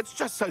 It's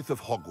just south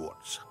of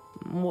Hogwarts.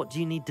 What do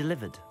you need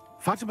delivered?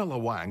 Fatima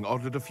Lawang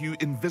ordered a few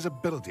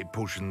invisibility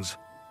potions.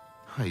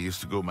 I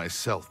used to go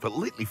myself, but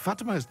lately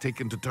Fatima has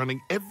taken to turning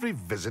every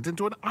visit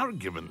into an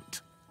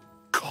argument.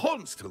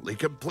 Constantly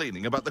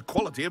complaining about the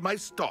quality of my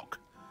stock.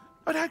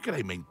 But how can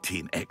I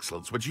maintain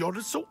excellence when she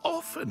orders so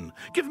often,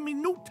 giving me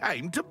no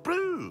time to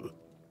brew?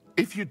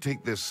 If you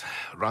take this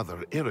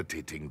rather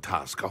irritating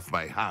task off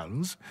my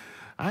hands,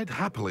 I'd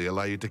happily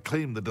allow you to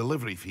claim the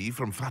delivery fee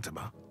from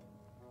Fatima.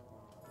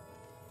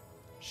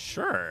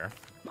 Sure.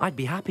 I'd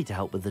be happy to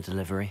help with the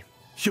delivery.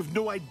 You've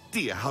no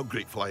idea how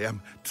grateful I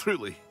am,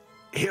 truly.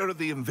 Here are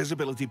the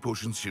invisibility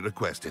potions she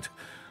requested.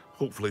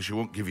 Hopefully she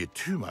won't give you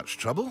too much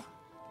trouble.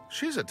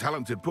 She's a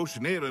talented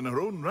potioneer in her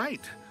own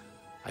right.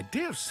 I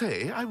dare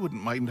say I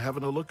wouldn't mind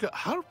having a look at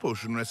her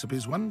potion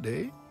recipes one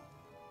day.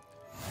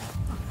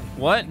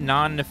 What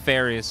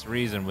non-nefarious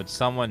reason would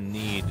someone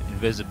need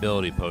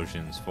invisibility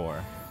potions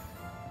for?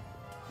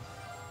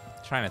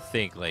 I'm trying to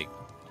think, like,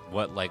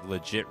 what, like,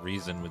 legit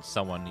reason would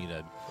someone need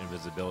an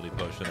invisibility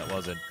potion that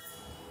wasn't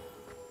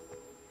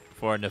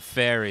for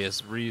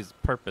nefarious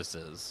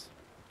purposes?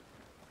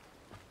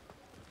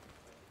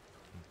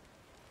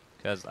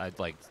 Because I'd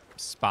like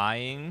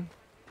spying,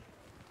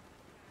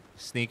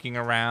 sneaking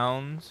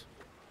around.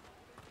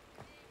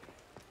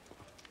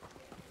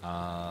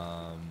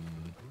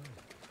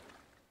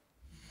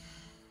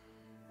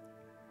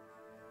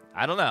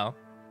 I don't know.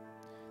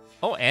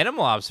 Oh,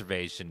 animal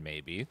observation,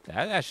 maybe.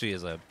 That actually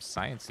is a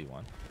sciencey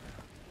one.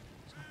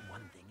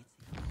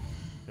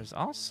 There's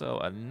also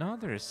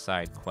another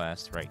side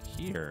quest right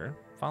here.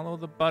 Follow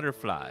the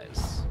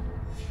butterflies.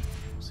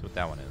 Let's see what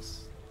that one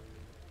is.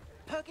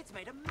 Perkins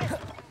made a mess.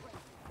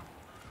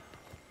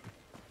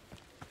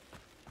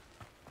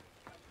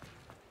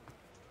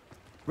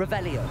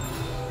 Revelio.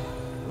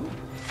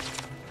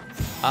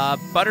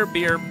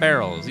 Butterbeer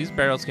barrels. These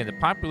barrels contain the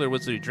popular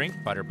wizardry drink,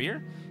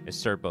 butterbeer. It's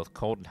served both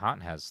cold and hot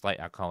and has slight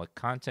alcoholic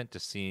content to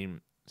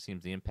seems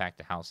to impact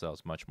the house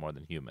elves much more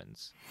than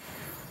humans.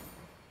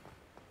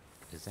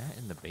 Is that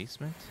in the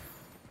basement?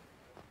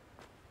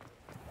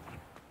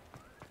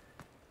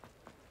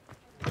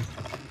 I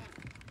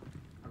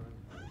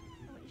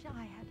wish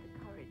I had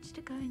the courage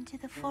to go into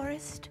the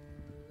forest.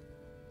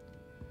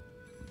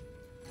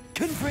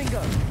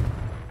 Confringo.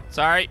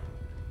 Sorry.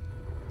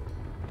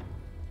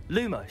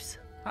 Lumos.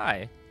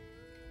 Hi.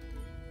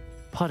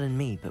 Pardon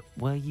me, but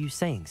were you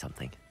saying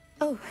something?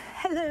 Oh,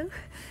 hello.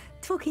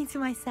 Talking to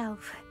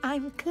myself.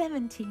 I'm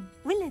Clementine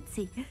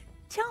Willardsey.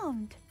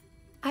 Charmed.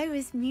 I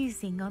was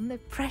musing on the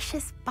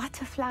precious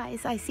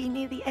butterflies I see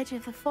near the edge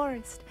of the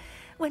forest.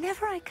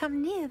 Whenever I come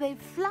near, they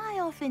fly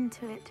off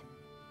into it.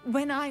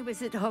 When I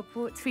was at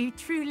Hogwarts, we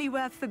truly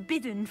were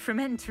forbidden from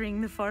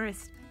entering the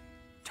forest.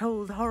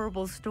 Told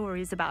horrible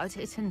stories about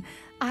it, and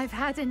I've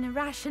had an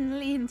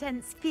irrationally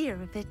intense fear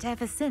of it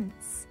ever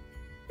since.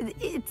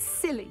 It's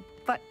silly,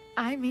 but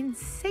I'm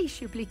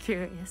insatiably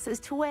curious as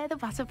to where the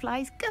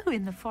butterflies go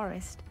in the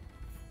forest.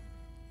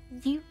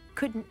 You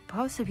couldn't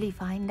possibly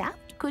find out,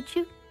 could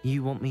you?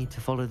 You want me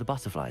to follow the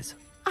butterflies?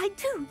 I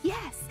do,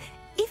 yes,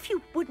 if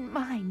you wouldn't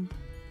mind.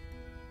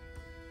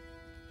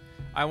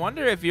 I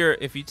wonder if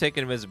you take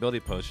an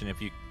invisibility potion,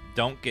 if you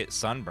don't get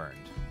sunburned.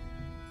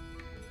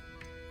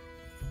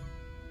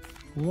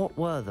 What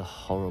were the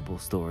horrible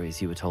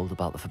stories you were told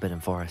about the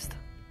Forbidden Forest?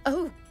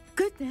 Oh,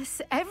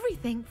 goodness,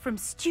 everything from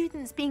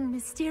students being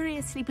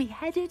mysteriously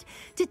beheaded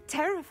to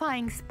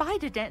terrifying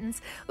spider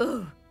dens.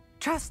 Oh,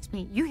 trust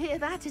me, you hear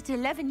that at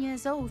 11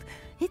 years old.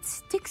 It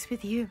sticks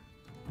with you.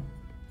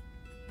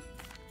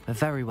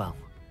 Very well.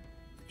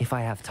 If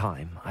I have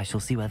time, I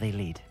shall see where they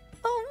lead.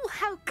 Oh,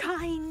 how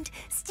kind.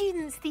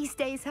 Students these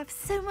days have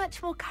so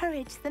much more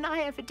courage than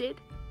I ever did.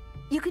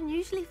 You can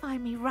usually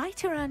find me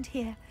right around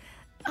here.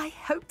 I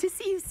hope to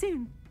see you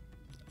soon.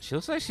 She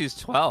looks like she's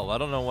 12. I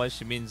don't know what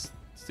she means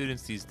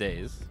students these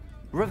days.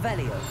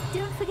 Revelio.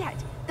 Don't forget,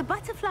 the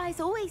butterflies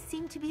always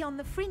seem to be on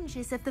the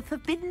fringes of the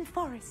Forbidden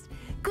Forest.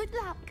 Good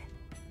luck.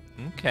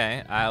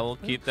 Okay, I will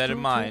keep that in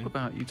mind. Talk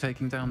about you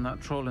taking down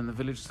that troll in the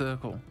village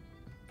circle.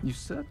 You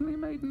certainly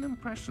made an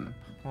impression.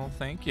 Well,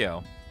 thank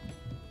you.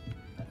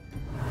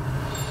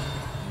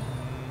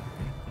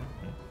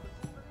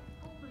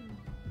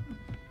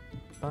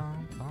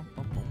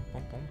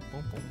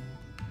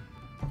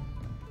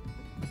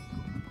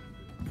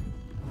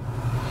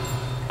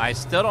 I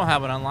still don't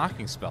have an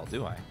unlocking spell,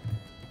 do I?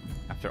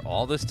 After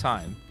all this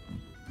time.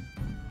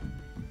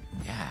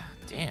 Yeah,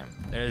 damn.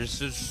 There's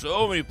just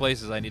so many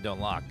places I need to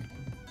unlock.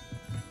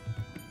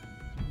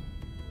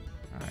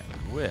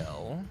 Alright,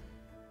 will.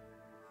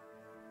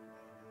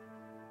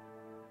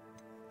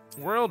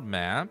 World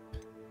map.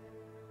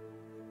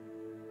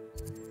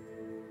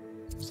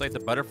 Looks like the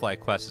butterfly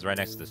quest is right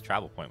next to this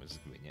travel point, which is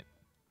convenient.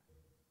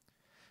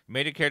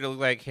 Made your character look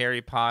like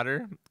Harry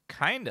Potter?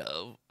 Kind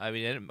of. I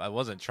mean, I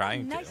wasn't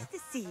trying to. Nice to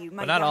see you,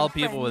 my But not all young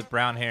people friend. with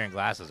brown hair and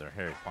glasses are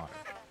Harry Potter.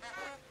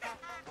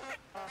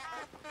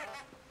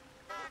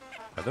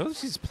 Are those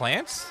these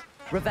plants?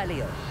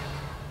 Revelio.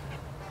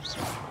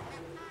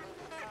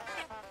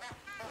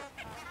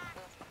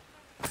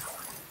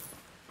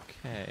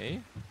 Okay.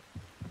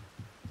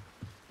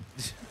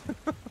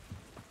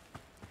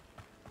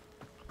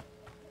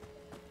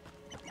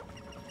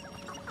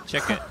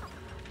 Check it.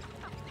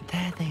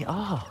 There they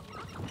are.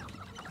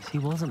 She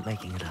wasn't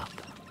making it up.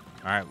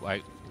 Alright, well,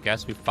 I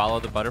guess we follow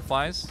the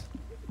butterflies.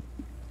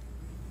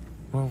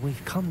 Well,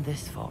 we've come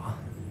this far.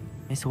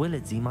 Miss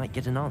Willardsey might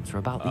get an answer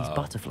about these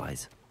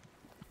butterflies.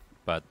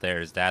 But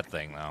there's that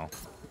thing, though.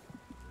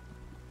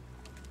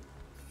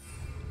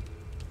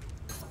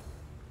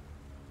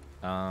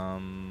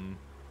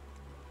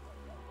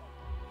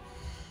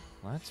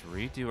 Let's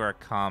redo our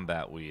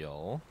combat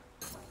wheel.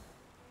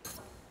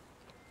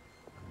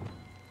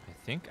 I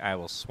think I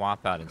will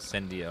swap out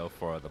Incendio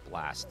for the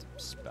blast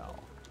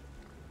spell.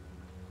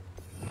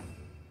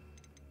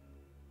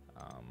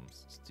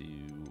 Let's do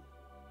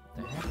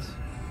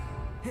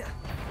that.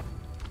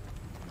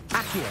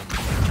 Accio.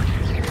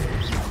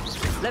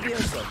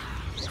 Levioso.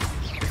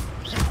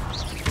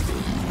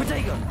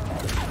 Protego.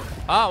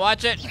 Oh,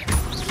 watch it!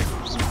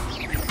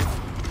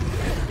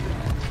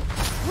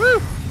 Woo!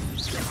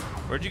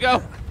 Where'd you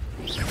go?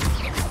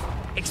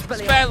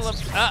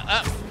 Expelliarmus.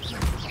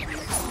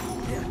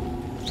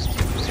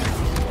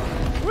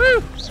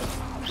 Woo!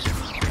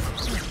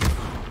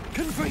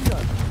 Confringo.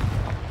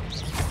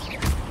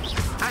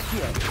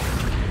 Accio.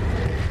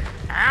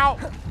 Ow!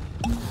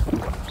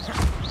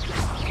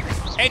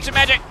 Ancient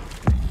magic!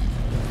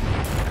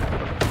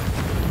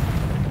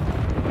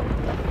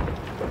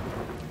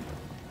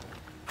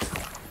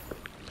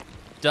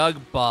 Doug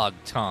Bog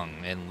Tongue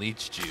and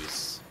Leech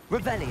Juice.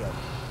 Revelio.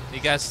 He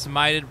got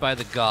smited by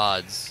the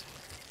gods.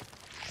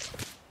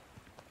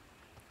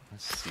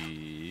 Let's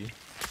see.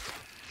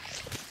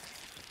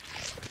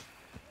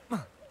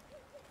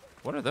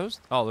 What are those?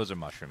 Oh, those are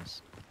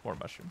mushrooms. More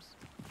mushrooms.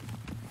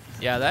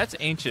 Yeah, that's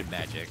ancient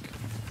magic.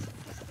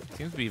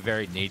 Seems to be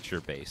very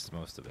nature-based,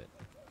 most of it.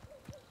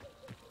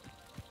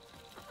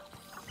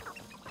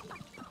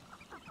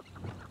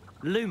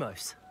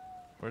 Lumos.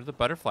 Where did the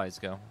butterflies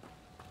go?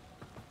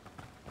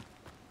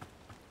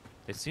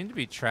 They seem to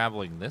be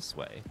traveling this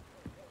way.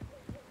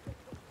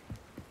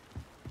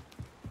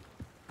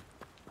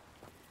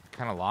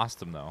 Kind of lost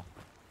them, though.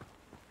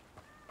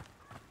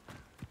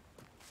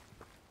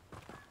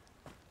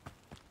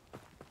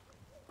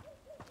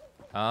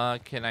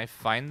 Can I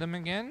find them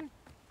again?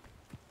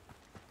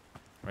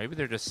 Maybe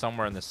they're just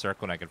somewhere in the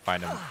circle and I can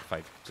find them if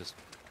I just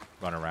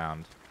run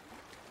around.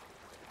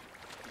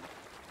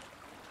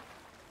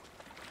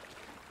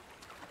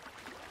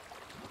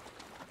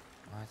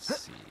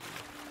 Let's see.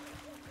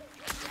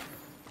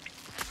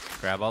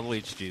 Grab all the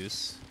leech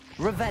juice.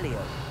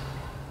 Revelio.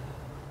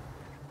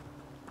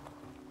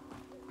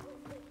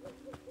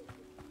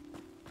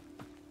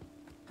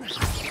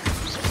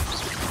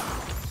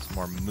 Some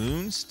more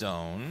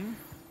moonstone.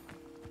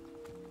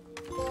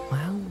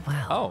 Well,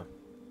 well. Oh.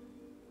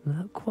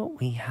 Look what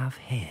we have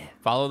here.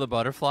 Follow the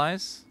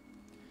butterflies.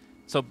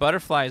 So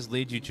butterflies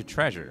lead you to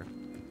treasure.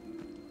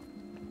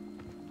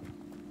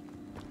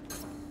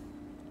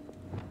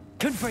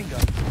 Confringo.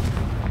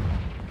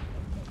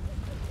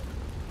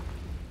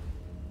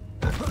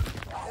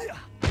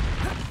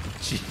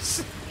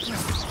 Jeez.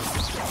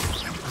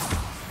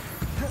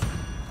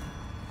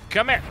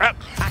 Come here. Up.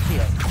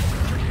 Accio.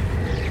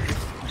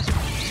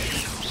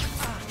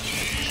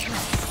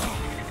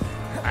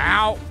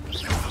 Ow.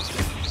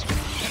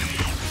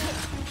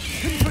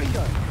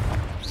 Confringo.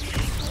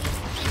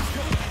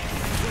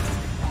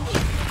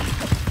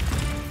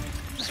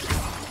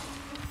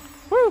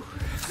 Woo.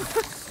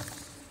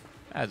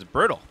 That's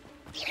brutal.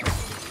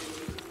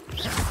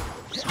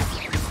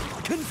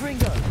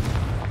 Confringo.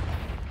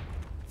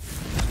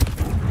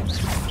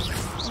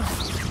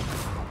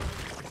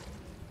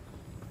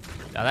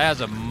 Now that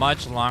has a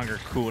much longer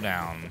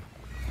cooldown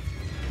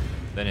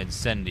than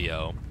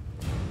Incendio.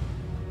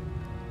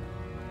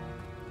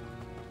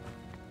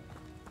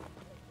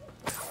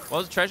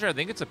 Well, the treasure, I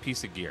think it's a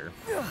piece of gear.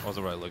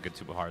 Wasn't really looking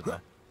too hard, though.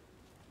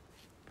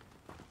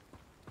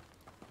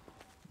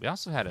 We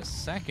also had a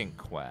second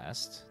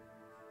quest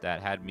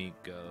that had me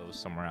go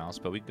somewhere else,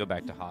 but we can go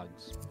back to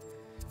Hogs.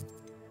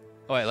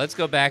 Oh, wait, let's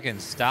go back in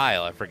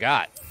style. I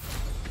forgot.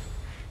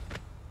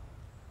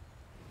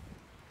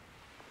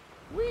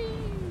 Whee!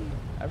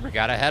 I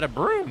forgot I had a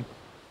broom.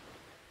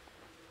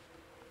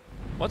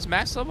 What's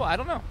max level? I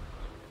don't know.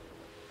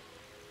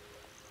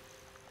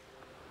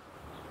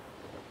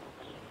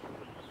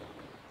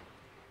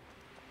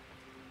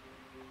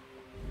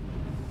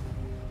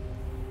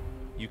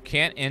 You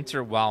can't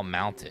enter while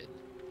mounted.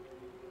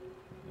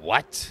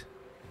 What?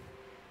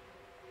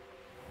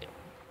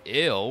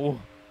 Ew.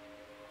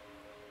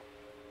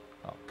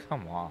 Oh,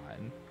 come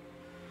on.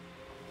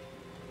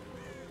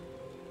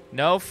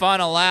 No fun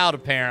allowed,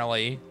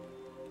 apparently.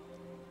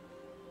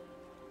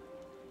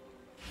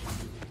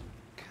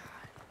 God.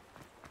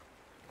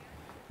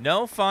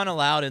 No fun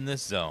allowed in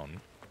this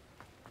zone.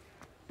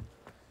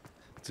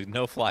 It's a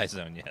no-fly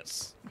zone,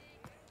 yes.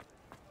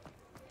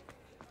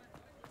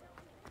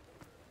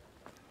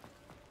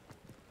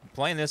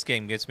 Playing this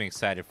game gets me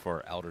excited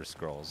for Elder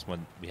Scrolls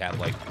when we have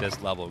like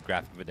this level of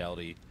graphic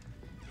fidelity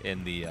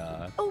in the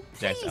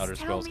next Elder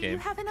Scrolls game. You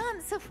have an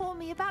answer for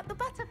me about the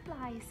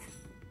butterflies.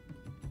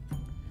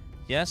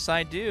 Yes,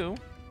 I do.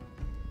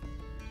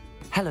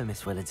 Hello,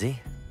 Miss Willardsy.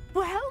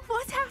 Well,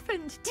 what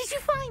happened? Did you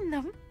find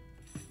them?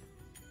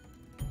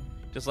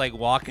 Just like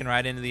walking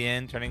right into the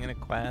inn, turning in a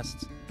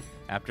quest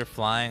after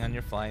flying on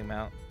your flying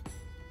mount.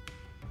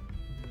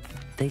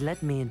 They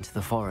led me into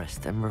the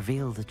forest and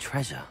revealed a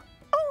treasure.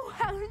 Oh,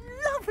 how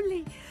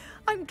lovely!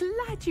 I'm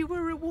glad you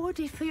were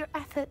rewarded for your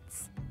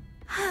efforts.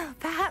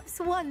 Perhaps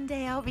one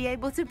day I'll be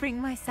able to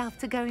bring myself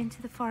to go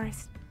into the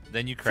forest.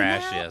 Then you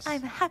crash, For now, yes.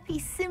 I'm happy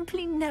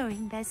simply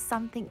knowing there's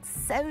something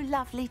so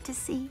lovely to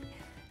see,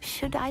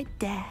 should I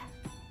dare.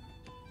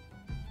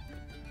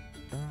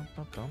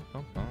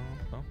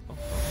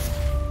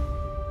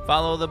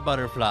 Follow the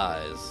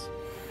butterflies.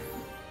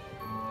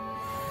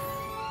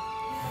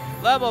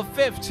 Level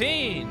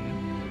 15.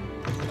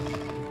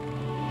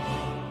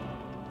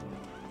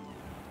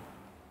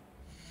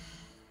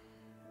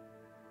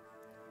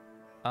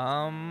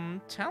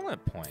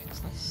 Talent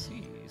points. Let's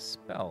see.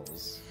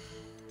 Spells.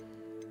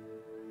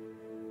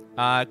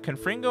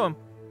 Confringo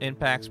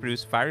impacts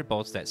produce fiery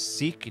bolts that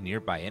seek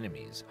nearby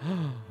enemies.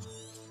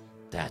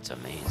 That's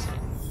amazing.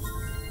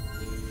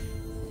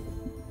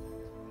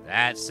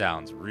 That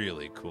sounds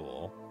really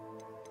cool.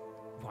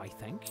 Why,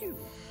 thank you.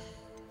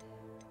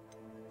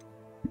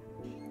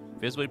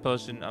 Visibility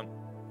potion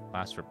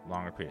lasts for a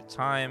longer period of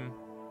time.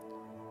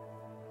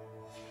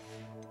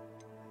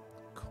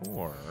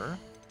 Core.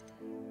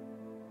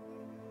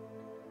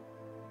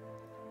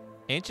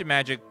 Ancient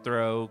magic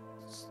throw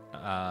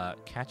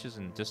catches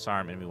and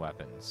disarm enemy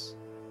weapons.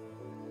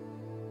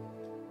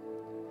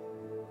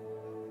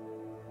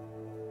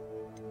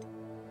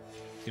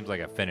 Seems like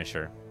a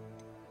finisher.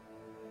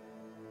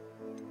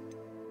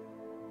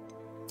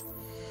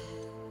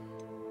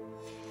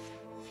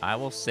 I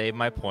will save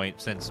my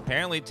point since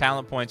apparently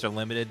talent points are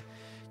limited.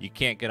 You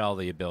can't get all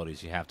the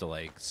abilities. You have to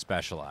like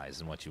specialize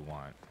in what you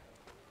want.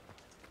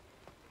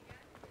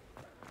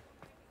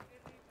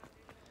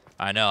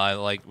 I know.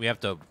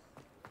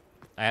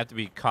 I have to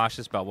be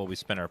cautious about what we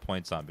spend our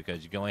points on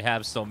because you can only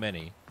have so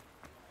many.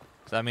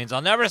 So that means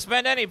I'll never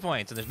spend any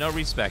points, and there's no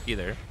respec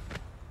either.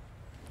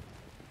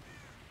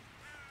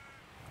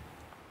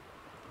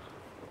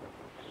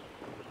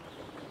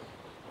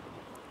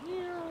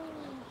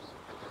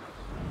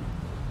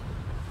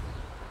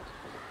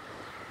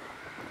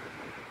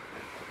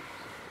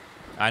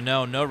 I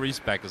know, no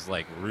respec is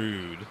like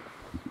rude.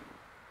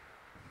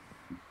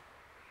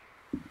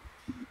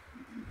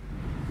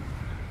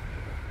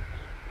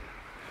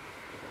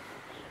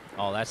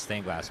 Oh, that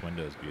stained glass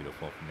window is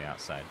beautiful from the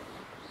outside.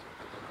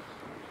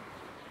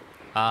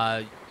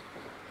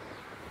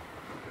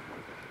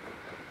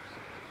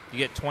 You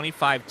get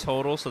 25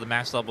 total, so the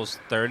max level is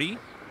 30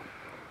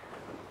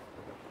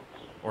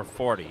 or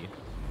 40.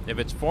 If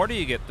it's 40,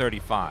 you get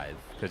 35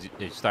 because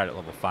you start at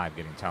level 5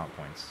 getting talent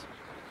points.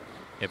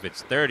 If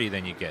it's 30,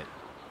 then you get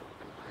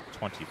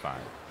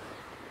 25.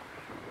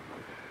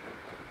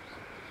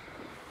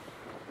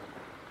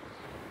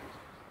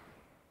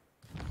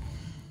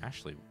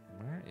 Actually,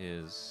 where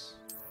is...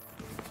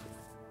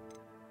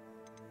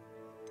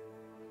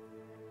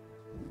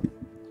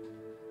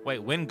 Wait,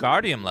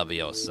 Wingardium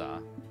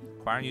Leviosa.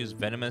 Acquire and use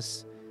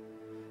Venomous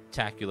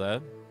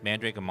Tacula,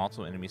 Mandrake, and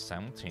multiple enemies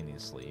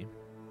simultaneously.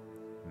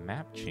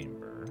 Map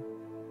Chamber.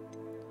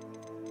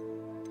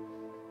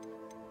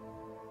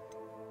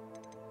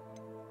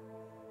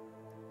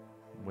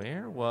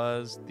 Where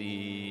was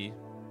the...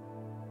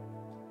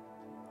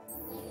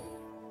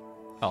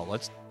 Oh,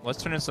 let's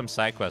turn in some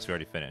side quests we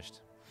already finished.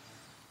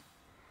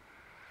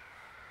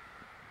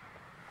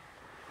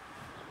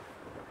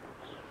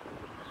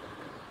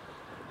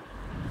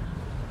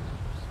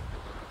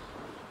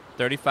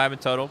 $35 in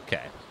total?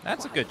 Okay.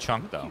 That's a good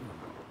chunk, though.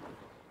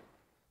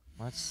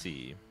 Let's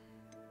see.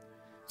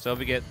 So if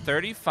we get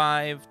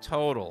 35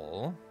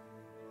 total,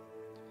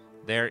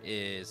 there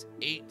is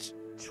 8,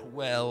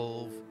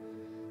 12,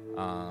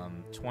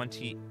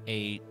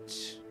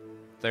 28,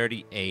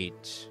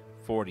 38,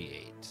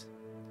 48.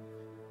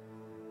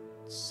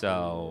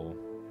 So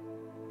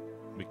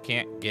we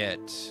can't get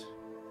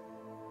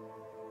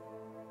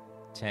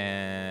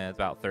 10,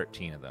 about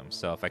 13 of them.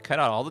 So if I cut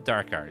out all the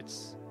dark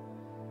arts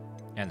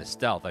and the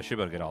stealth, I should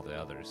be able to get all the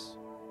others.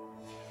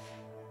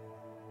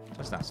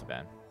 That's not so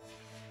bad.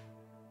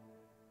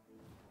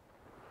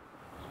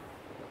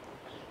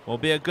 We'll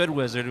be a good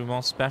wizard who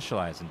won't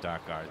specialize in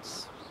dark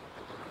arts.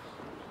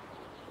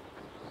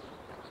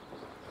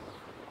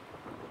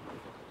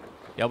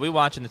 Yeah, we'll be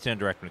watching the Nintendo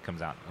Direct when it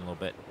comes out in a little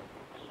bit.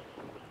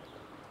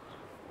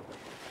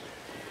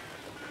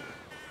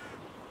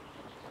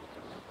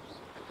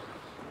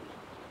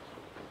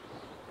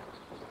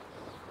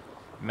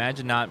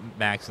 Imagine not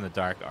maxing the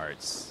dark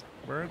arts.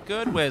 We're a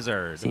good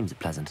wizard. Seems a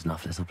pleasant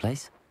enough little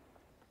place.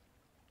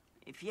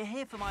 If you're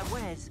here for my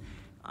wares,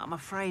 I'm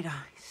afraid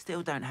I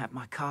still don't have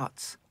my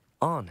carts.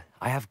 On,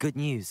 I have good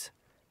news.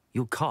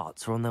 Your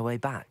carts are on their way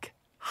back.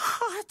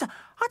 I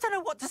don't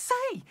know what to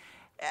say.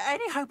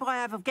 Any hope I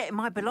have of getting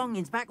my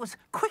belongings back was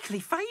quickly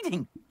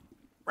fading.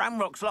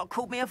 Ramrock's lot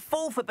called me a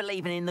fool for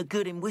believing in the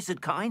good in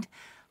wizard kind.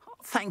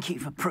 Thank you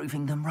for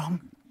proving them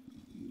wrong.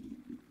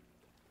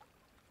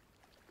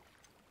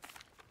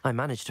 I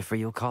managed to free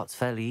your carts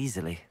fairly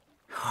easily.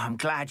 Oh, I'm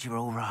glad you're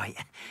all right.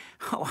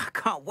 Oh, I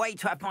can't wait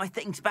to have my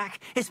things back,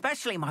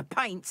 especially my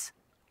paints.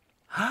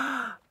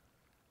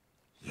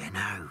 You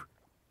know,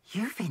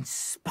 you've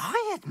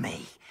inspired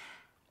me.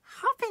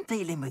 I've been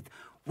dealing with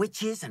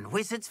witches and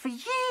wizards for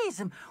years,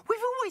 and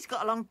we've always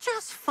got along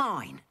just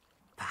fine.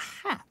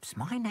 Perhaps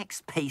my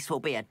next piece will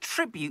be a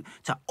tribute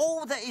to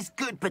all that is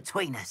good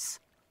between us.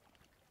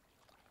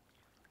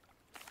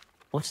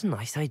 What a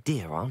nice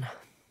idea, Ron.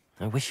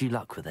 I wish you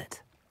luck with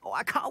it. Oh,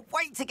 I can't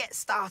wait to get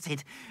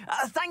started.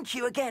 Thank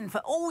you again for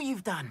all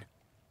you've done.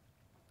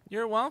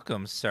 You're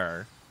welcome,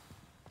 sir.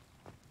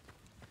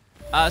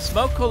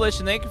 Smoke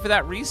Coalition, thank you for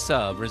that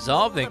resub.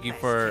 Resolve, thank you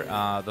for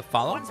the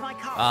follow.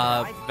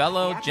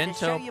 Velo,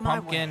 Gento,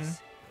 Pumpkin,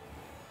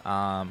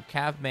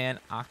 Cavman,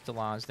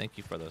 Octolons, thank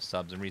you for those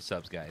subs and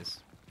resubs, guys.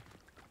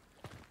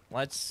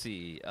 Let's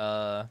see.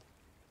 Now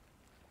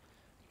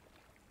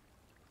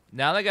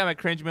that I got my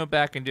cringe meal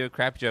back and do a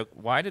crap joke,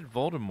 why did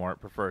Voldemort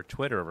prefer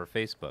Twitter over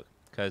Facebook?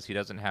 Because he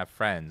doesn't have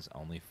friends,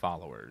 only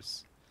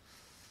followers.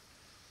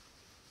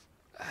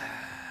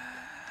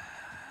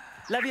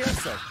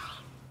 Leviosa.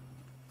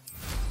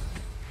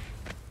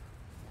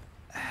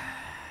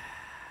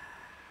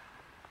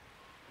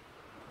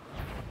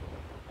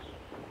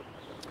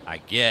 I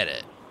get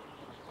it.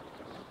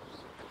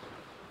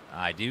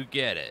 I do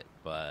get it,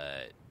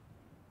 but...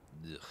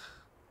 Ugh.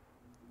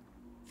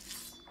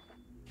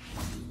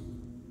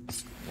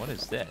 What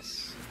is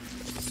this?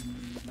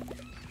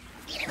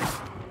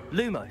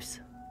 Lumos.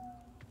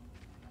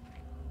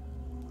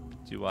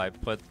 Do I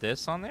put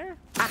this on there?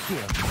 Accio.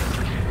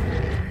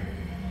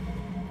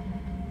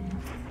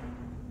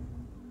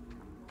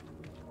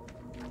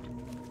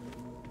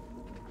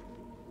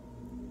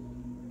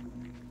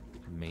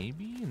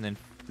 Maybe, and then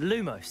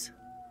Lumos.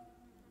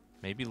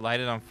 Maybe light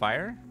it on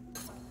fire?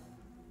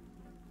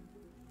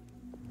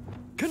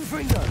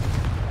 Confringo.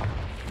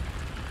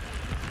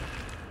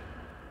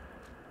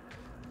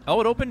 Oh,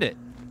 it opened it.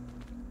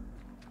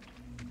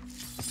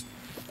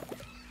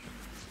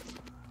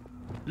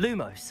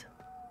 Lumos.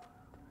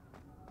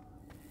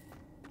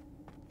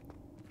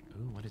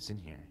 Ooh, what is in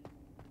here?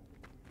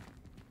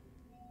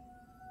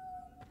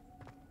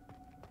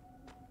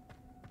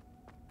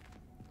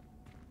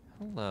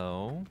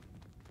 Hello.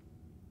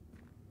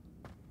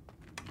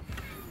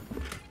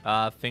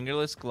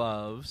 Fingerless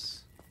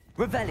gloves.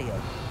 Revelio.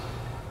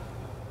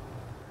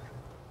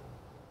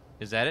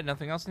 Is that it?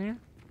 Nothing else in here?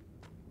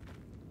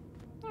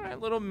 Alright,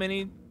 little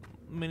mini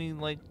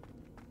like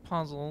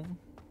puzzle.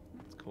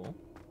 That's cool.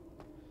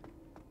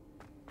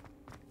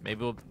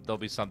 Maybe there'll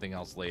be something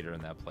else later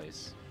in that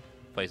place.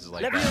 Places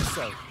like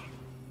that.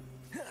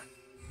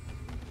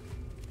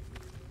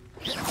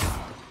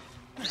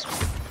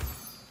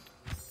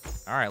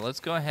 Alright, let's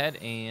go ahead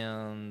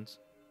and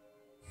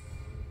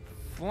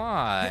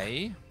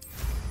fly.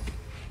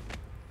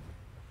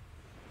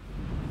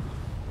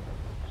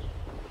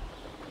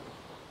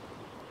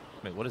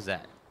 Wait, what is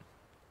that?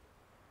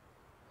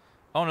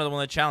 Oh, another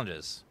one of the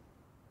challenges.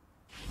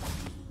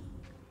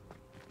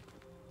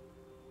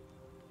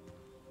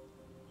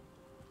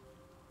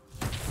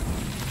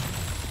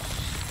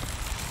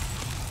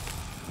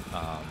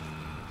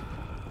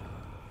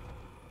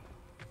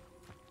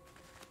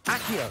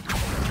 Accio.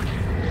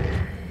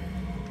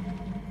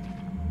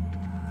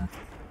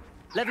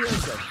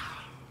 Levioso.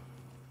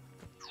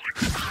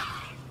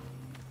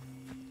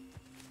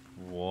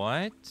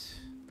 What?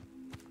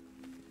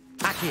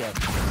 Accio.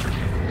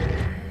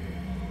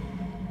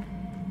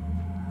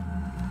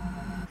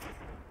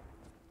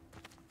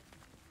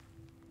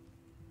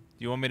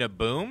 Do you want me to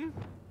boom?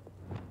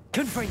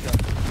 Confringo.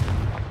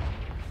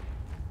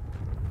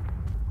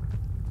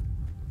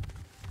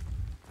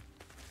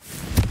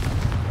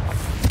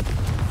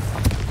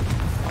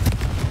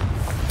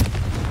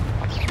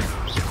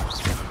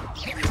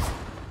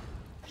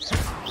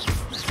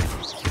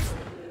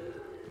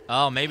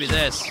 Oh, maybe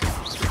this.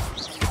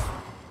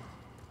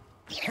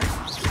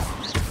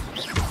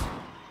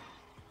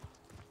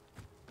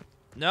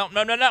 No,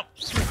 no, no, no.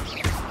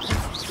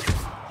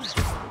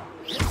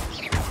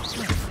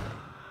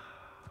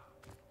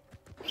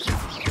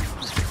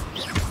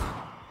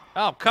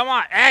 Oh, come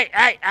on. Hey,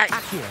 hey, hey.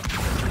 Accio.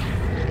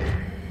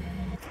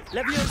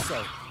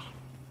 Levioso.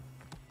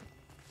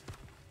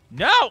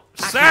 No,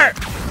 sir.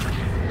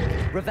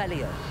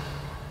 Revelio.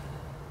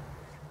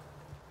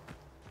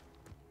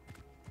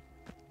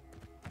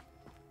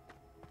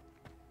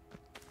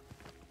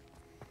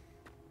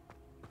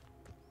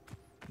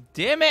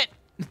 Damn it.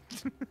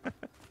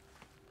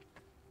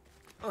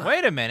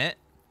 Wait a minute.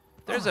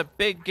 There's a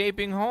big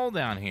gaping hole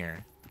down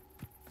here.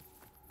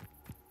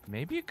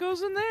 Maybe it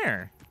goes in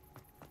there.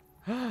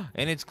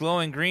 And it's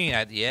glowing green.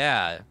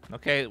 Yeah.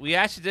 Okay, we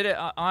actually did it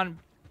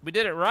we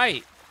did it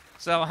right.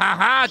 So,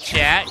 haha,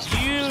 chat,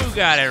 you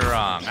got it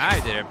wrong.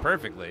 I did it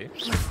perfectly.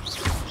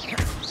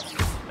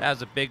 That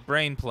was a big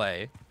brain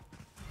play.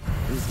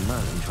 These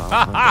Merlin trials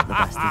won't get the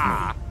best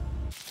of me.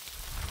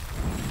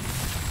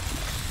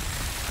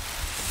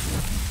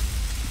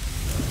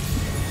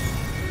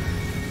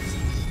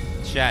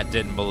 Chat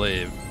didn't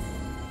believe.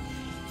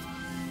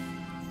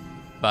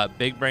 But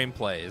big brain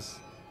plays.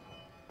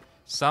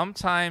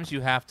 Sometimes you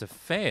have to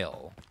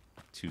fail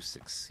to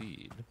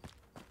succeed.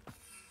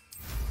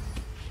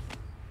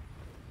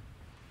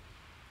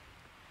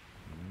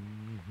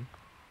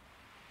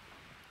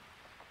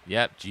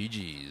 Yep,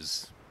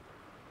 GG's.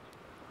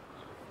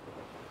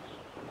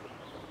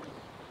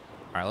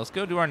 Alright, let's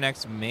go do our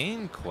next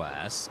main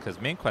quest, because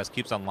main quest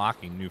keeps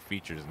unlocking new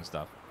features and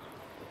stuff.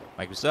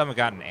 Like, we still haven't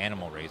gotten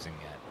animal raising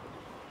yet.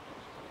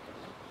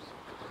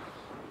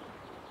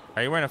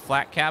 Are you wearing a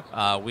flat cap?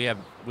 We're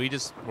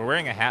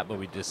wearing a hat, but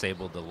we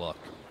disabled the look.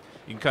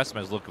 You can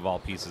customize the look of all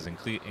pieces,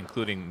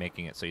 including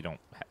making it so you don't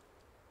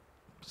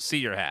see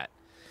your hat.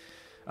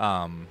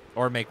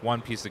 Or make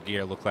one piece of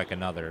gear look like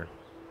another.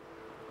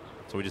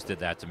 So we just did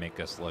that to make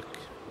us look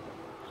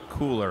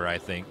cooler, I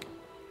think.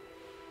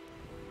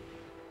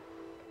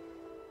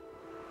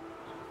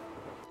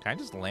 Can I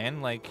just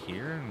land like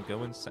here and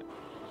go inside?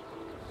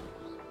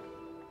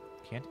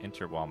 Can't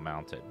enter while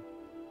mounted.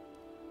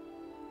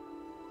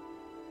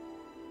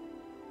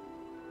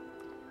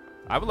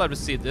 I would love to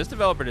see it. This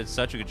developer did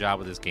such a good job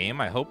with this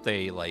game. I hope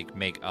they like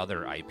make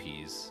other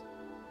IPs.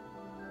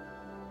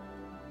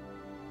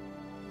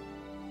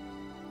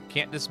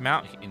 Can't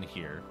dismount in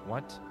here.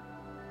 What?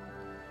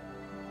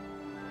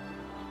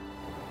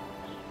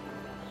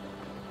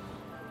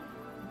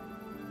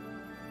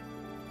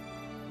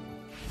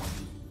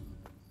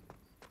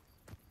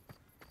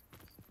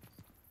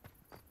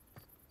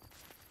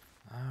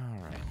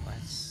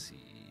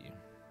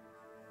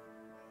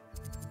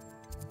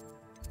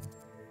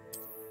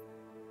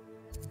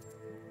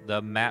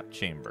 the map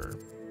chamber.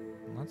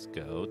 Let's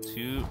go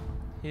to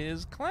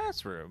his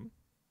classroom.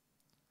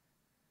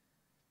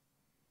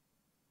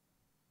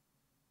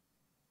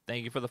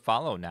 Thank you for the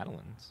follow,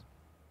 Natalins.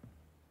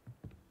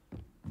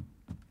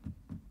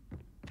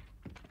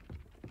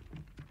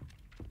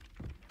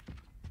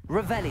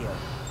 Revelio.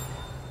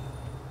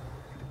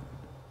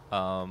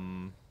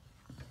 No,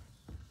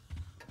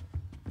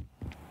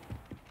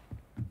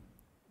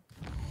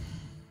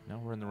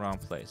 we're in the wrong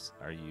place.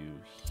 Are you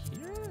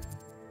here?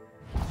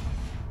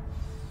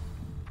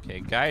 Okay,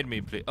 guide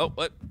me, please. Oh,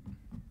 what?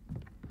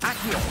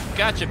 Accio.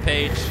 Gotcha,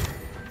 Paige.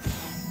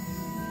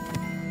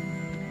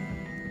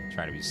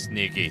 Trying to be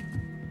sneaky.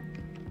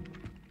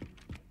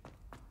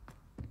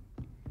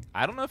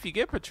 I don't know if you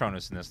get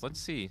Patronus in this. Let's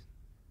see.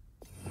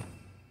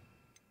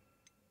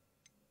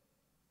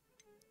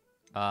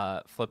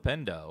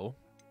 Flipendo.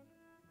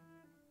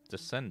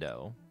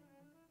 Descendo.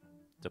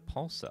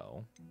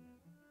 Depulso.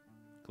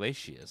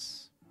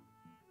 Glacius.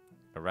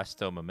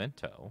 Arresto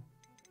Memento.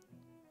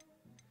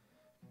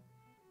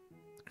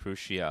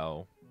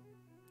 Crucio.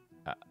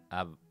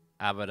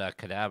 Avada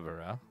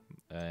Kedavra.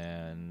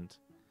 And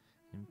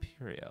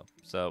Imperio.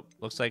 So,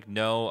 looks like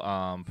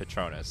no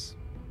Patronus.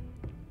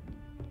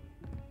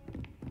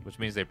 Which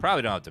means they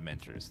probably don't have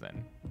Dementors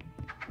then.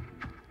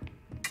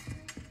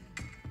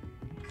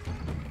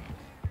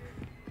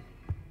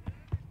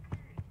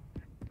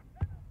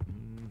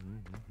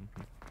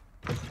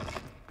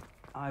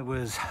 I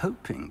was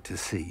hoping to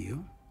see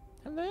you.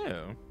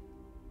 Hello.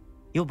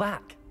 You're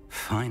back.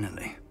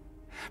 Finally.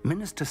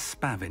 Minister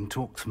Spavin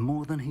talks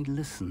more than he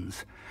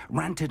listens.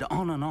 Ranted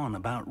on and on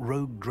about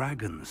rogue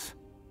dragons.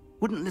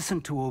 Wouldn't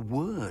listen to a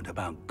word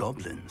about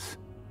goblins.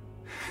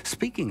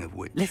 Speaking of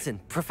which...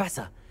 Listen,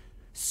 Professor.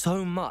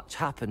 So much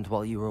happened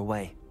while you were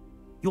away.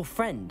 Your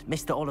friend,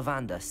 Mr.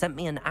 Ollivander, sent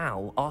me an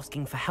owl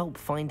asking for help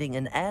finding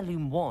an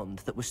heirloom wand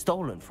that was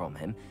stolen from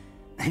him.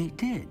 He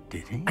did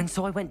he? And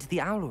so I went to the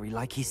owlery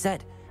like he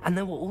said, and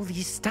there were all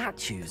these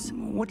statues.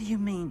 What do you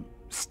mean,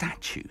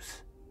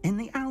 statues? In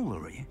the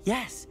owlery?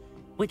 Yes,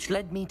 which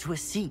led me to a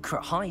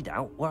secret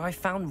hideout where I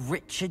found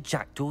Richard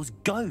Jackdaw's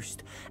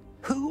ghost.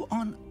 Who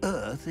on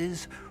earth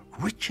is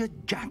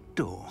Richard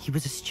Jackdaw? He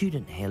was a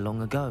student here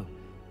long ago.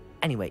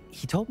 Anyway,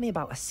 he told me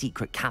about a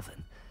secret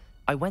cavern.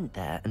 I went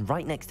there, and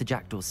right next to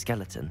Jackdaw's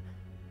skeleton,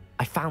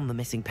 I found the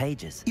missing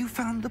pages. You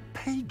found the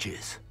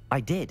pages?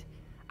 I did.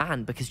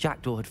 And because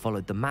Jackdaw had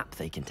followed the map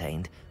they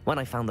contained, when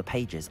I found the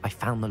pages, I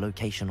found the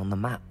location on the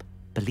map.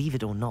 Believe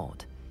it or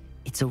not,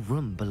 it's a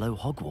room below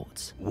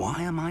Hogwarts.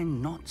 Why am I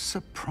not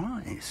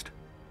surprised?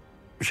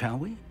 Shall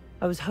we?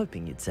 I was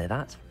hoping you'd say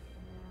that.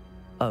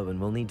 Oh,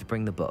 and we'll need to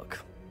bring the book.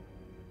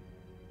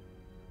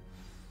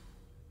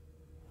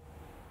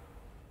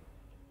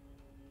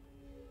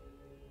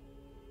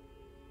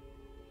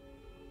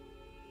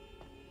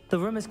 The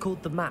room is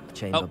called the Map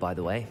Chamber, by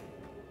the way.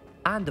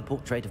 And a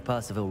portrait of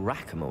Percival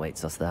Rackham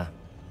awaits us there.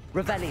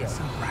 Revelio.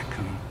 Professor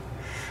Rackham.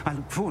 I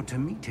look forward to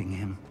meeting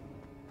him.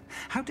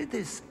 How did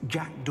this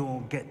Jackdaw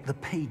get the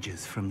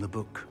pages from the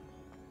book?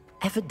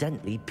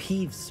 Evidently,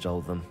 Peeves stole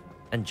them,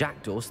 and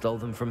Jackdaw stole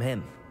them from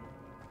him.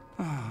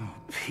 Oh,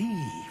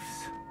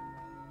 Peeves.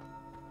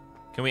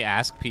 Can we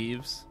ask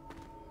Peeves?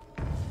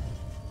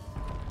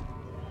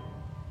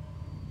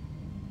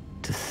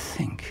 To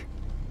think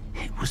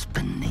it was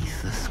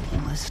beneath us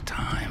all this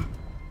time.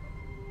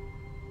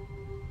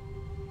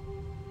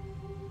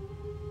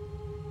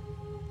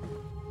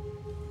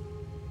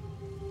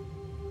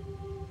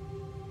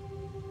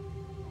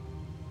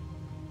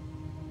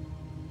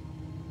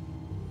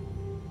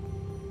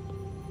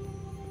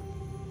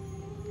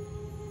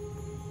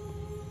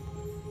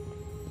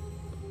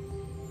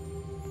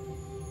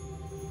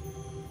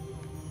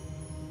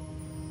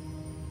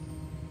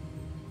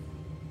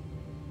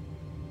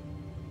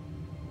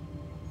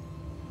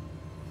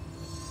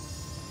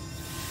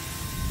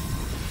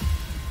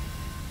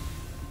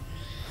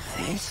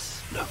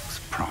 This looks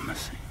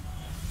promising.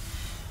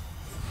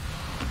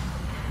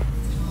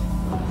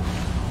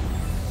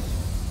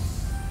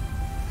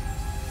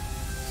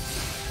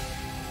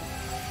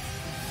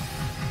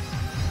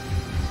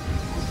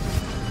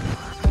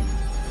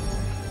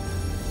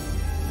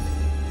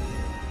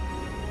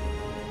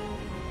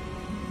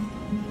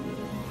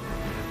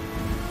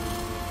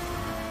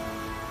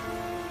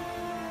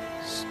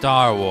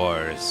 Star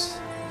Wars.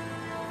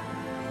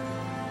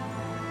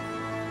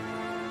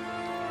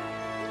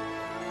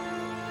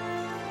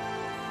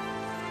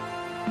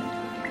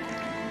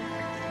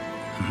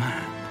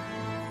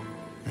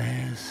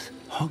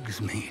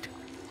 Hogsmeade.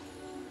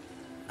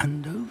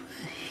 And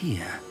over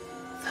here,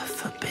 the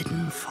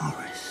Forbidden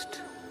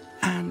Forest.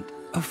 And,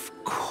 of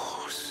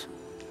course,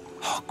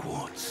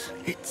 Hogwarts.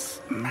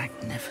 It's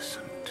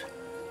magnificent.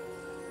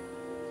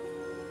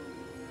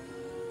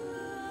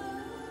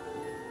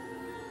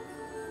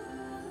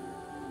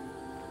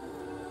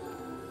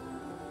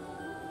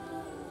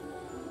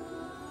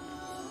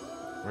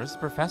 Where's the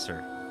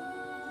professor?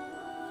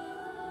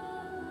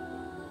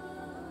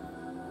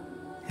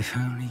 If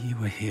only you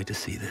were here to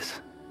see this.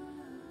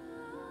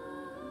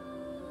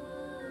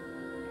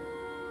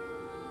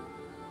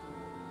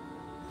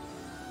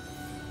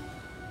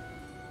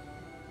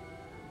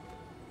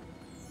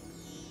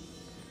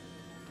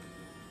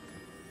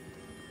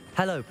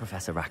 Hello,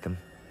 Professor Rackham.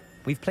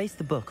 We've placed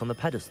the book on the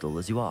pedestal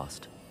as you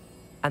asked.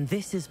 And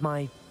this is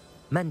my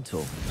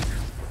mentor,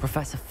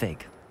 Professor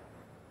Fig.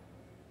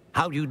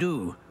 How do you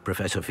do,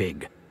 Professor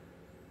Fig?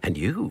 And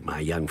you, my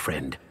young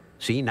friend,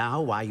 see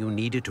now why you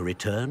needed to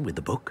return with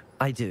the book?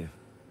 I do.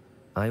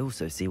 I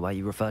also see why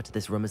you refer to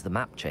this room as the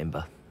map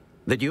chamber.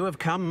 That you have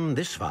come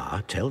this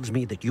far tells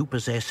me that you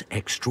possess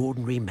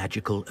extraordinary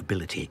magical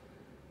ability,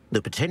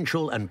 the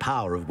potential and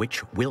power of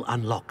which will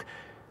unlock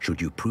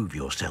should you prove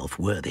yourself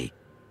worthy.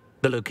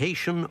 The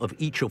location of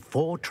each of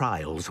 4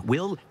 trials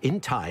will, in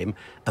time,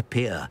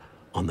 appear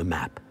on the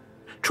map.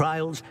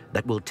 Trials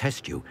that will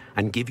test you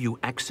and give you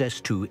access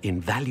to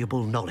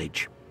invaluable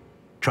knowledge.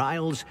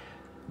 Trials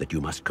that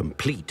you must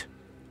complete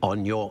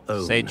on your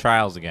own. Say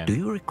trials again. Do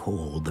you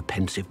recall the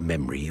pensive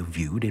memory you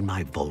viewed in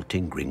my vault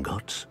in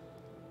Gringotts?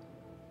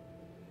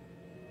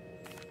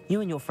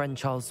 You and your friend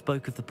Charles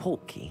spoke of the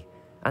port key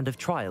and of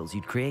trials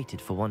you'd created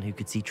for one who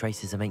could see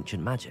traces of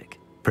ancient magic.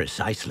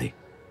 Precisely.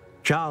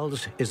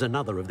 Charles is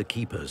another of the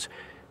Keepers,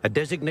 a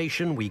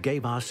designation we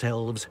gave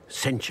ourselves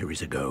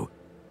centuries ago,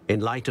 in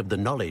light of the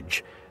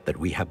knowledge that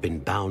we have been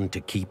bound to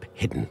keep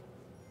hidden.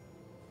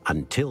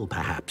 Until,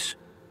 perhaps,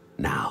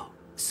 now.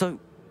 So,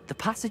 the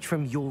passage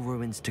from your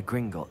ruins to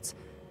Gringotts,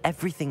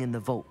 everything in the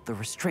vault, the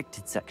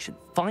restricted section,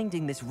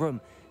 finding this room,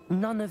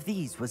 none of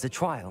these was a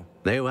trial.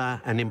 They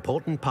were an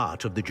important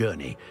part of the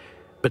journey,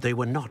 but they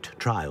were not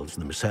trials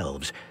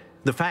themselves.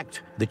 The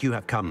fact that you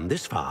have come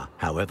this far,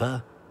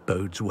 however,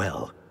 bodes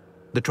well.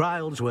 The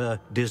trials were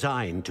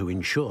designed to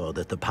ensure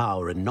that the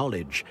power and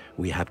knowledge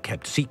we have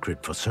kept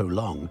secret for so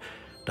long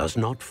does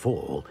not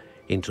fall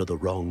into the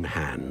wrong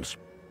hands.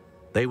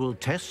 They will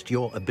test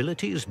your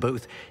abilities,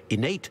 both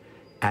innate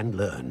and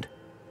learned.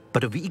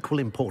 But of equal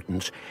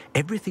importance,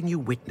 everything you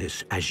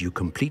witness as you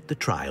complete the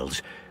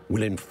trials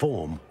will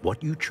inform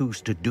what you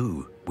choose to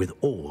do with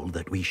all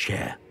that we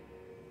share.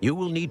 You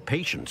will need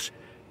patience.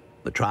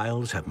 The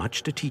trials have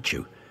much to teach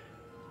you.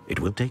 It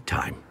will take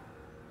time.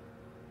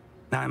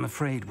 I'm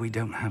afraid we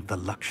don't have the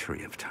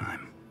luxury of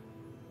time.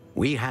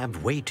 We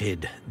have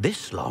waited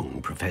this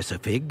long, Professor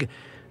Fig.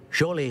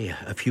 Surely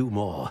a few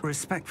more.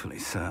 Respectfully,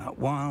 sir,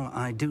 while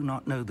I do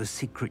not know the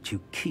secret you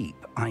keep,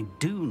 I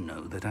do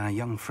know that our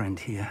young friend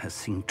here has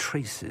seen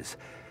traces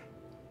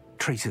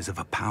of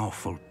a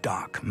powerful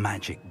dark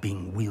magic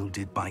being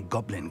wielded by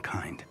goblin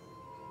kind.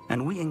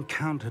 And we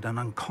encountered an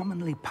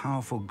uncommonly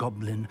powerful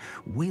goblin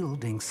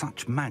wielding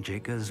such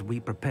magic as we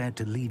prepared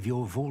to leave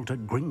your vault at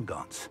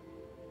Gringotts.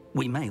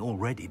 We may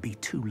already be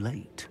too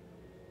late.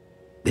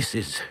 This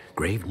is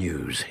grave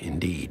news,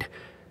 indeed.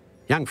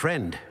 Young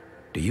friend,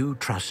 do you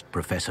trust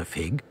Professor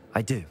Fig?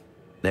 I do.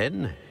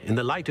 Then, in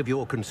the light of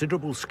your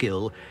considerable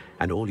skill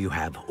and all you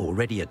have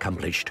already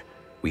accomplished,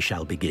 we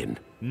shall begin.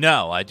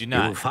 No, I do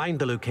not. You will find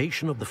the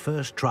location of the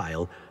first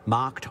trial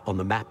marked on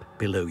the map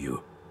below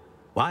you.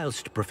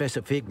 Whilst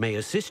Professor Fig may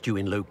assist you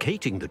in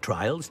locating the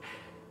trials,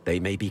 they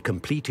may be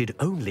completed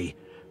only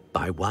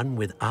by one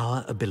with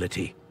our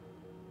ability.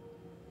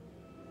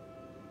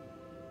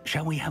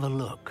 Shall we have a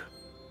look?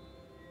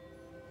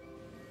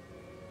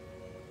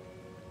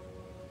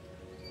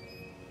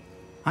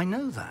 I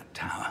know that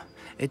tower.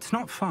 It's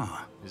not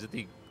far. Is it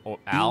the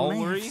owlry?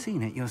 You may have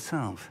seen it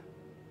yourself.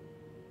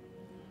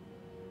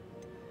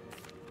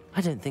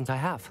 I don't think I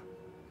have.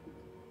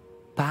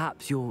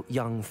 Perhaps your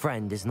young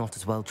friend is not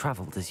as well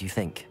traveled as you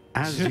think.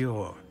 As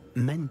your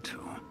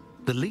mentor,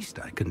 the least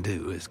I can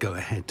do is go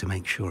ahead to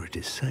make sure it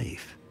is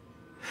safe.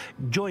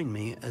 Join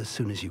me as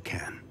soon as you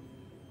can.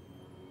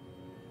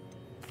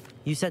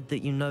 You said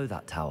that you know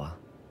that tower.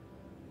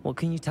 What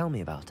can you tell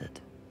me about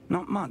it?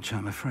 Not much,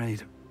 I'm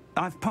afraid.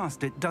 I've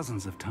passed it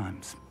dozens of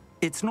times.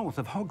 It's north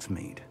of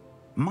Hogsmeade.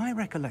 My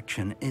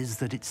recollection is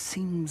that it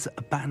seems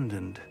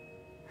abandoned.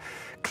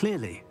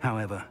 Clearly,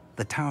 however,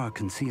 the tower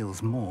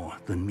conceals more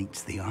than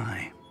meets the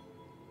eye.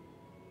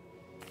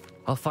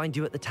 I'll find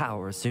you at the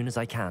tower as soon as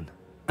I can.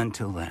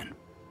 Until then,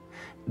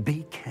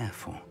 be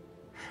careful.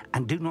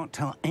 And do not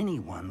tell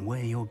anyone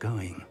where you're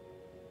going.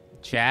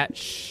 Chat,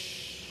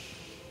 shh.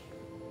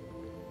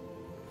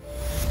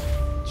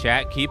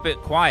 Chat, keep it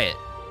quiet.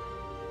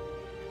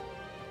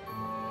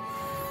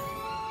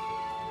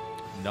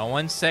 No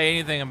one say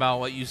anything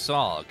about what you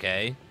saw,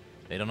 okay?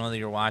 They don't know that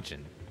you're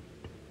watching.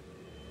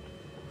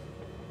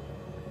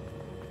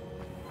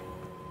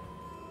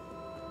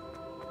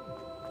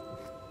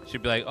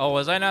 She'd be like, oh,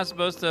 was I not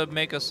supposed to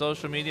make a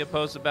social media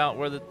post about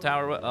where the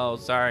tower was? Oh,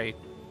 sorry.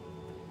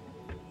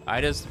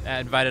 I just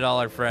invited all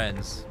our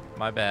friends.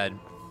 My bad.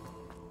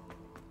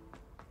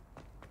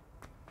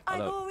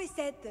 I've always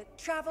said that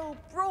travel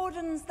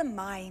broadens the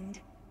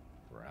mind.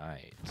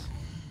 Right.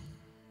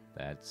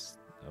 That's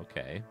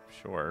okay.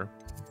 Sure.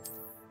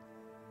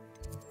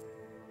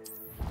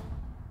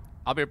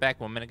 I'll be right back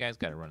 1 minute, guys.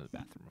 Gotta run to the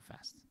bathroom real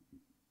fast.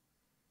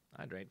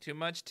 I drank too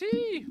much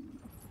tea.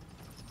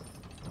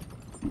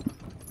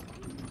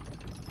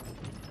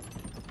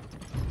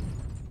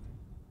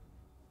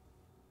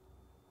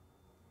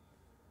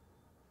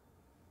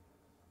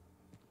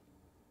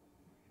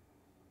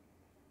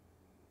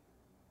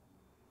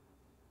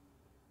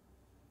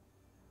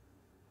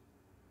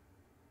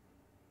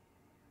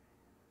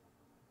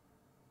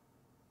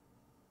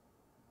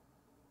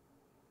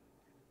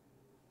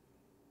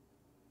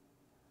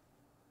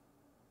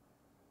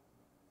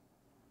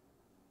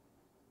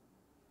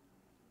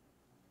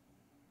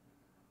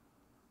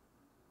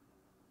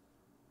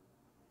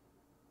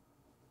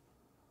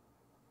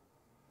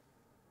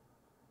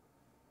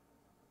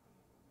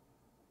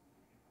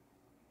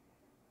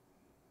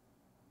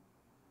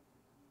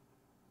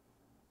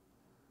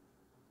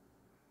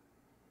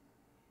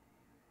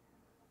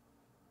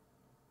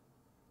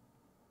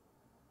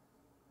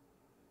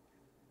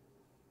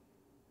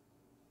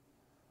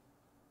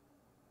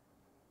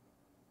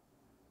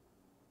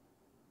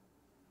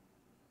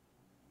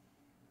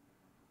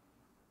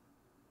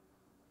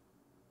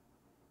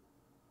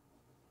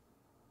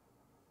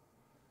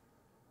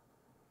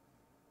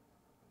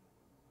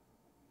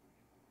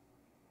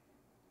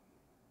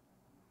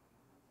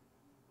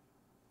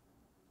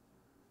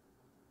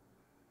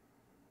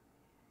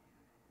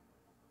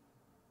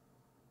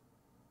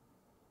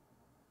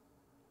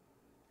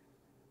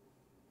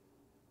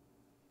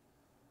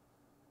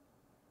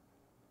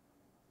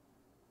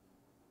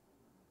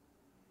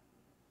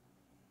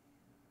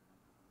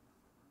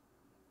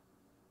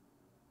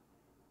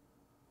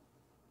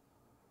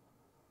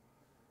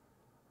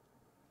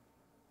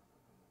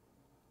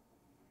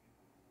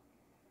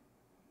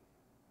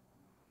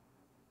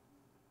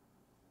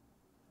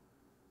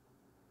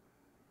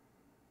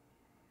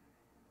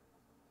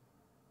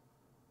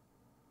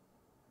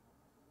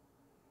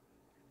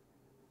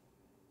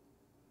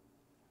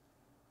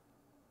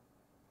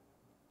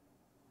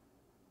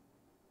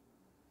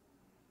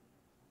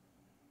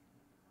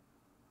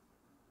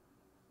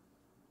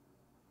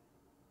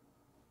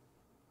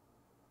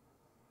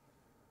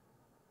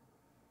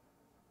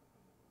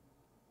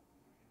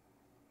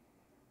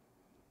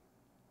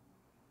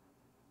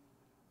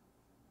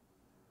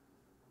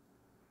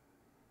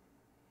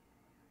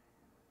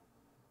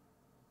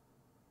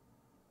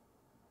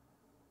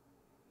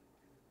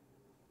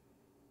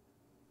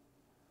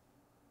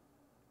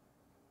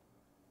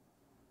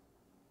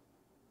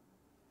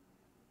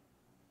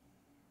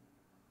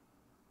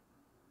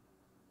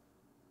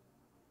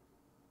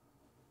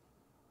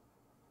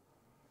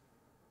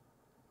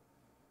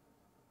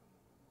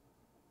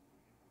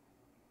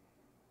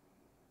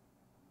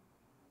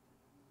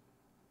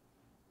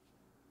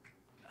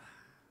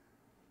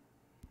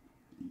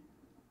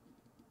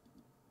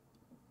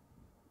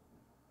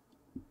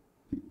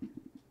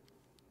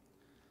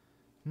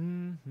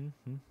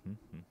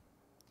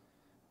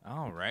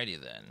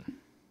 Alrighty then.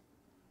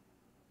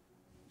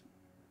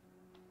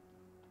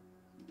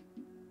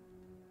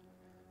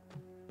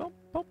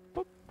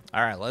 All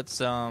right, let's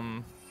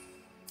head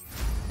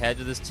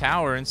to this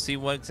tower and see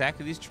what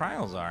exactly these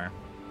trials are.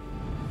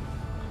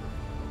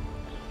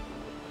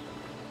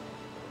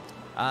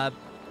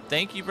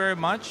 Thank you very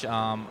much,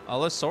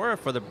 Alasora,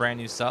 for the brand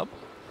new sub.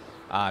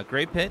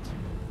 Great Pit,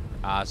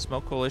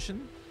 Smoke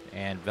Coalition,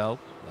 and Bello.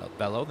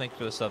 Thank you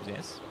for the subs,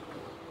 yes.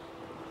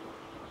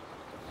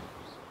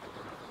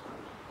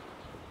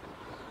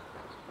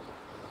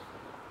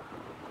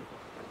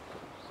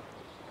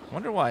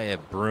 Wonder why a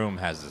Broom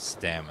has a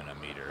stamina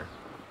meter.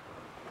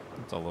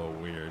 It's a little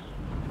weird.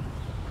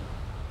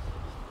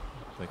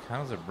 Like,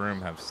 how does a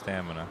Broom have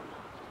stamina?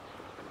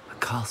 A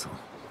castle.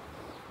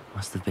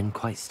 Must have been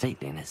quite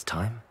stately in its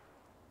time.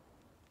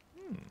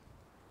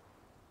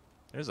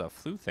 There's a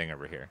flue thing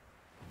over here.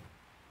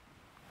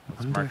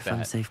 I wonder if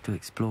I'm safe to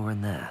explore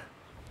in there.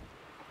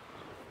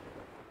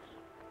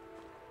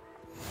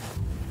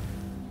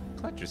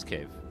 Collector's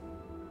Cave.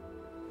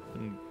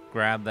 Can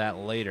grab that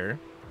later.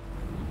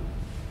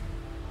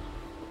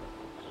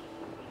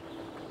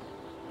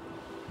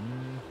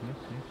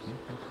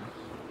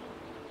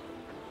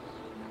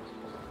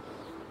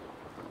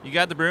 You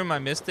got the Broom? I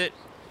missed it.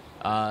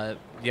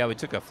 Yeah, we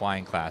took a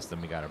flying class,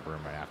 then we got a Broom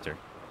right after.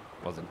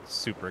 Wasn't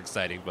super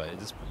exciting, but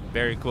it's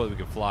very cool that we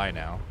can fly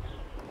now.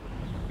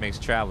 Makes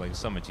traveling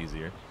so much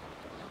easier.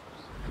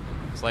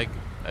 It's like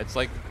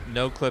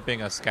no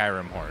clipping a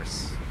Skyrim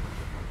horse.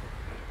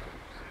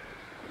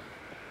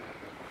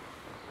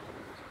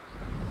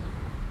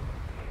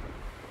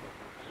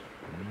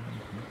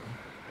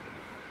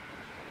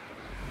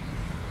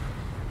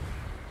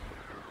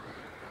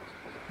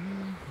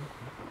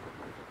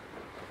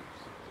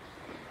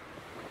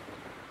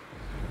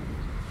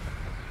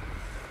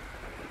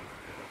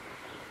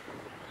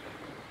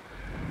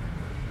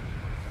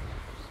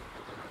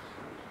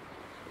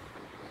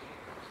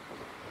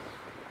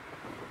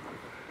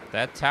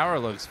 That tower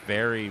looks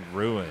very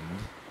ruined.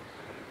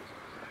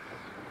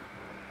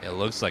 It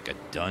looks like a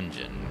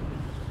dungeon.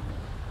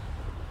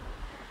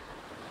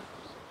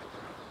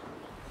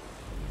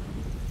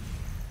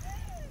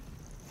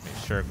 Make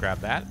sure to grab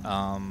that.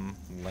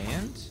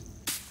 Land.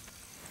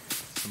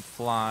 Some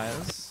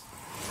flies.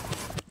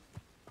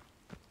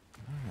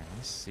 Alright,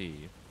 let's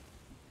see.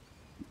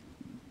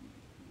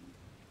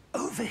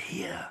 Over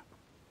here.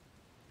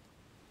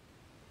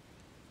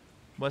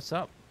 What's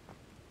up?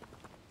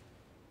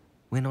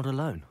 We're not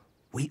alone.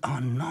 We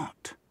are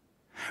not.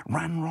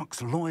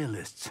 Ranrock's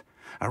loyalists.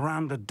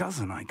 Around a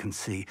dozen I can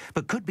see,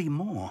 but could be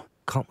more.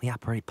 Can't we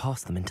apparate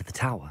past them into the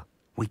tower?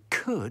 We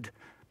could,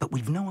 but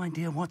we've no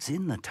idea what's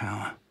in the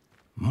tower.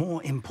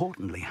 More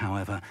importantly,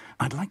 however,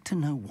 I'd like to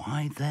know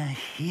why they're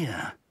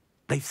here.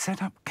 They've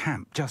set up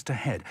camp just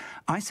ahead.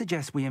 I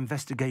suggest we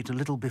investigate a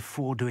little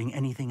before doing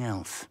anything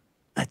else.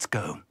 Let's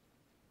go.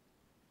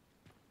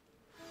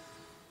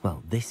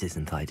 Well, this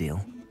isn't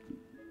ideal.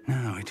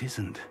 No, it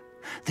isn't.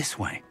 This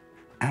way.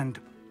 And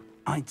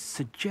I'd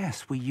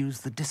suggest we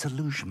use the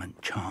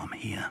disillusionment charm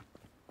here.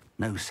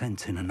 No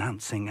sense in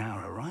announcing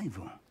our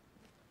arrival.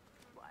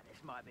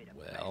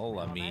 Well,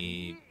 I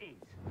mean...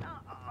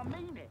 I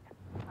mean it.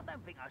 I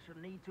don't think I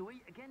should need to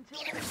eat again till...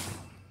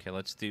 Okay,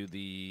 let's do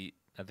the...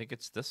 I think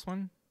it's this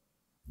one?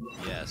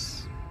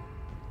 Yes.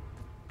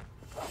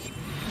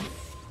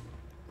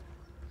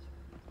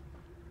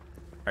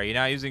 Are you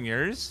not using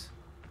yours?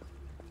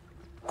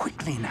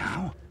 Quickly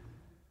now.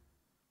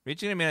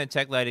 Reaching a minute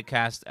tech light to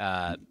cast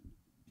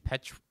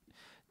Petrificus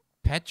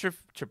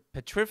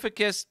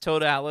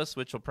Totalis,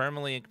 which will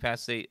permanently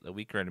incapacitate a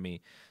weaker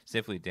enemy,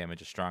 safely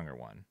damage a stronger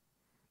one.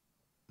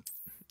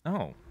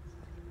 Oh.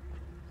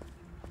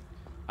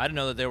 I didn't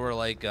know that there were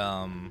like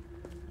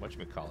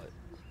whatchamacallit?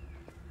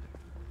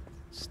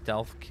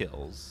 Stealth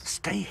kills.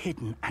 Stay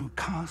hidden and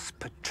cast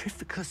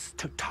Petrificus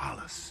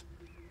Totalis.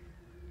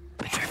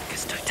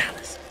 Petrificus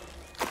Totalis.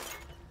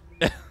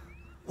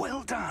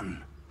 Well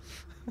done.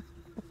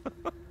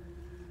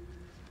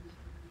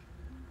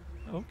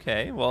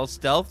 Okay, well,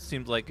 stealth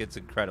seems like it's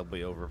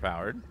incredibly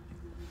overpowered.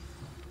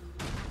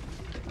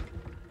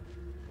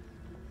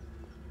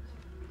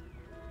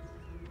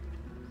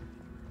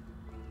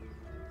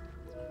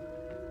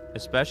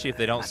 Especially if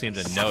they don't seem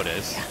to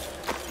notice.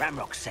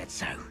 Ramrock said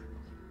so.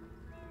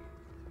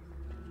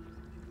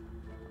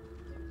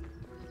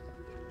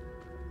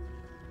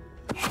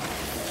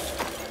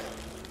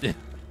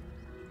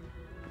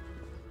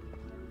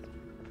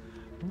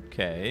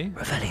 Okay.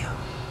 Revelio.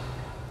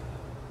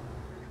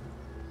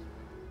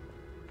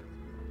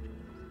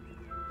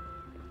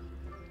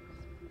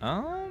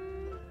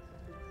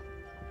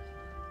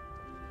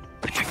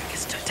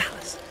 Petrificus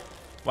Totalis.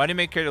 Why do you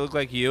make character look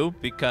like you?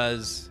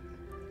 Because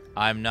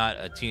I'm not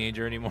a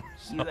teenager anymore.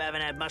 So You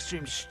haven't had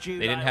mushroom stew.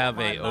 they didn't like have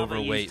what my a mother used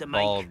overweight to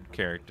make. bald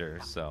character,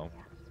 so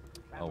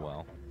oh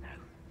well.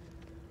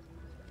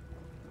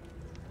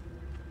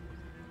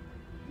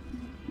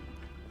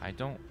 I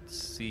don't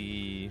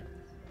see.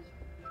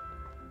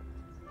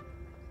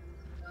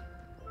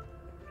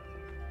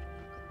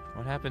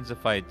 What happens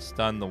if I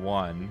stun the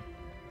one?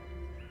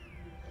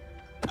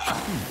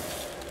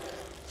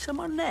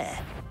 Someone there?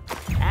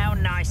 How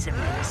nice of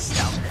you to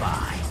stop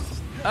by.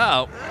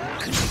 Oh.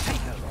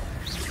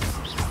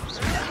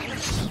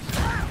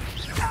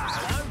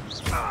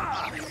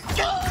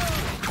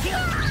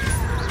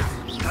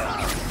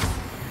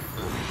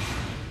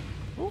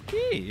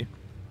 Okay.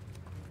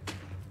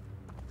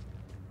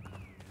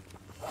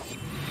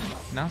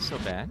 Not so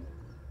bad.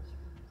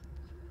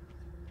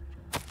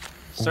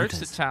 Search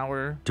the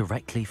tower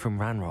directly from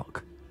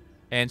Ranrock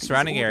and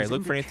surrounding area.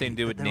 Look for anything to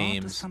do with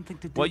names.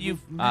 What you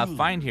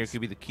find here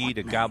could be the key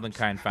to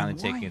Goblinkind finally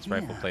taking its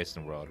rightful place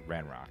in the world,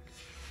 Ranrock.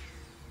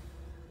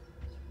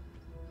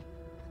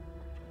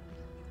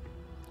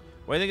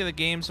 What do you think of the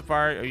game so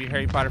far? Are you a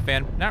Harry Potter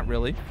fan? Not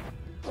really.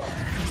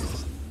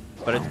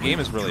 But the game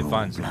is really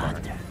fun so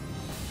far.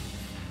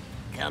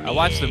 I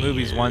watched the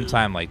movies one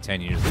time like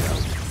 10 years ago.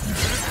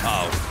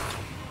 Oh.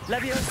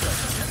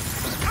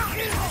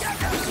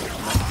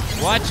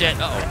 Watch it.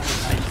 Uh-oh.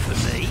 For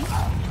me?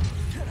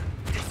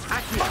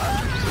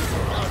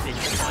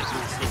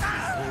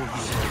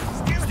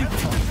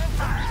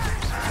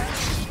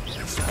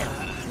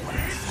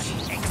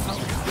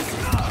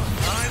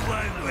 I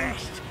won't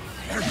rest.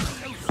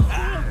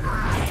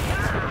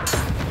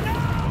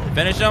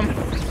 Finish him.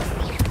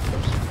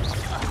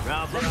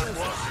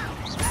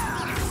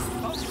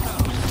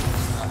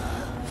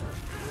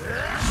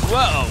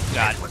 Whoa,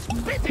 God.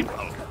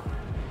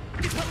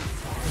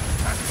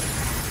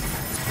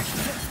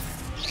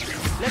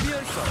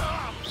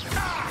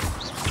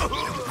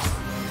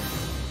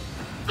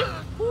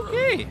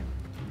 Okay.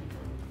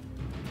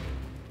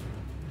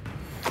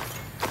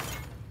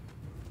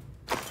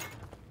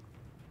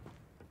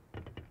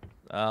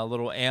 A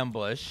little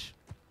ambush.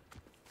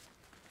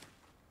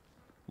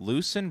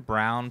 Loosen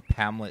brown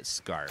Pamlet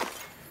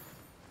scarf.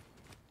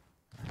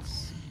 Let's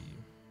see.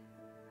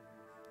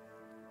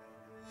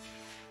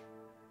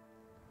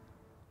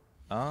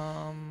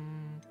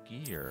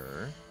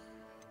 Gear.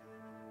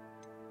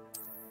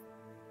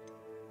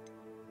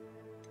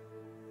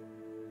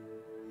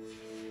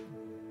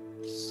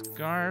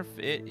 Scarf,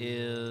 it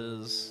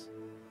is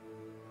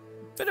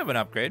a bit of an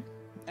upgrade.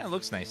 Yeah, it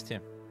looks nice too.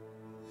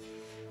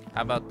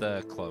 How about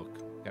the cloak?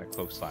 Got a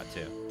cloak slot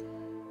too.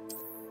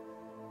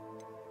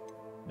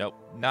 Nope,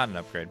 not an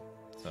upgrade.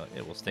 So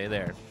it will stay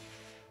there.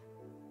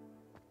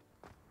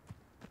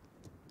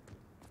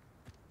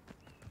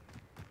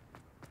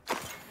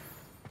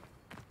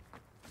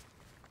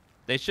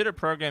 They should have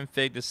programmed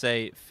Fig to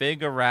say,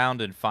 Fig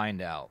around and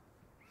find out.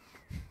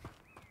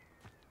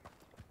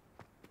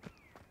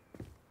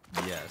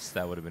 Yes,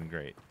 that would have been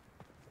great.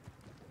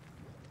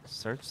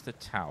 Search the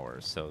tower,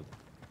 so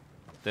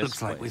this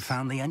Looks like we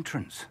found the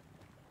entrance.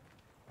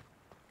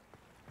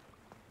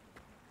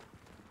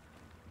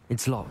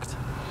 It's locked.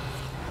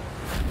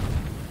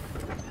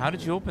 How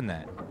did you open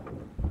that?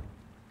 Can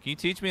you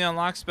teach me an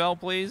unlock spell,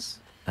 please?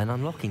 An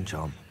unlocking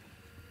charm.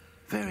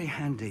 Very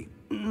handy.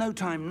 No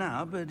time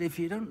now, but if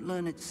you don't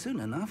learn it soon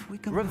enough, we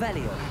can...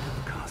 Revelio.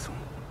 ...the castle.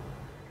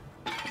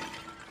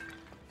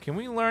 Can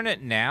we learn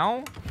it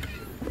now?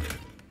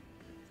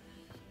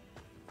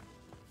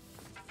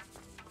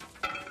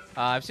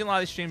 I've seen a lot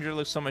of these streams that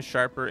look so much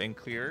sharper and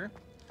clearer.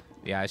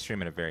 Yeah, I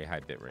stream at a very high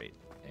bit rate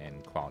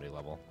and quality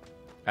level.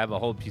 I have a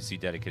whole PC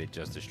dedicated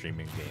just to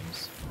streaming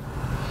games.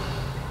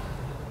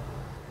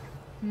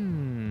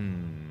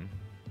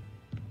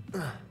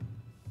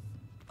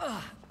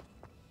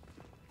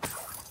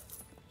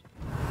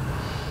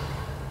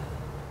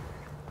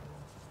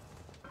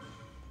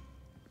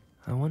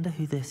 I wonder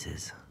who this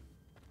is.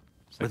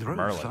 With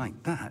robes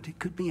like that, it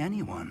could be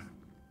anyone.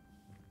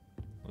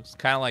 Looks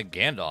kind of like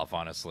Gandalf,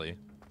 honestly.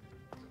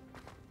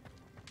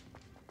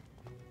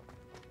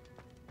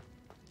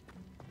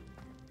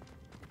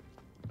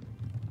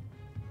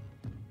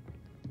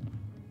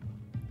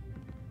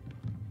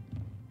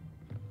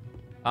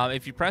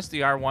 If you press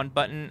the R1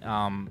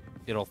 button,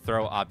 it'll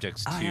throw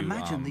objects to I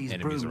imagine these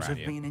enemies brooms around have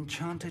you. been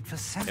enchanted for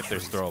centuries. If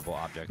there's throwable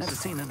objects. Never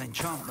seen an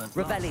enchantment.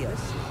 Revelio.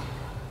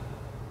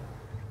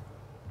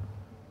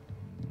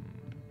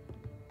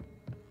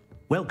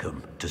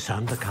 Welcome to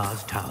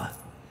Sambakar's Tower.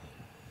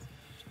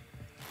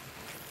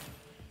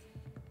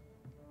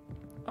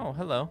 Oh,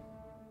 hello.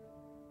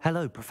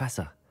 Hello,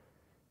 Professor.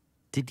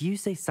 Did you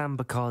say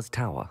Sambakar's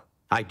Tower?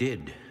 I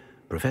did.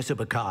 Professor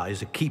Bakar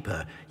is a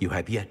keeper you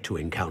have yet to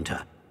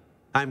encounter.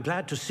 I'm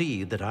glad to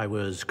see that I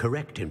was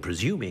correct in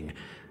presuming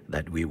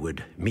that we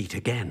would meet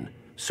again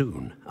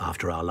soon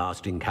after our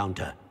last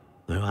encounter,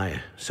 though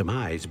I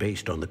surmise,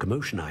 based on the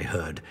commotion I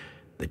heard,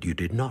 that you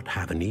did not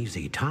have an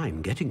easy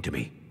time getting to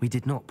me. We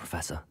did not,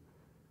 Professor.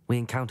 We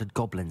encountered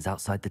goblins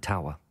outside the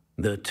tower.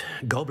 That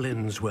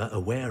goblins were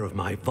aware of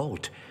my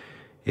vault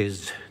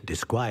is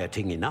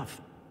disquieting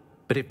enough.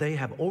 But if they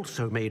have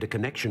also made a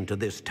connection to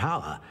this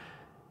tower,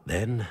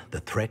 then the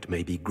threat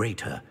may be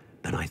greater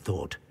than I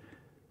thought.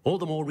 All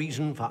the more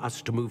reason for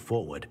us to move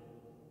forward.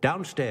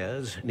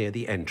 Downstairs, near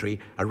the entry,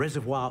 a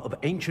reservoir of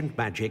ancient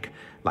magic,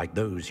 like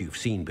those you've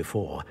seen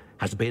before,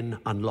 has been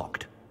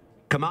unlocked.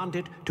 Command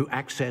it to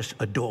access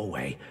a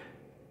doorway.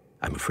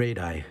 I'm afraid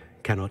I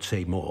cannot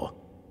say more.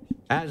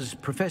 As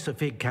Professor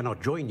Fig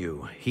cannot join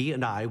you, he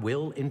and I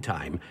will, in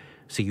time,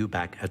 see you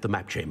back at the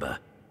map chamber.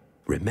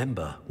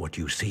 Remember what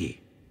you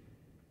see.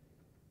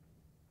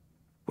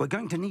 We're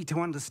going to need to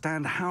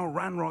understand how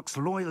Ranrock's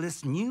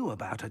loyalists knew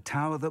about a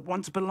tower that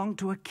once belonged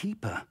to a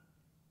keeper.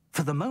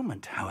 For the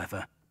moment,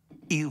 however,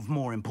 you've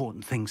more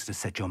important things to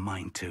set your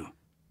mind to.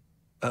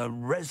 A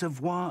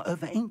reservoir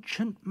of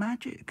ancient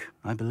magic,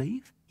 I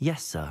believe?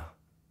 Yes, sir.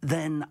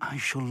 Then I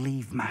shall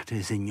leave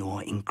matters in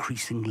your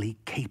increasingly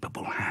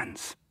capable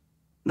hands.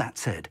 That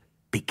said,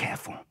 be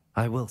careful.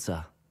 I will,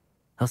 sir.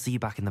 I'll see you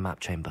back in the map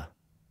chamber.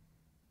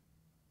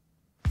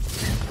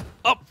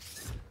 Oh!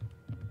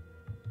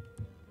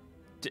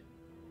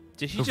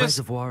 Did he the just...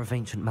 reservoir of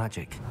ancient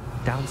magic.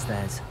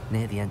 Downstairs,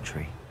 near the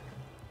entry.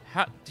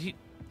 How... Do you...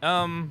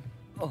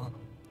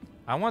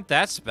 I want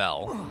that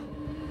spell.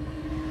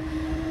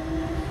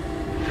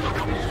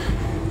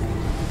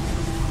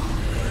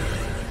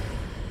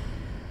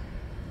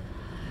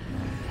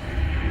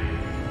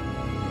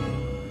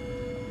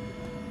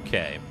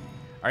 Okay.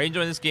 Are you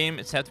enjoying this game?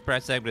 It's half the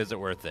price tag, but is it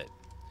worth it?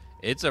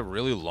 It's a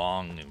really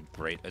long and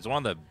great... It's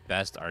one of the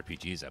best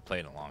RPGs I've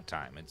played in a long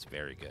time. It's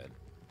very good.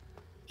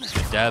 The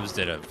devs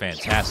did a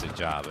fantastic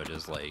job of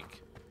just,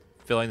 like,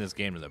 filling this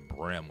game to the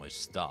brim with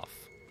stuff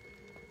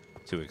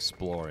to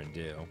explore and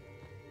do.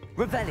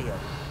 Revelio.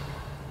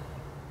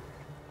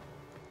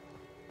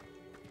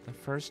 The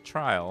first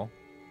trial.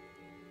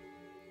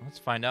 Let's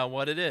find out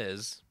what it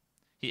is.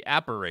 He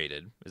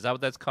apparated. Is that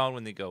what that's called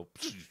when they go...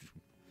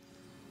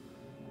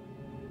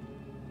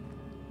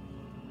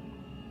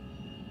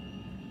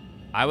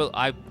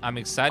 I'm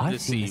excited to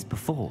see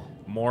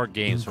more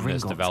games from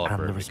this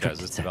developer because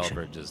this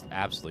developer just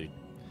absolutely...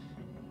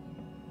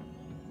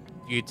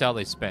 You can tell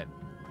they spent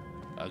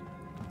a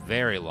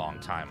very long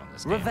time on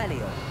this game.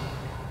 Revelio.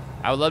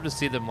 I would love to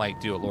see them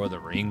like do a Lord of the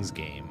Rings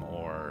game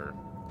or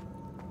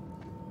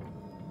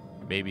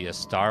maybe a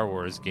Star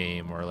Wars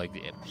game or like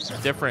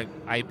different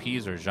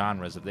IPs or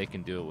genres if they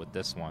can do it with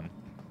this one.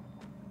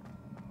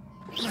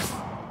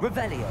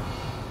 Revelio.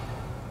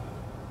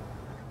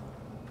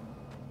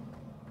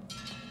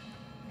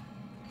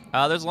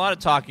 There's a lot of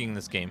talking in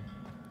this game,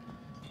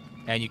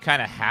 and you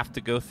kind of have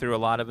to go through a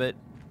lot of it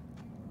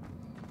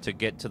to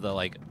get to the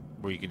like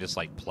where you can just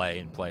like play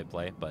and play.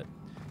 But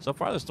so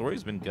far the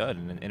story's been good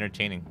and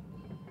entertaining.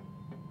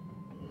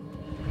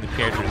 And the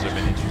characters have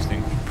been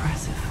interesting.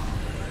 Impressive.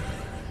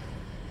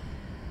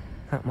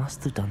 That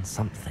must have done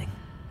something.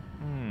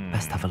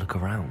 Best have a look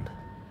around.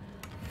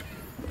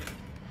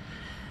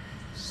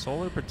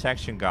 Solar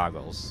protection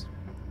goggles,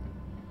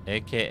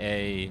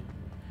 aka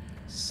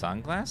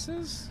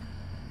sunglasses.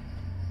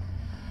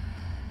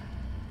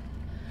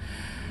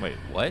 Wait,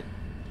 what?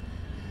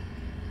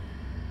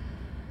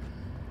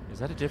 Is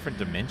that a different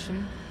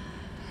dimension?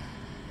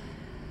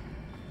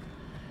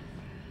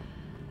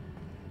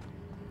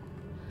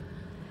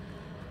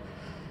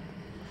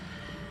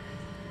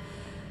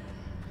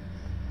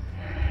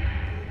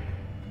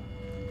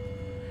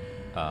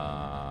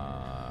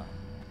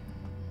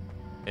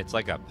 It's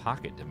like a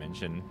pocket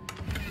dimension.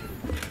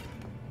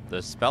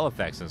 The spell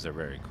effects are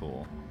very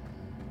cool.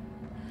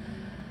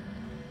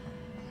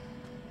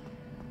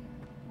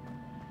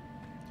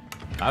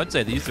 I would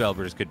say these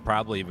developers could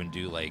probably even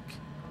do like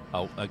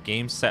a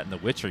game set in the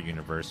Witcher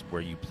universe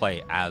where you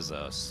play as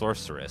a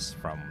sorceress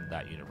from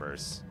that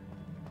universe.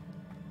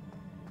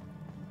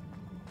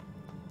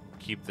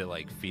 Keep the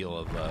like feel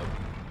of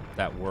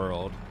that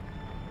world.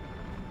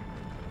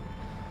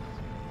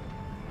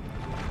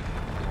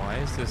 Why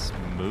is this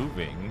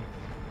moving?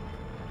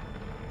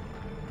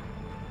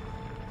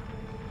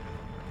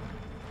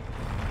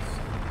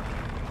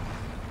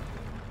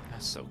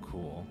 That's so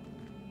cool.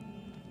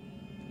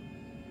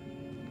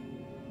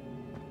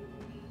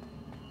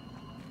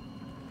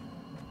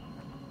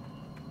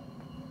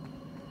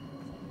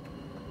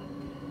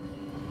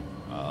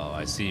 Oh,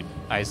 I see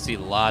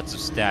lots of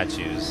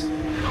statues.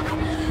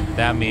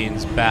 That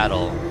means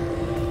battle.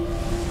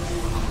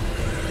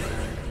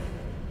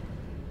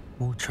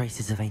 More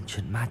traces of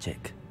ancient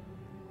magic.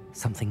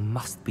 Something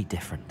must be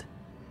different.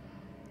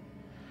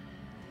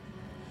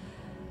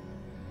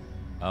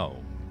 Oh.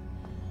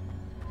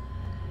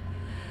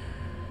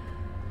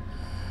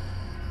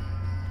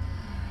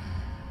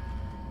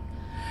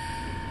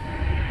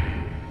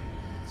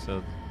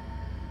 So...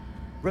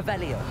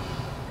 Revelio.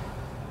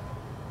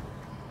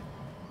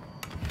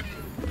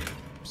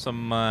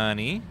 Some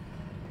money.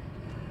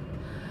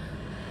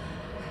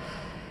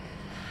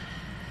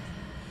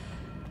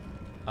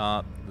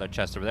 The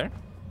chest over there.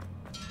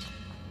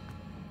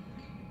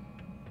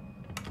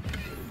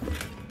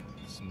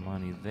 Some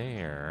money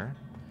there.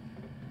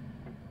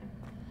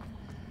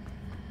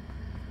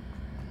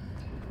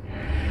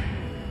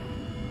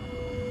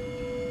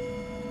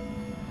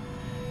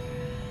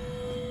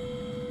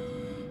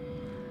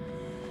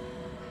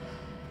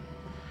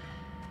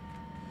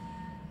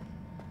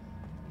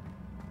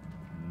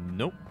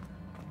 Nope.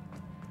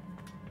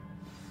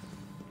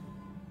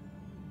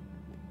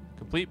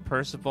 Complete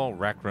Percival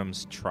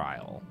Reckrum's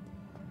trial.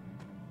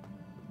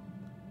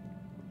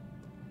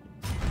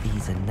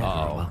 These are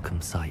never a welcome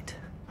sight.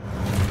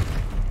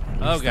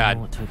 At Oh least I God!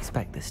 know what to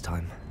expect this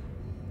time.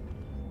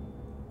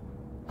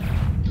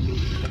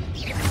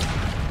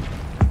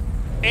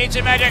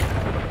 Ancient magic.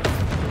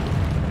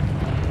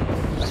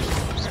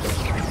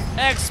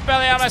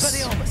 Expelliarmus.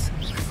 Expelliarmus.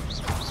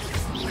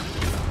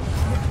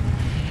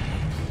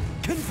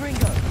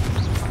 Confringo.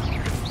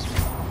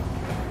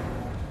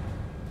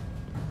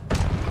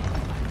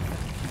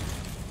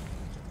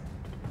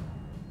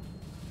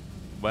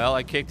 Well,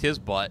 I kicked his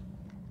butt.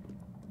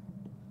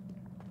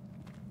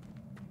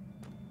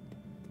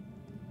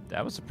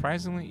 That was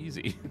surprisingly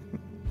easy.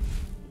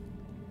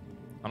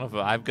 I don't know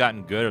if I've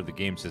gotten good or the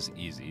game's just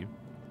easy.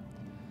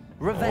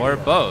 Or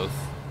both.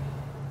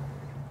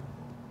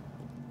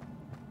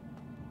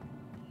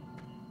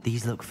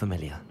 These look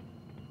familiar.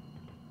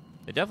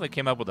 They definitely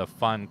came up with a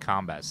fun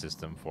combat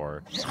system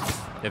for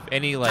if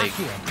any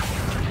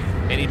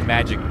any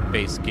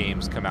magic-based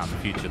games come out in the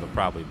future, they'll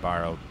probably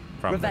borrow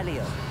from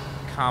the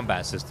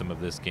combat system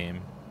of this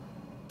game.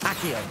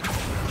 Accio.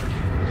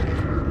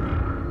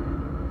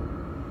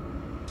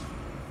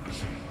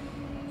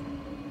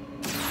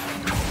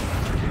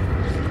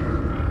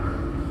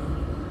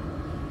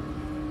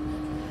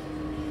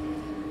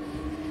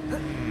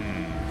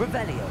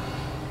 Revelio.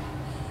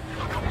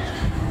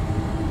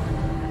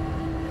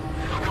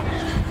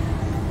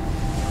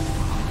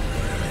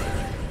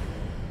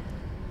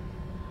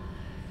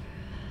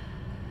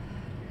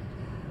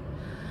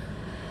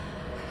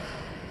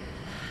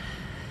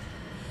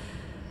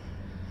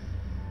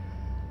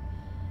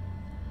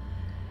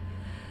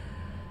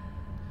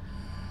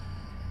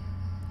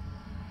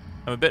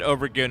 I'm a bit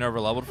over-geared and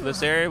over-leveled for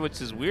this area, which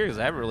is weird because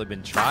I haven't really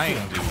been trying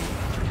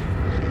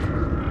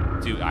to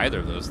do either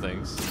of those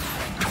things.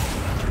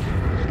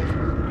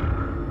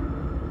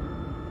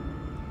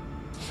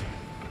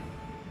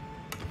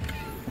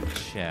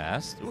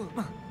 Chest. Ooh.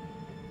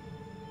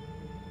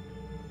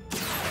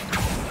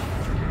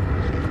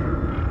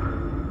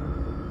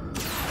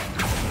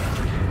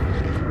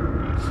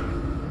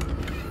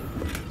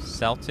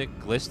 Celtic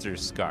Glister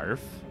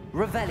Scarf.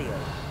 Revelio.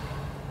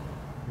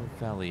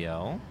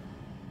 Revelio.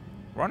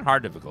 We're on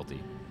hard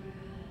difficulty,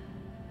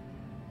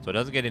 so it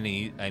doesn't get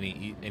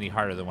any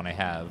harder than what I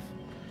have.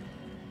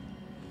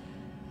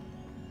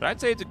 But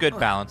I'd say it's a good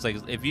balance. Like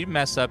if you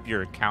mess up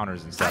your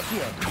counters and stuff, you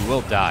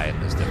will die in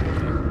this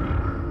difficulty.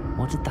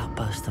 What did that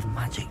burst of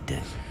magic do?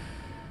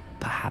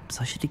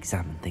 Perhaps I should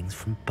examine things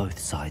from both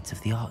sides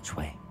of the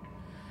archway.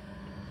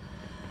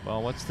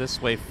 Well, what's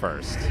this way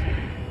first?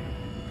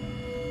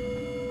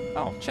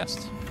 Oh,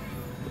 chest.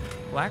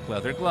 Black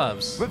leather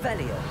gloves.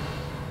 Revelio.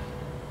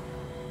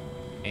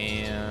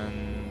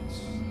 And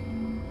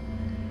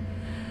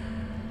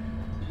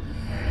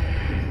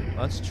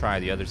let's try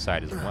the other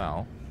side as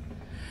well.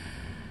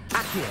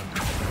 Accio.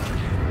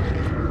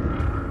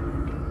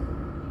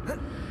 I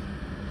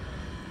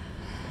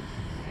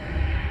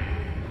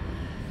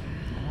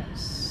don't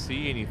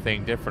see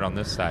anything different on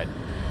this side.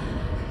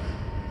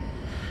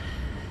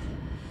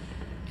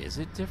 Is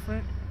it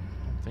different?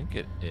 I don't think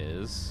it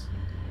is.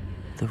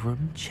 The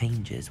room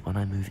changes when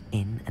I move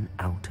in and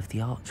out of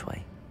the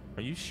archway.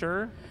 Are you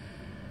sure?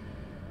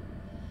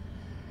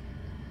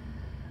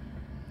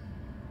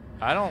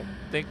 I don't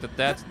think that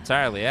that's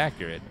entirely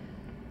accurate.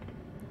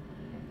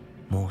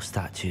 More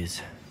statues.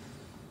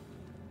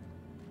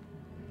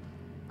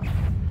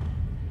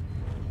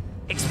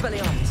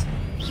 Expelliarmus.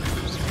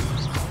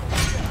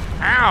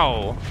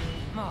 Ow!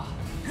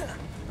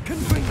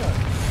 Confringo.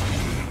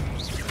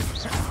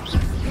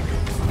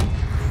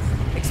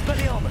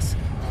 Expelliarmus.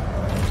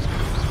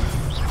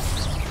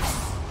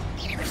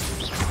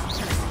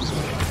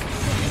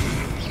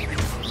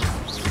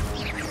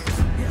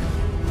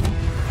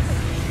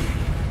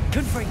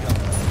 Confringo.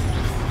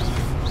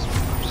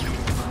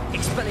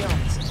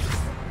 Expelliarmus.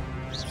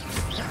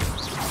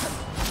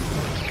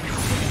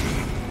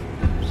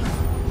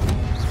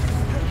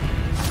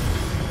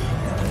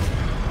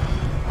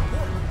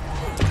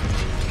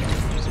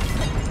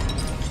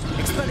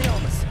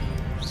 Expelliarmus.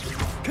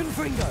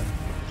 Confringo.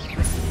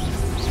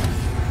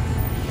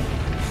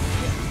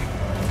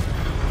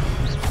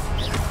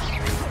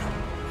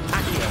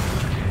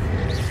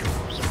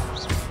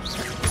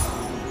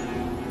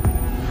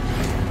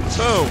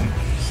 Boom.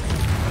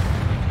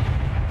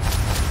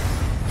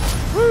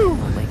 Woo!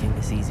 Not making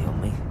this easy on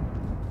me.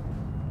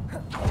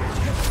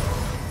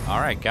 All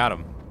right, got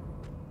him.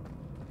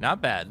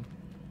 Not bad.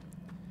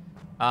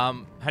 How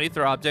do you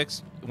throw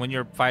objects? When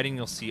you're fighting,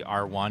 you'll see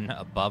R1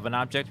 above an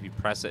object. If you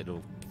press it,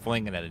 it'll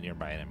fling it at a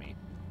nearby enemy.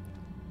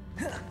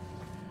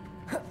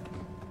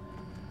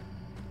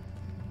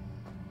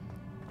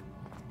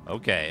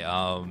 Okay,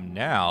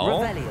 now...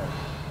 Revelio.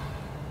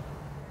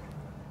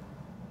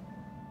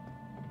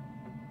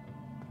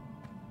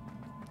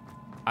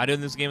 I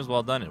did this game as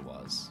well done it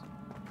was.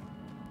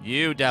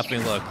 You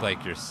definitely look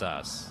like you're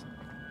sus.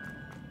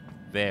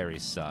 Very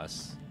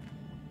sus.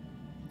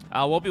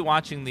 We'll be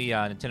watching the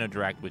Nintendo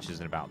Direct, which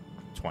is in about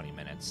 20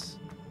 minutes.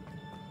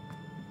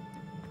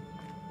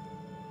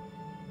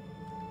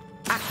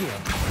 Accio.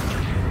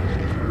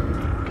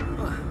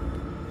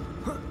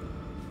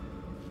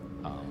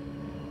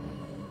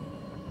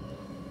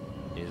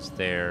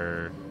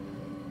 there...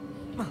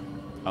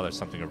 Oh, there's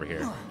something over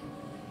here.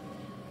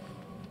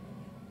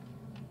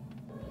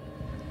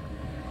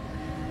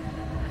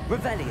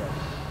 Revelio.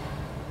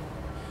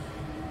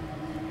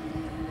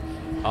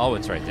 Oh,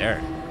 it's right there.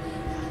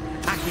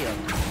 Accio.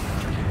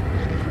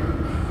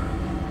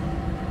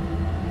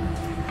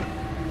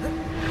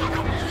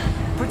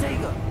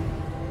 Protego.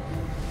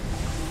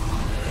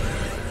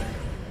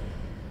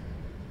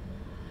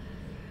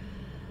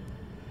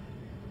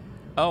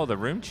 Oh, the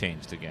room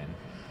changed again.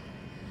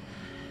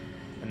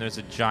 And there's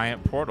a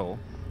giant portal.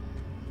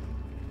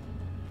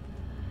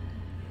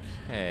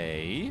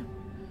 Okay.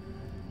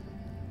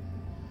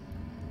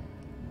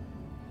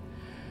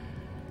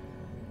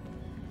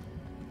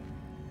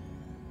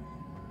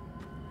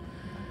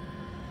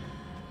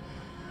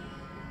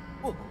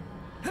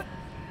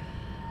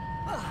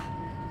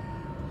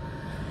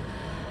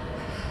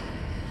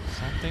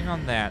 Something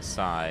on that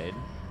side.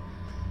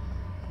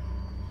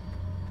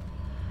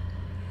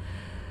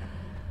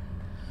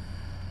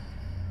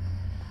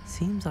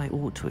 Seems I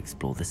ought to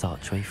explore this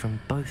archway from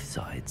both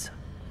sides.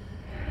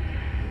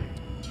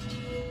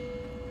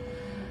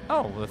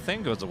 Oh, the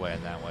thing goes away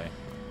in that way.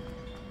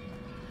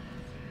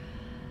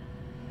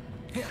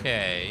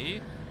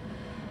 Okay.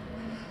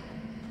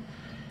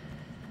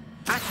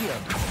 Accio.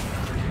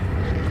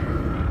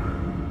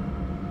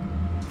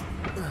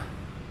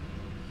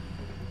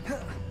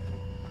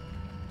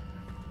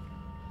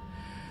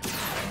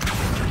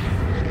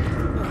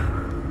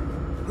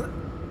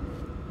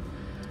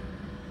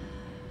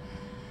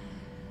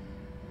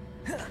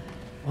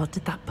 What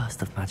did that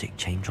burst of magic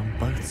change on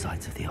both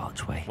sides of the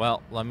archway?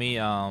 Well, let me,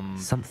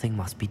 Something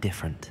must be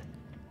different.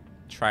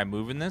 try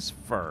moving this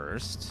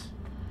first.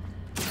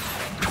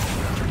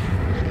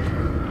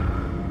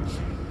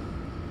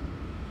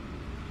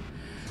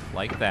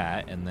 Like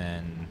that, and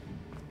then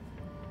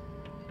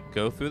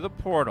go through the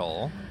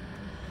portal.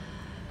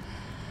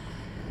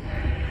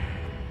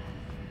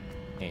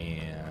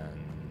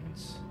 And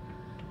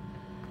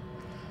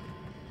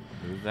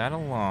move that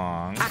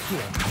along.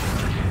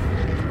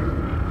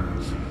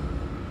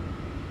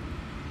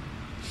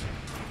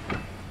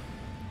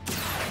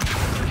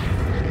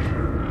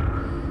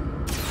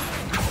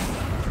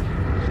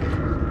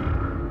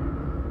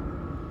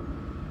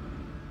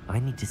 I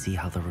need to see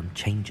how the room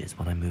changes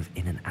when I move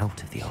in and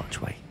out of the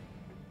archway.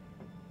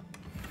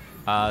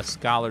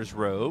 Scholar's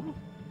robe.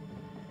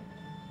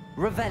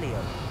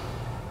 Revelio.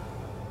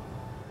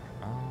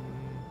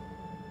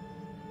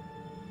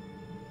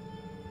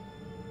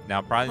 Now,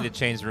 I probably need to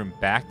change the room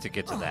back to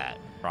get to that,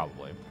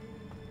 probably.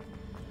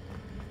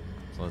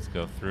 So let's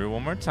go through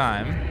one more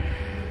time.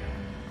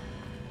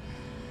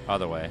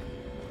 Other way.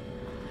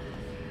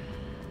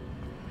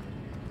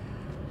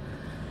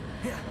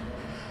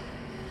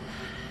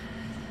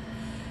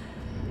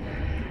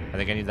 I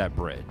think I need that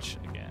bridge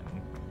again.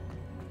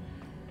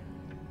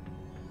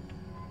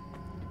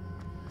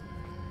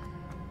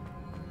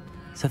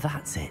 So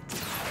that's it.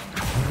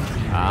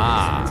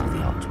 Ah. Of the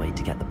archway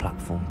to get the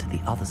platform to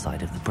the other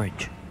side of the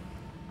bridge.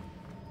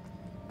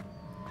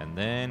 And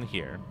then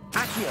here.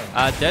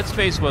 Dead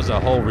Space was a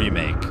whole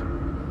remake.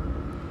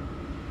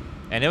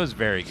 And it was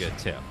very good,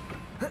 too.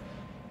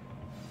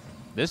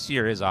 This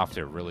year is off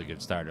to a really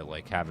good start of,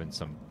 like, having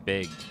some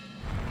big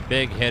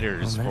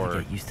hitters I'll never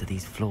for... get used to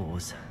these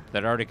floors.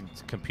 That are already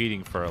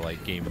competing for,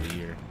 like, Game of the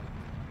Year.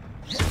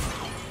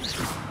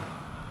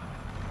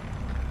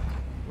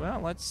 Well,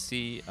 let's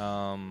see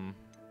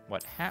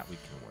what hat we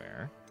can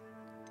wear.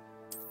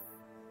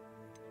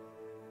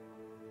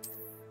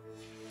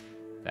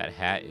 That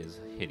hat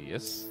is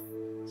hideous,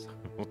 so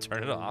we'll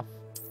turn it off.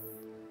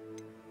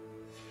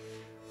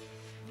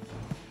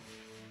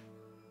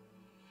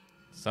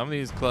 Some of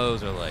these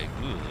clothes are like,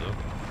 ooh.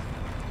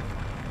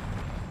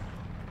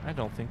 I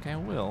don't think I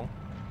will.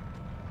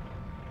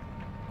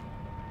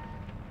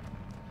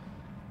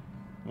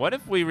 What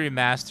if we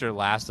remaster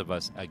Last of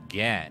Us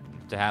again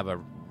to have a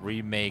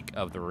remake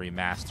of the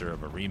remaster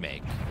of a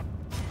remake?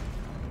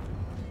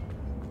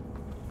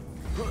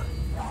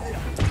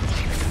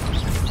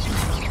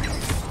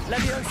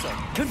 Levioso,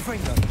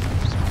 Confringo,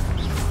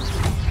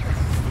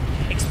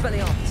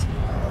 Expelliarmus,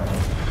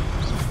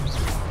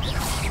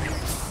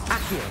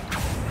 Accio,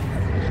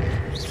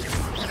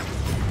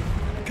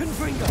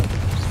 Confringo,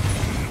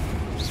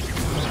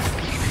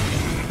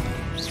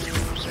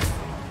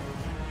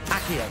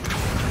 Accio.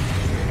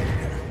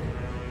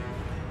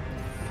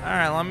 All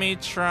right, let me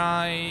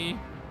try.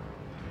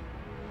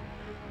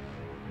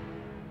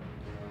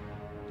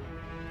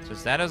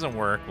 Since that doesn't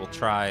work, we'll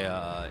try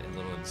a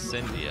little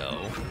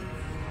Incendio.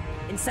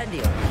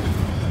 Incendio.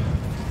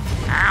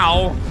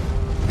 Ow!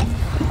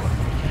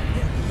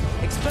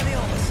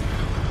 Expelliarmus.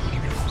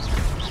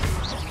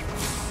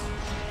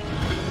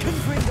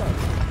 Confringo.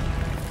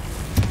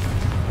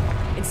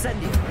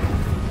 Incendio.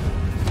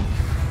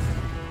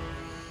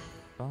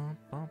 Bum,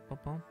 bum, bum,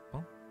 bum,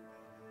 bum.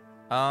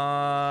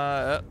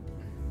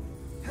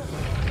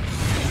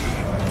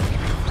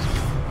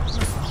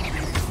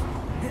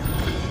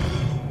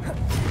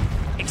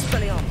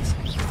 Expelliarmus.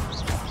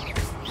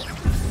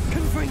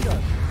 Confringo.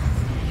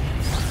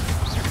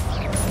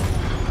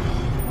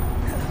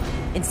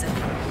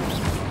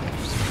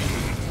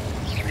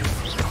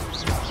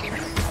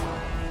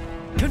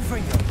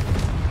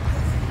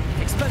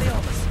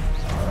 Expelliarmus!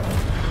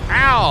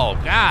 Ow!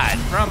 God,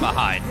 from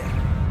behind.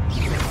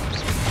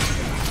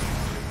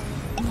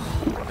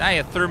 Now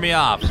you threw me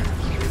off.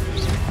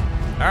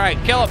 All right,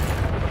 kill him.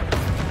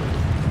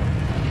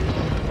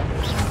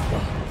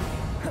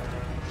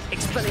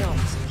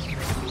 Expelliarmus!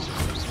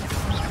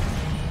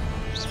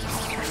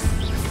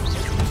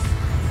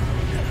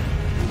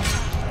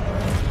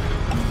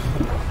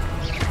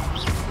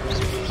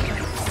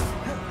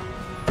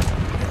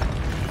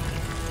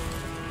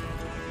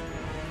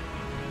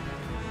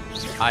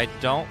 I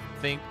don't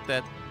think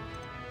that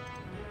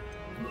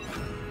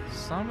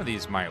some of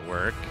these might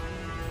work.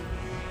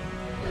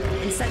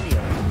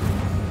 Incendio!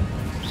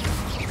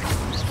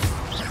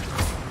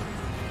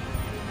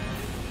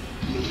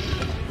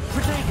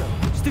 Protego!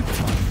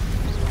 Stupefy!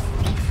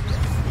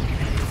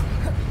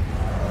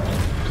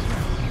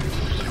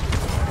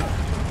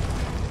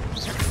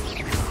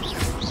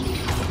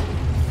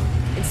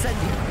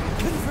 Incendio!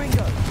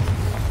 Confringo!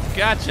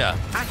 Gotcha!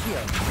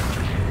 Accio!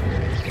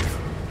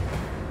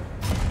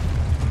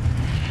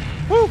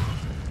 Woo!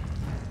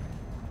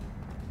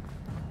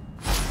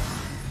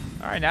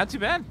 All right, not too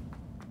bad.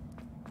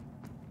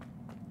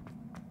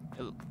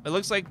 It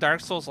looks like Dark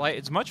Souls Light.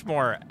 It's much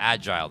more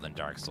agile than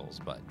Dark Souls,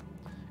 but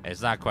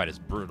it's not quite as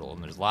brutal.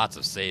 And there's lots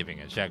of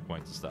saving and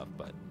checkpoints and stuff,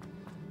 but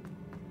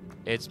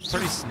it's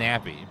pretty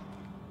snappy.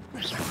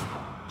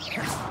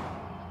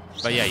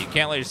 But yeah, you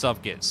can't let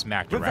yourself get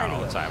smacked around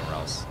all the time, or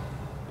else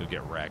you'll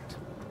get wrecked.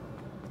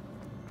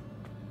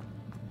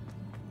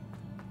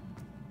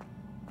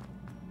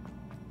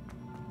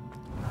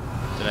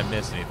 Did I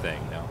miss anything?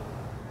 No.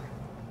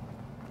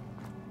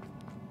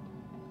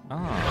 Oh.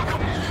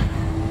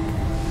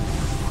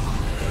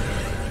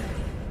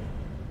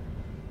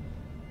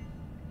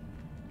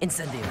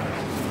 Incendio.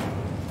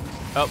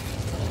 Oh.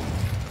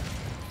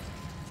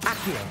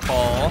 Accio.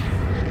 Paul.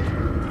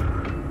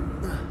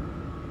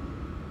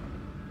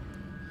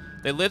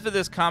 They lifted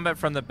this combat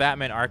from the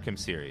Batman Arkham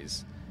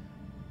series.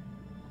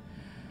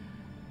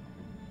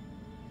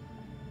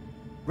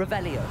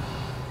 Revelio.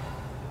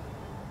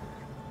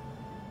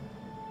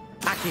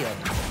 Accio.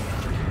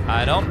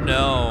 I don't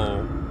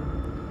know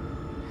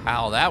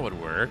how that would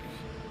work.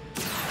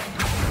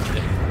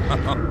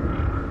 I'm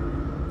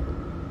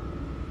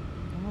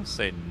gonna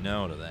say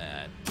no to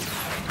that.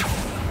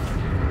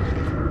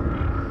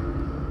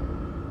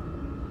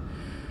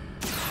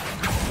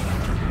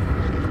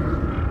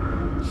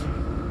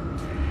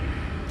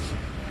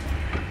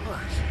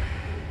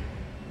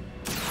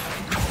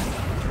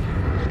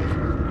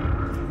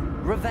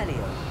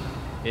 Revelio.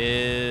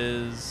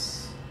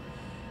 Is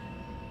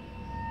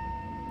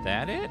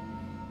that it?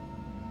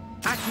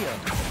 Accio.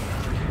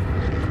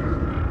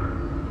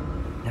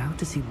 Now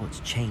to see what's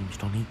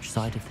changed on each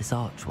side of this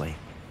archway.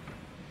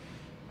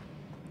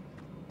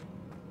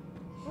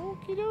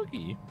 Okie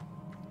dokie.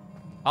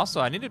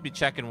 Also, I need to be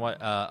checking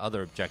what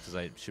other objectives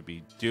I should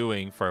be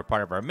doing for a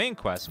part of our main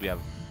quest. We have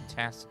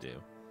tasks to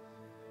do.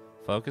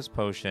 Focus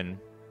potion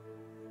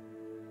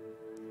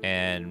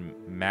and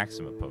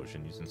maxima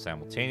potion using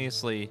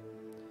simultaneously.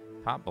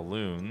 Pop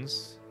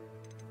balloons.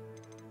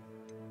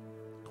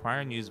 Acquire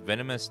and use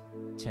venomous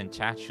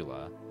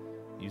tentacula.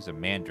 Use a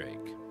mandrake.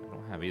 I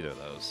don't have either of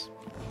those.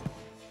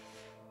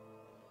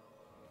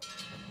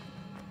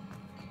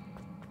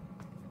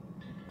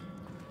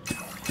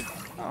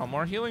 Oh,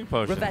 more healing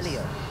potions.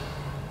 Revelio.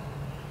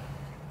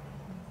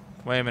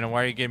 Wait a minute,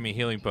 why are you giving me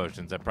healing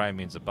potions? That probably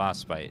means a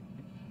boss fight.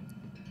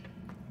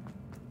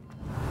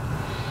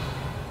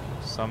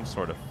 Some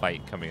sort of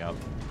fight coming up.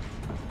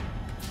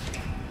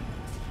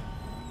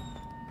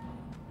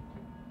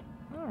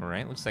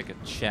 Alright, looks like a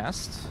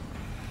chest.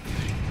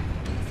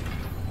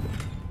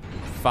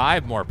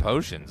 5 more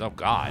potions. Oh,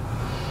 God.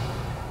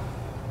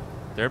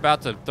 They're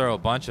about to throw a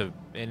bunch of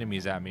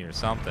enemies at me or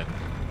something.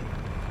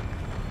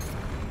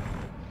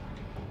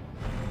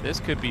 This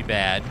could be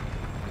bad.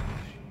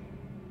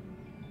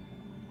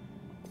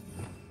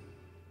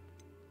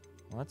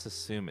 Let's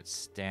assume it's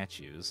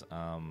statues.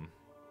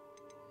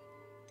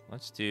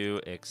 Let's do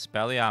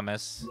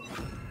Expelliarmus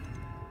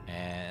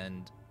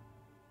and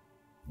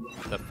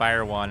the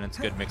fire one. It's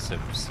a good mix of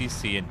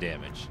CC and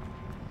damage.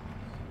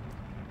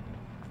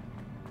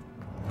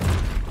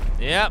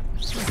 Yep.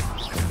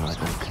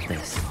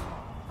 This.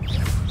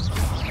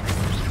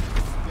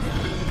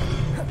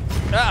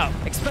 Oh.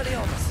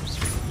 Expelliarmus.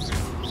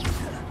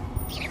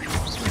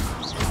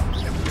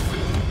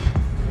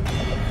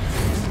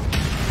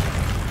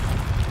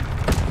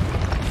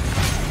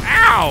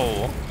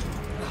 Ow!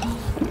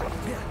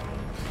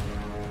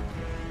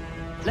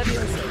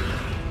 Leviosa.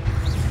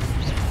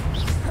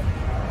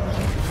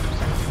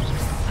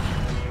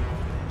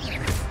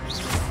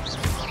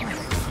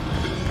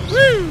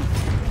 Woo!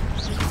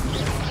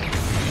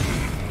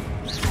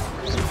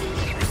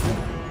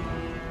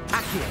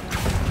 Accio.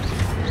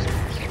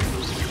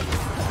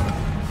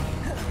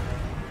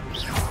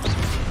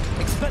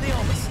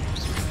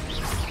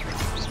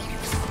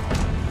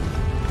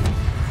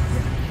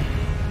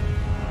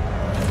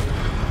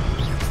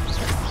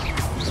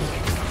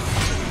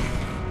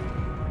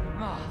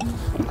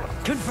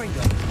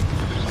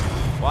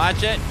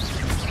 Watch it.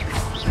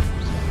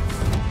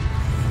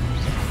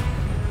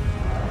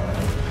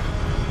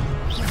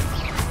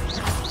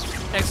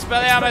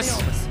 Expelliarmus.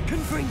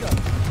 Confringo.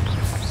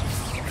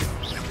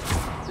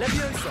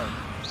 Levioso.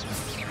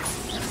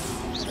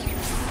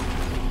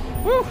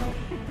 Woo.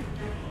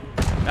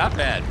 Not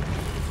bad.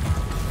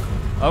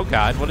 Oh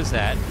god, what is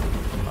that?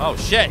 Oh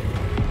shit.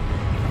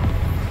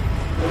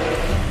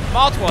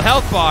 Multiple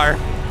health bar.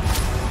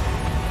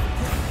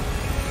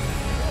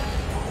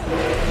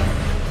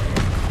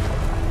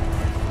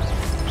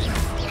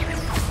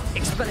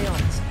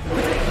 Expelliarmus.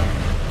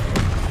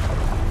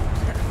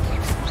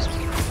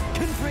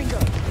 Confringo.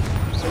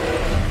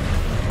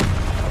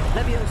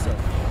 Levioso.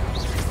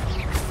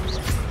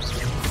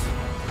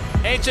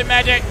 Ancient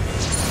magic.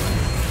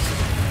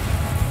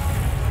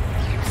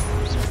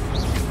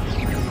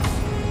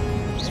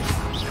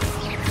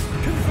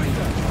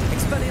 Confringo.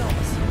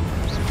 Expelliarmus.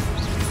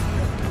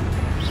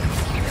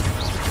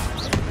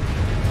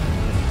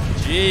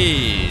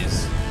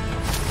 Jeez.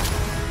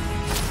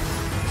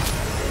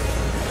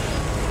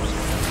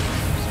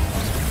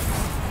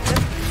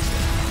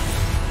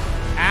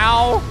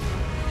 Ow.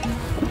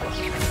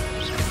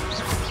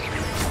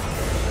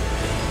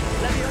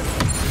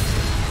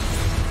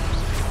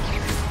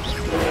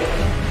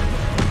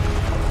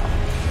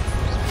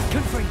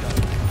 Confringo.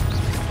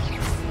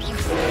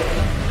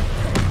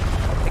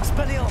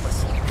 Expelliarmus.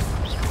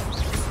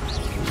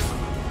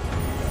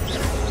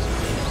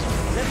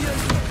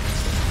 Levioso.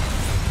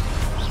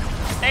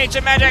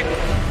 Ancient magic.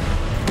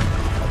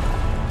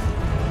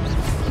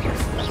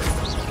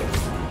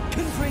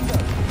 Confringo.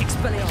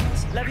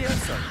 Expelliarmus.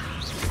 Levioso.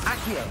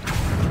 Accio.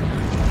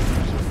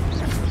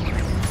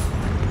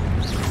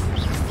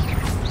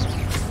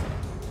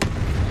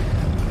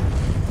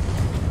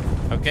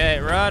 Okay,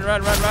 run,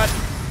 run, run, run.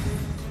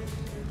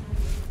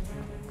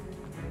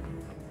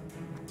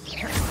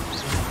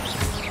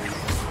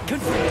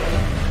 Confringo.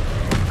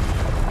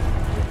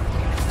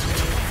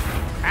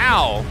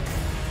 Ow.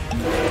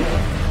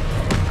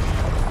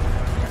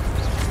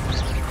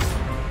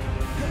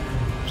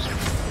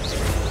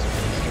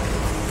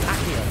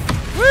 Accio.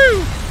 Woo!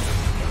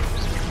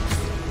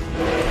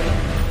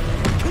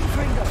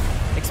 Confringo.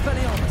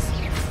 Expelliarmus.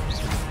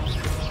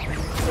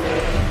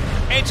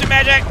 Ancient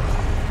magic.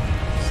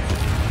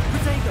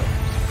 Protego.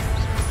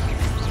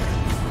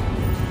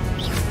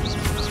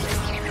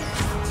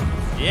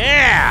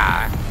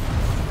 Yeah.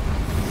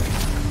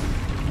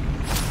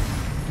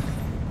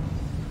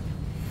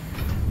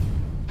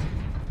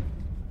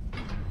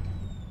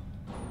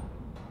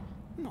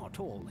 Not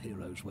all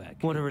heroes wear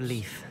capes. What a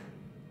relief.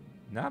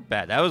 Not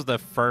bad. That was the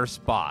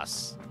first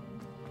boss.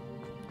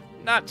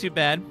 Not too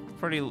bad.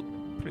 Pretty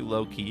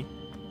low key.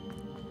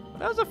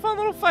 That was a fun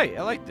little fight.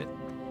 I liked it.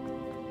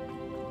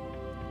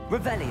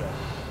 Revelio.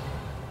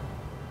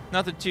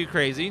 Nothing too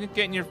crazy.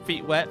 Getting your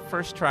feet wet.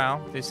 First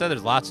trial. They said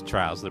there's lots of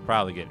trials. They'll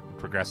probably get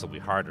progressively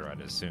harder,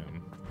 I'd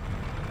assume.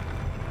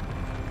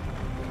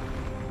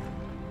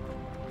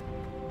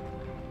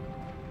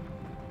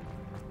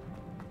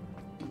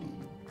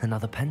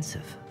 Another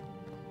pensive.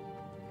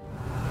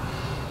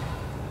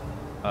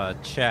 A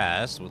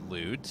chest with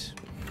loot.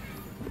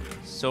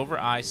 Silver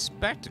eye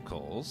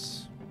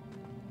spectacles.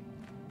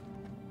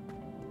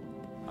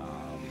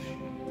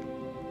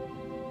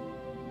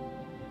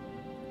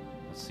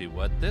 Let's see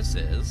what this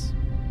is.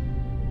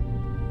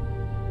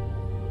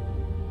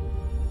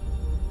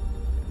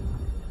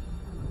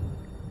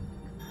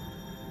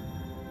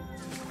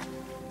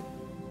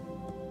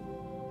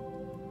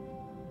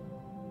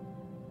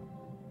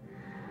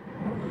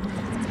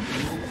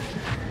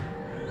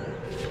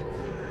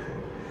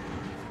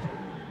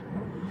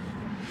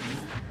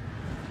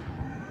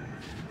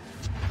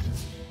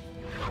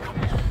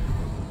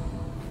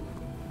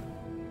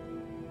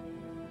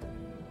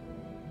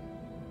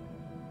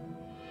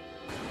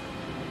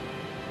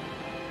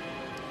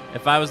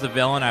 If I was the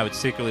villain, I would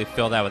secretly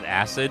fill that with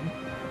acid,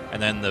 and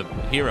then the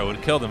hero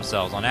would kill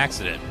themselves on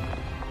accident,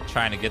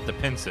 trying to get the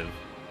pensive.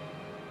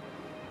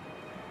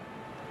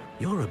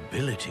 Your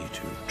ability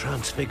to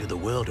transfigure the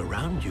world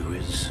around you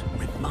is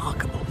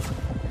remarkable.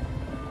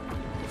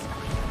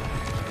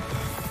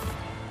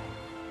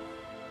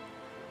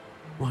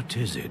 What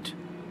is it?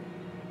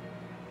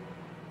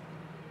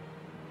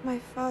 My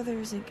father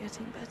isn't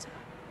getting better.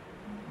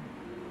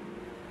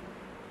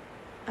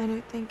 I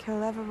don't think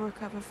he'll ever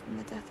recover from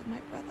the death of my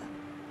brother.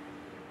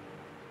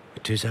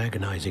 It is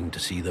agonizing to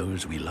see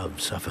those we love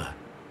suffer.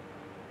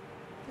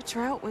 The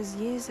drought was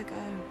years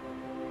ago,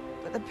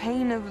 but the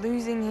pain of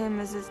losing him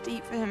is as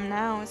deep for him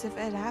now as if it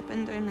had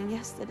happened only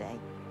yesterday.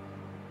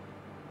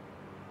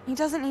 He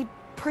doesn't need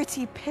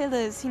pretty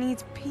pillars, he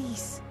needs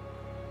peace.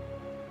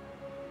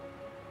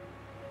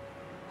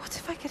 What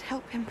if I could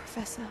help him,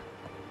 Professor?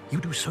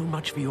 You do so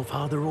much for your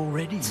father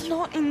already. It's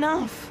not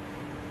enough.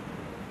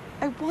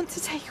 I want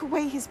to take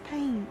away his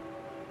pain.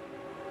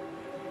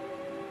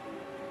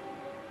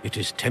 It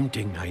is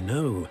tempting, I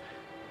know,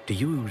 to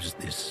use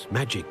this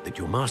magic that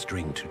you're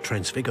mastering to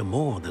transfigure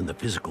more than the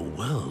physical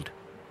world.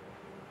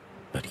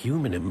 But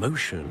human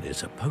emotion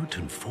is a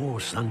potent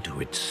force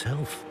unto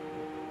itself.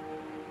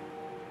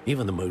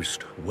 Even the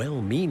most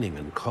well-meaning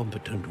and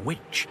competent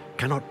witch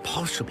cannot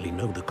possibly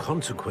know the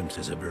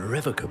consequences of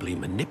irrevocably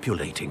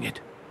manipulating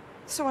it.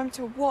 So I'm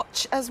to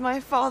watch as my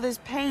father's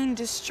pain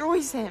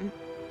destroys him.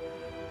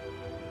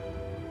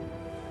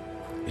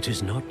 It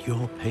is not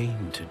your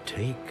pain to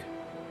take.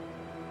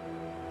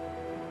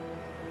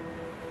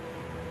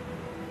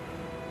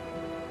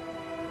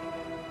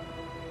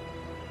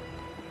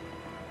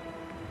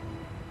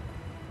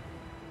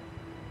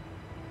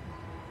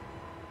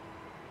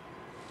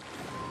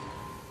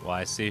 Well,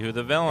 I see who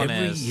the villain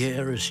Every is.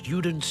 year, a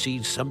student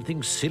sees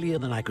something sillier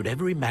than I could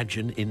ever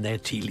imagine in their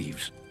tea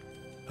leaves.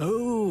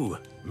 Oh,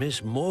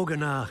 Miss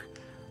Morganach,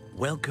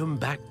 welcome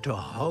back to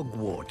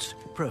Hogwarts,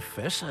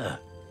 Professor.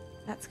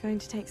 That's going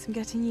to take some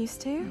getting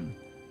used to.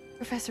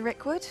 Professor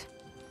Rickwood?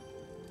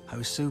 I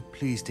was so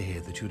pleased to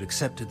hear that you'd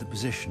accepted the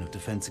position of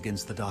Defense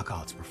Against the Dark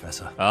Arts,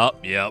 Professor. Oh,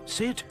 yep.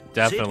 Sit.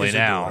 Definitely Sit,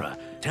 now. Isadora.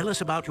 Tell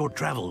us about your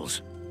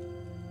travels.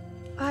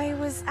 I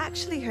was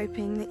actually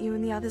hoping that you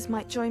and the others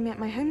might join me at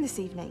my home this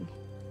evening.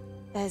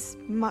 There's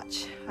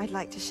much I'd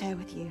like to share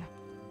with you.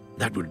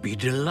 That would be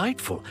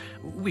delightful.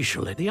 We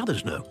shall let the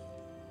others know.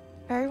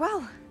 Very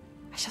well.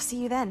 I shall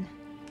see you then.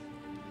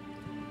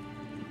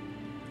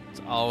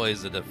 It's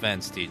always a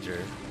defense teacher.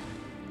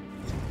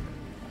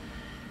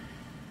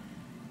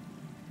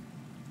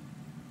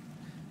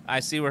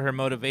 I see where her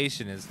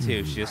motivation is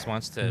too. She just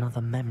wants to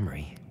Another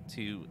memory.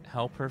 to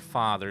help her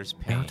father's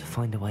pain. Now to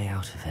find a way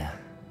out of here.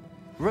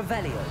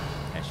 Revelio.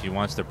 And she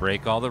wants to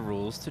break all the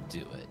rules to do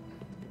it.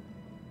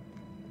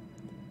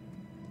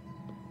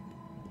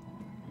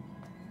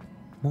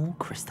 More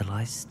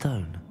crystallized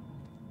stone.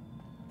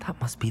 That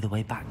must be the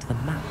way back to the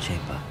map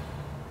chamber.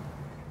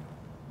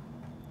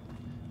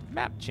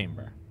 Map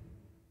chamber.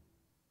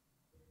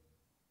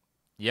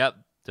 Yep,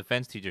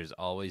 defense teachers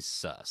always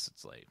sus.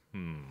 It's like,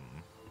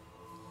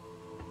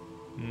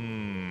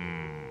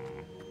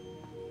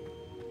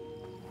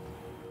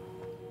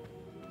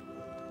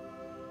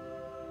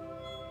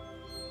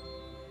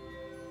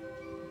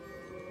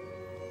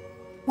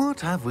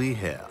 What have we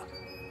here?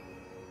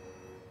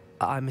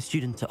 I'm a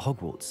student at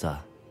Hogwarts, sir.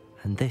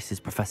 And this is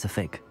Professor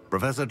Fig.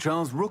 Professor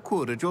Charles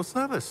Rookwood at your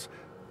service.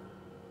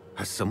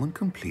 Has someone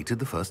completed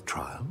the first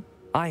trial?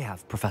 I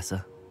have,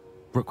 Professor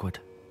Rookwood.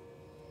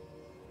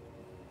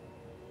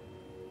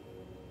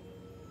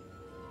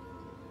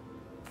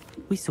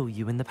 We saw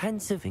you in the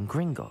Pensive in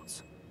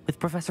Gringotts with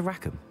Professor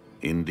Rackham.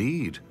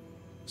 Indeed.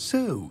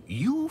 So,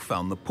 you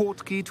found the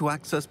portkey to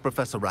access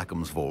Professor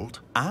Rackham's vault,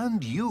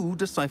 and you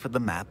deciphered the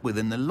map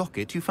within the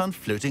locket you found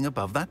floating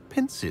above that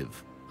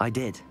Pensive. I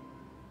did.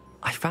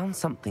 I found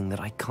something that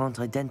I can't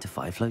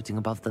identify floating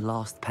above the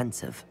last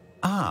Pensive.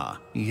 Ah,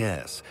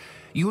 yes.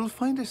 You will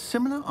find a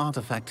similar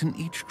artifact in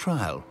each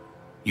trial.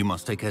 You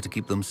must take care to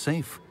keep them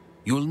safe.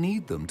 You will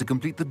need them to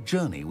complete the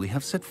journey we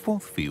have set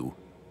forth for you.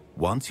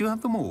 Once you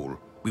have them all,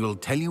 we will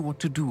tell you what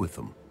to do with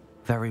them.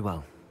 Very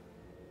well.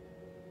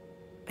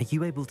 Are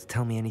you able to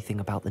tell me anything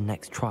about the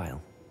next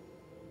trial?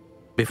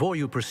 Before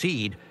you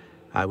proceed,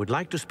 I would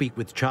like to speak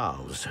with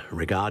Charles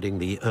regarding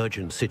the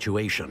urgent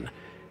situation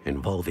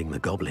involving the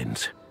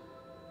goblins.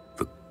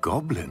 The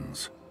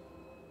goblins?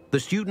 The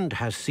student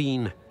has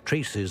seen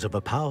traces of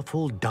a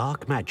powerful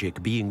dark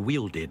magic being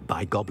wielded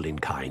by goblin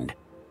kind.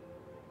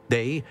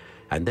 They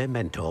and their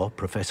mentor,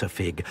 Professor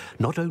Fig,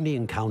 not only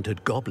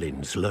encountered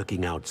goblins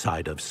lurking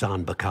outside of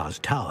San Bakar's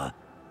tower,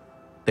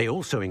 they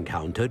also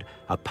encountered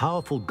a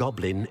powerful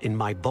goblin in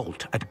my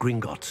vault at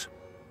Gringotts.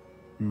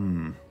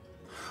 I'm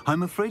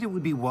afraid it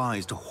would be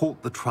wise to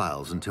halt the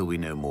trials until we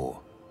know more.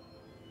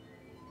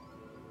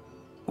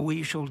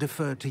 We shall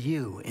defer to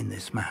you in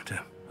this matter,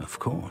 of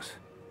course.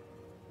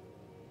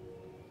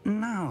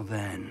 Now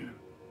then...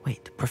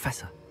 Wait,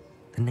 Professor.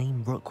 The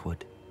name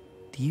Rookwood.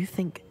 Do you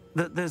think...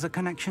 that there's a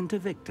connection to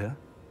Victor?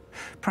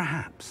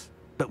 Perhaps,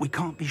 but we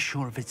can't be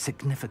sure of its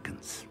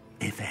significance,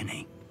 if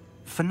any.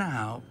 For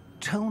now,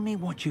 tell me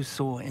what you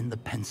saw in the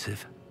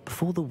Pensive.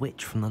 Before the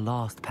witch from the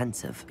last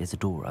Pensive,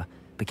 Isadora,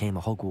 became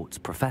a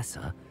Hogwarts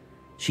professor,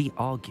 she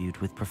argued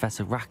with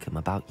Professor Rackham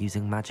about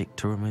using magic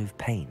to remove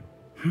pain.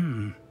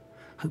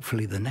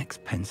 Hopefully the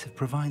next Pensive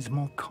provides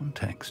more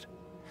context.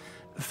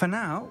 For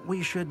now,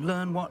 we should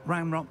learn what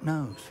Ramrock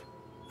knows.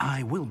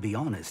 I will be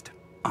honest,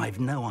 I've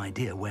no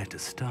idea where to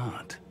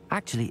start.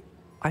 Actually,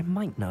 I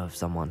might know of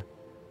someone.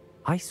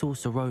 I saw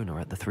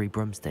Serona at the Three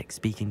Broomsticks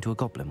speaking to a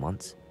goblin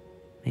once.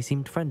 They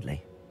seemed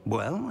friendly.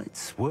 Well,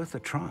 it's worth a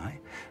try.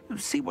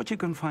 See what you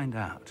can find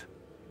out.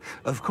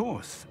 Of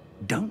course,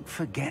 don't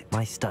forget...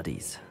 My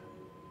studies.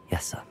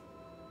 Yes,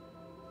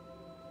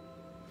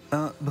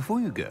 sir. Before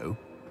you go...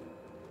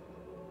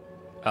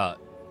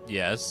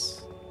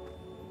 Yes?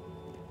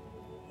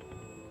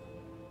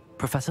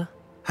 Professor?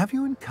 Have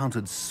you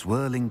encountered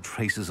swirling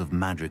traces of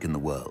magic in the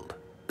world?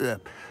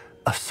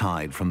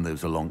 Aside from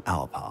those along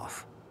our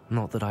path?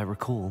 Not that I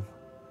recall.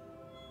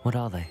 What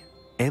are they?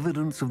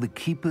 Evidence of the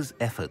Keeper's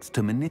efforts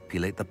to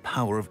manipulate the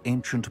power of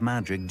ancient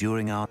magic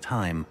during our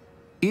time.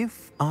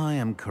 If I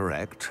am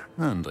correct,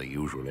 and I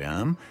usually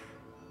am,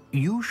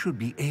 you should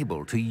be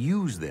able to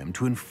use them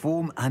to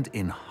inform and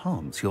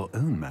enhance your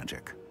own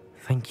magic.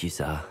 Thank you,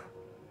 sir.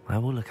 I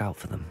will look out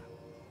for them.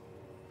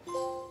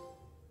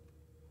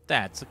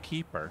 That's a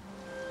keeper.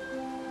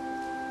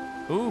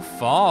 Ooh,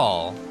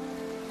 fall.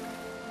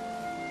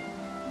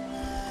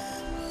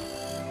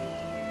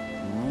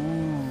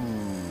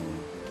 Ooh.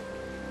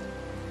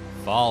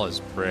 Fall is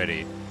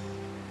pretty.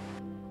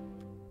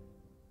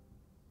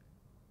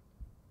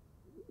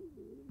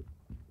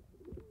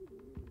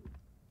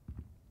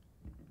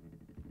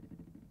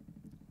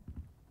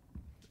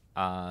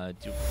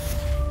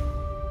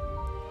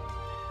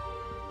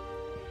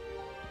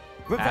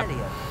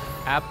 Revelio.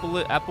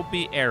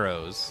 Applebee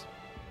arrows.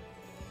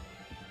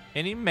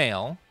 Any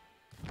mail?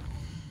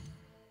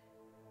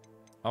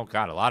 Oh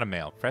god, a lot of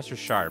mail. Pressure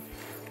sharp.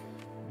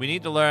 We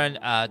need to learn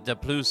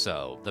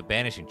Depluso, the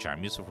banishing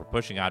charm, useful for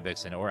pushing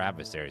objects and or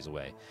adversaries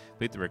away.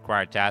 Complete the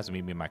required tasks and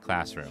meet me in my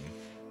classroom.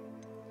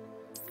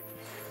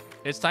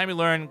 It's time to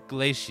learn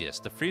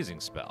Glacius, the freezing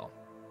spell.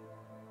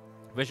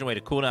 Efficient way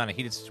to cool down a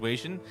heated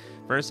situation.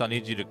 First, I'll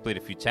need you to complete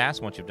a few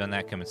tasks. Once you've done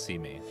that, come and see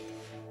me.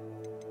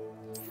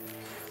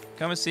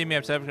 Come and see me.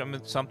 I've said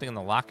something in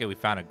the locket we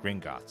found at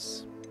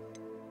Gringotts.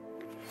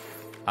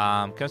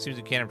 Come see me as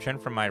you can. I'm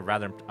returning from my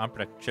rather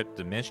unproductive trip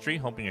to the ministry,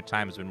 hoping your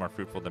time has been more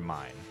fruitful than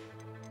mine.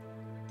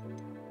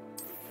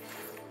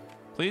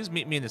 Please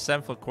meet me in the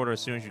 7th quarter as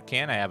soon as you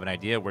can. I have an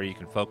idea where you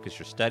can focus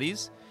your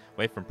studies.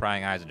 Away from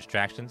prying eyes and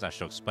distractions. I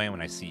shall explain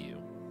when I see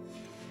you.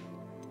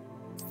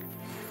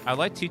 I would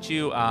like to teach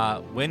you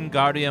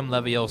Wingardium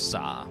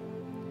Leviosa.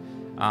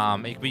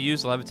 It can be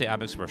used to levitate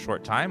objects for a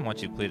short time.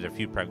 Once you've completed a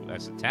few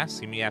prerequisite tasks,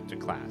 see me after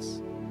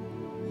class.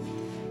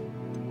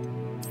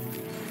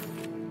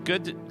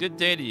 Good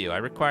day to you. I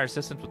require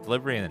assistance with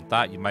delivery and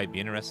thought you might be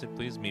interested.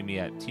 Please meet me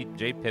at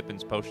J.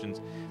 Pippin's Potions.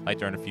 I'd like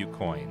to earn a few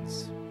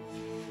coins.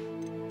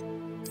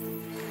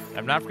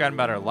 I've not forgotten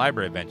about our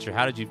library adventure.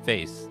 How did you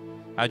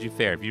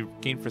fare? If you're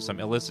keen for some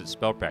illicit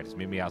spell practice,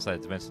 meet me outside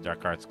the Defense of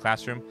Dark Arts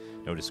classroom.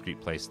 No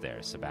discreet place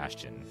there.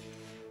 Sebastian.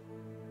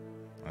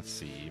 Let's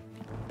see.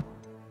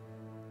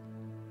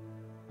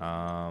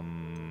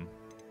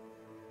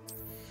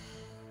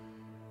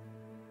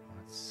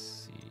 Let's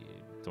see.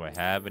 Do I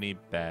have any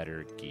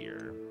better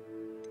gear?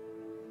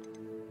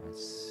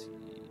 Let's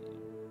see.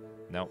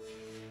 Nope.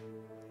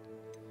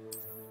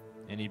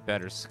 Any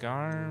better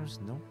scarves?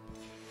 Nope.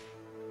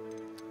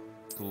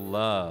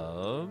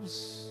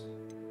 Gloves.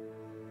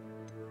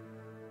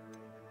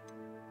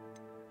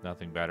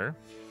 Nothing better.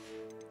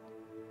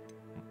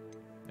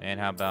 And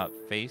how about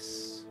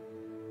face?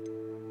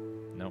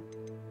 Nope.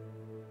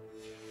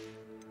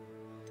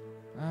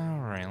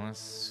 Alright, let's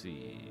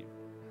see.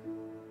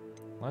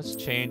 Let's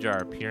change our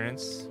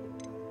appearance.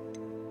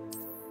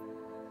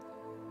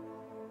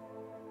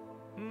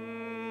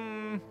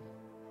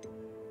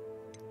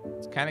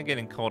 It's kind of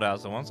getting cold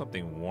out, so I want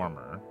something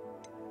warmer.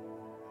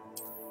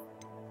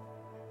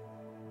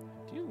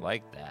 Do you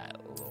like that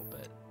a little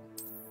bit?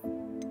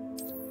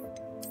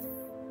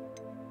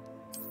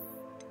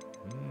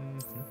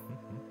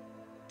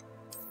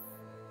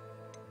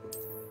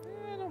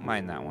 I don't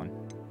mind that one.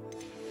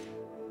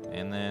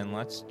 And then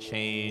let's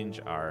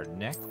change our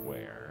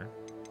neckwear.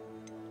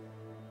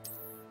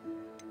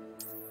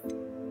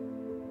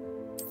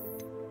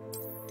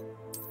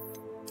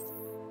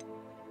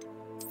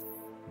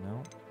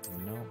 No.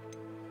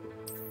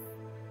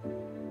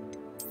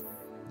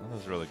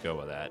 Let's really go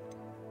with that.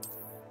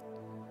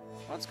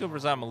 Let's go for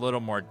something a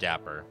little more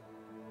dapper.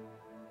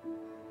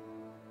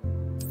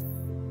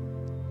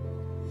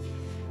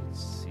 Let's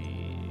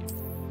see.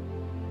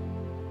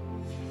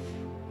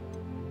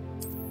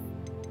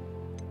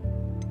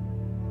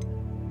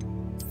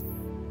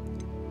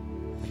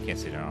 I can't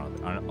see it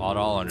at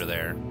all under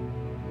there.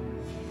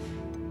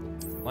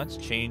 Let's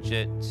change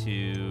it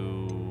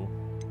to...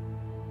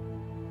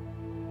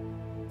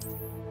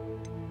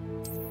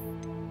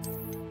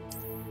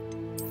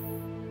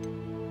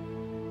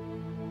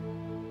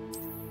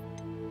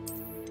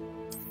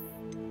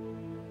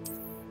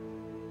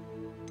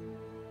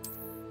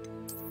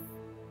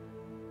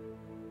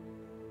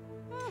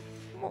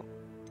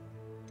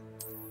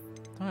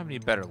 Don't have any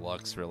better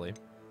looks, really.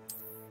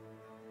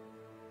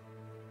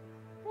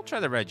 We'll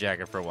try the red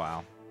jacket for a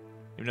while.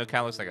 Even though it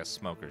kind of looks like a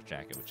smoker's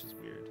jacket, which is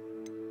weird.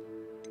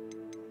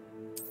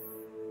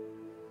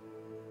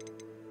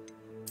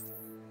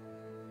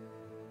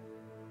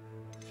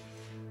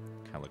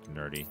 Kind of look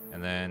nerdy.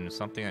 And then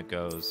something that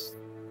goes...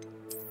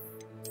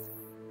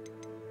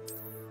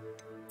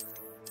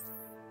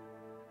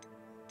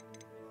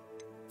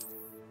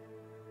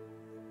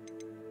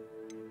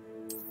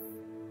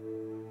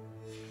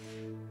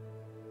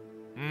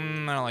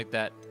 I don't like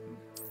that.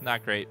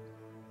 Not great.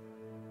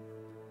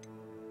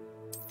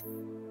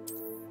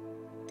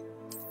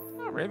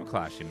 Oh,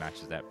 Ravenclaw actually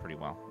matches that pretty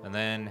well. And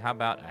then how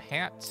about a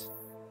hat?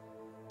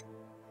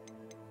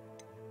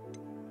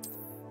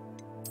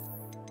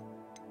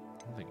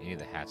 I don't think any of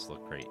the hats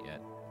look great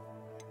yet.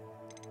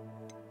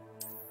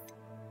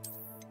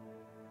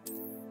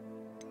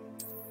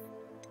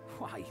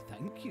 Why,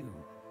 thank you.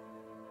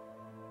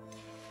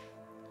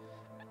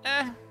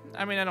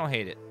 I mean, I don't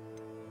hate it.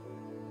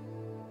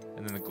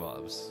 And then the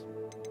gloves.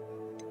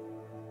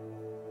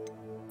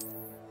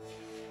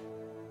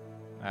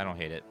 I don't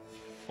hate it.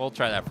 We'll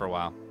try that for a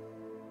while.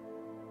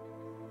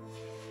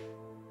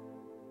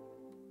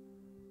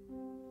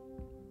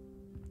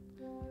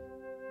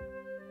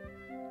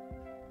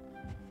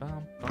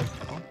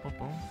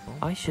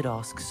 I should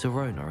ask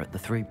Serona at the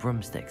Three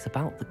Broomsticks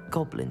about the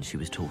goblin she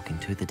was talking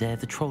to the day of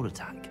the troll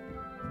attack.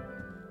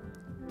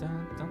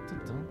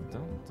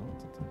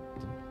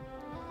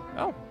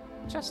 Oh,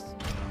 just...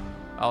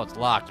 Oh, it's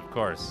locked, of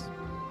course.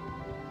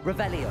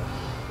 Revelio.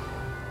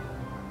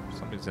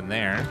 Something's in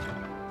there.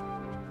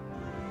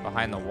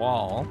 Behind the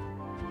wall.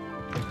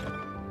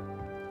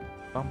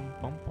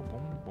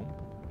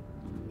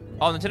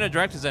 Oh, Nintendo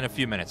Direct is in a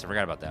few minutes. I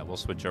forgot about that. We'll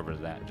switch over to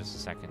that in just a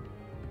second.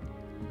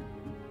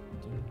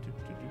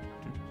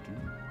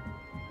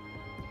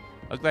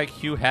 Look like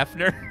Hugh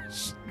Hefner?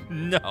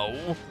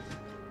 No.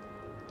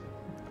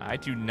 I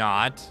do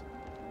not.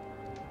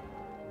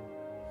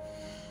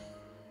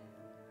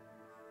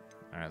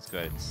 Alright, let's go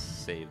ahead and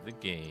save the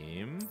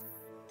game.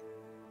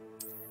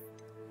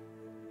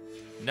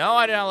 No,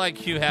 I don't like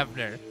Hugh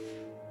Hefner.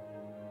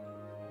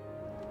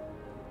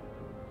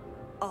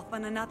 Off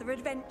on another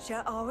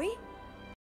adventure, are we?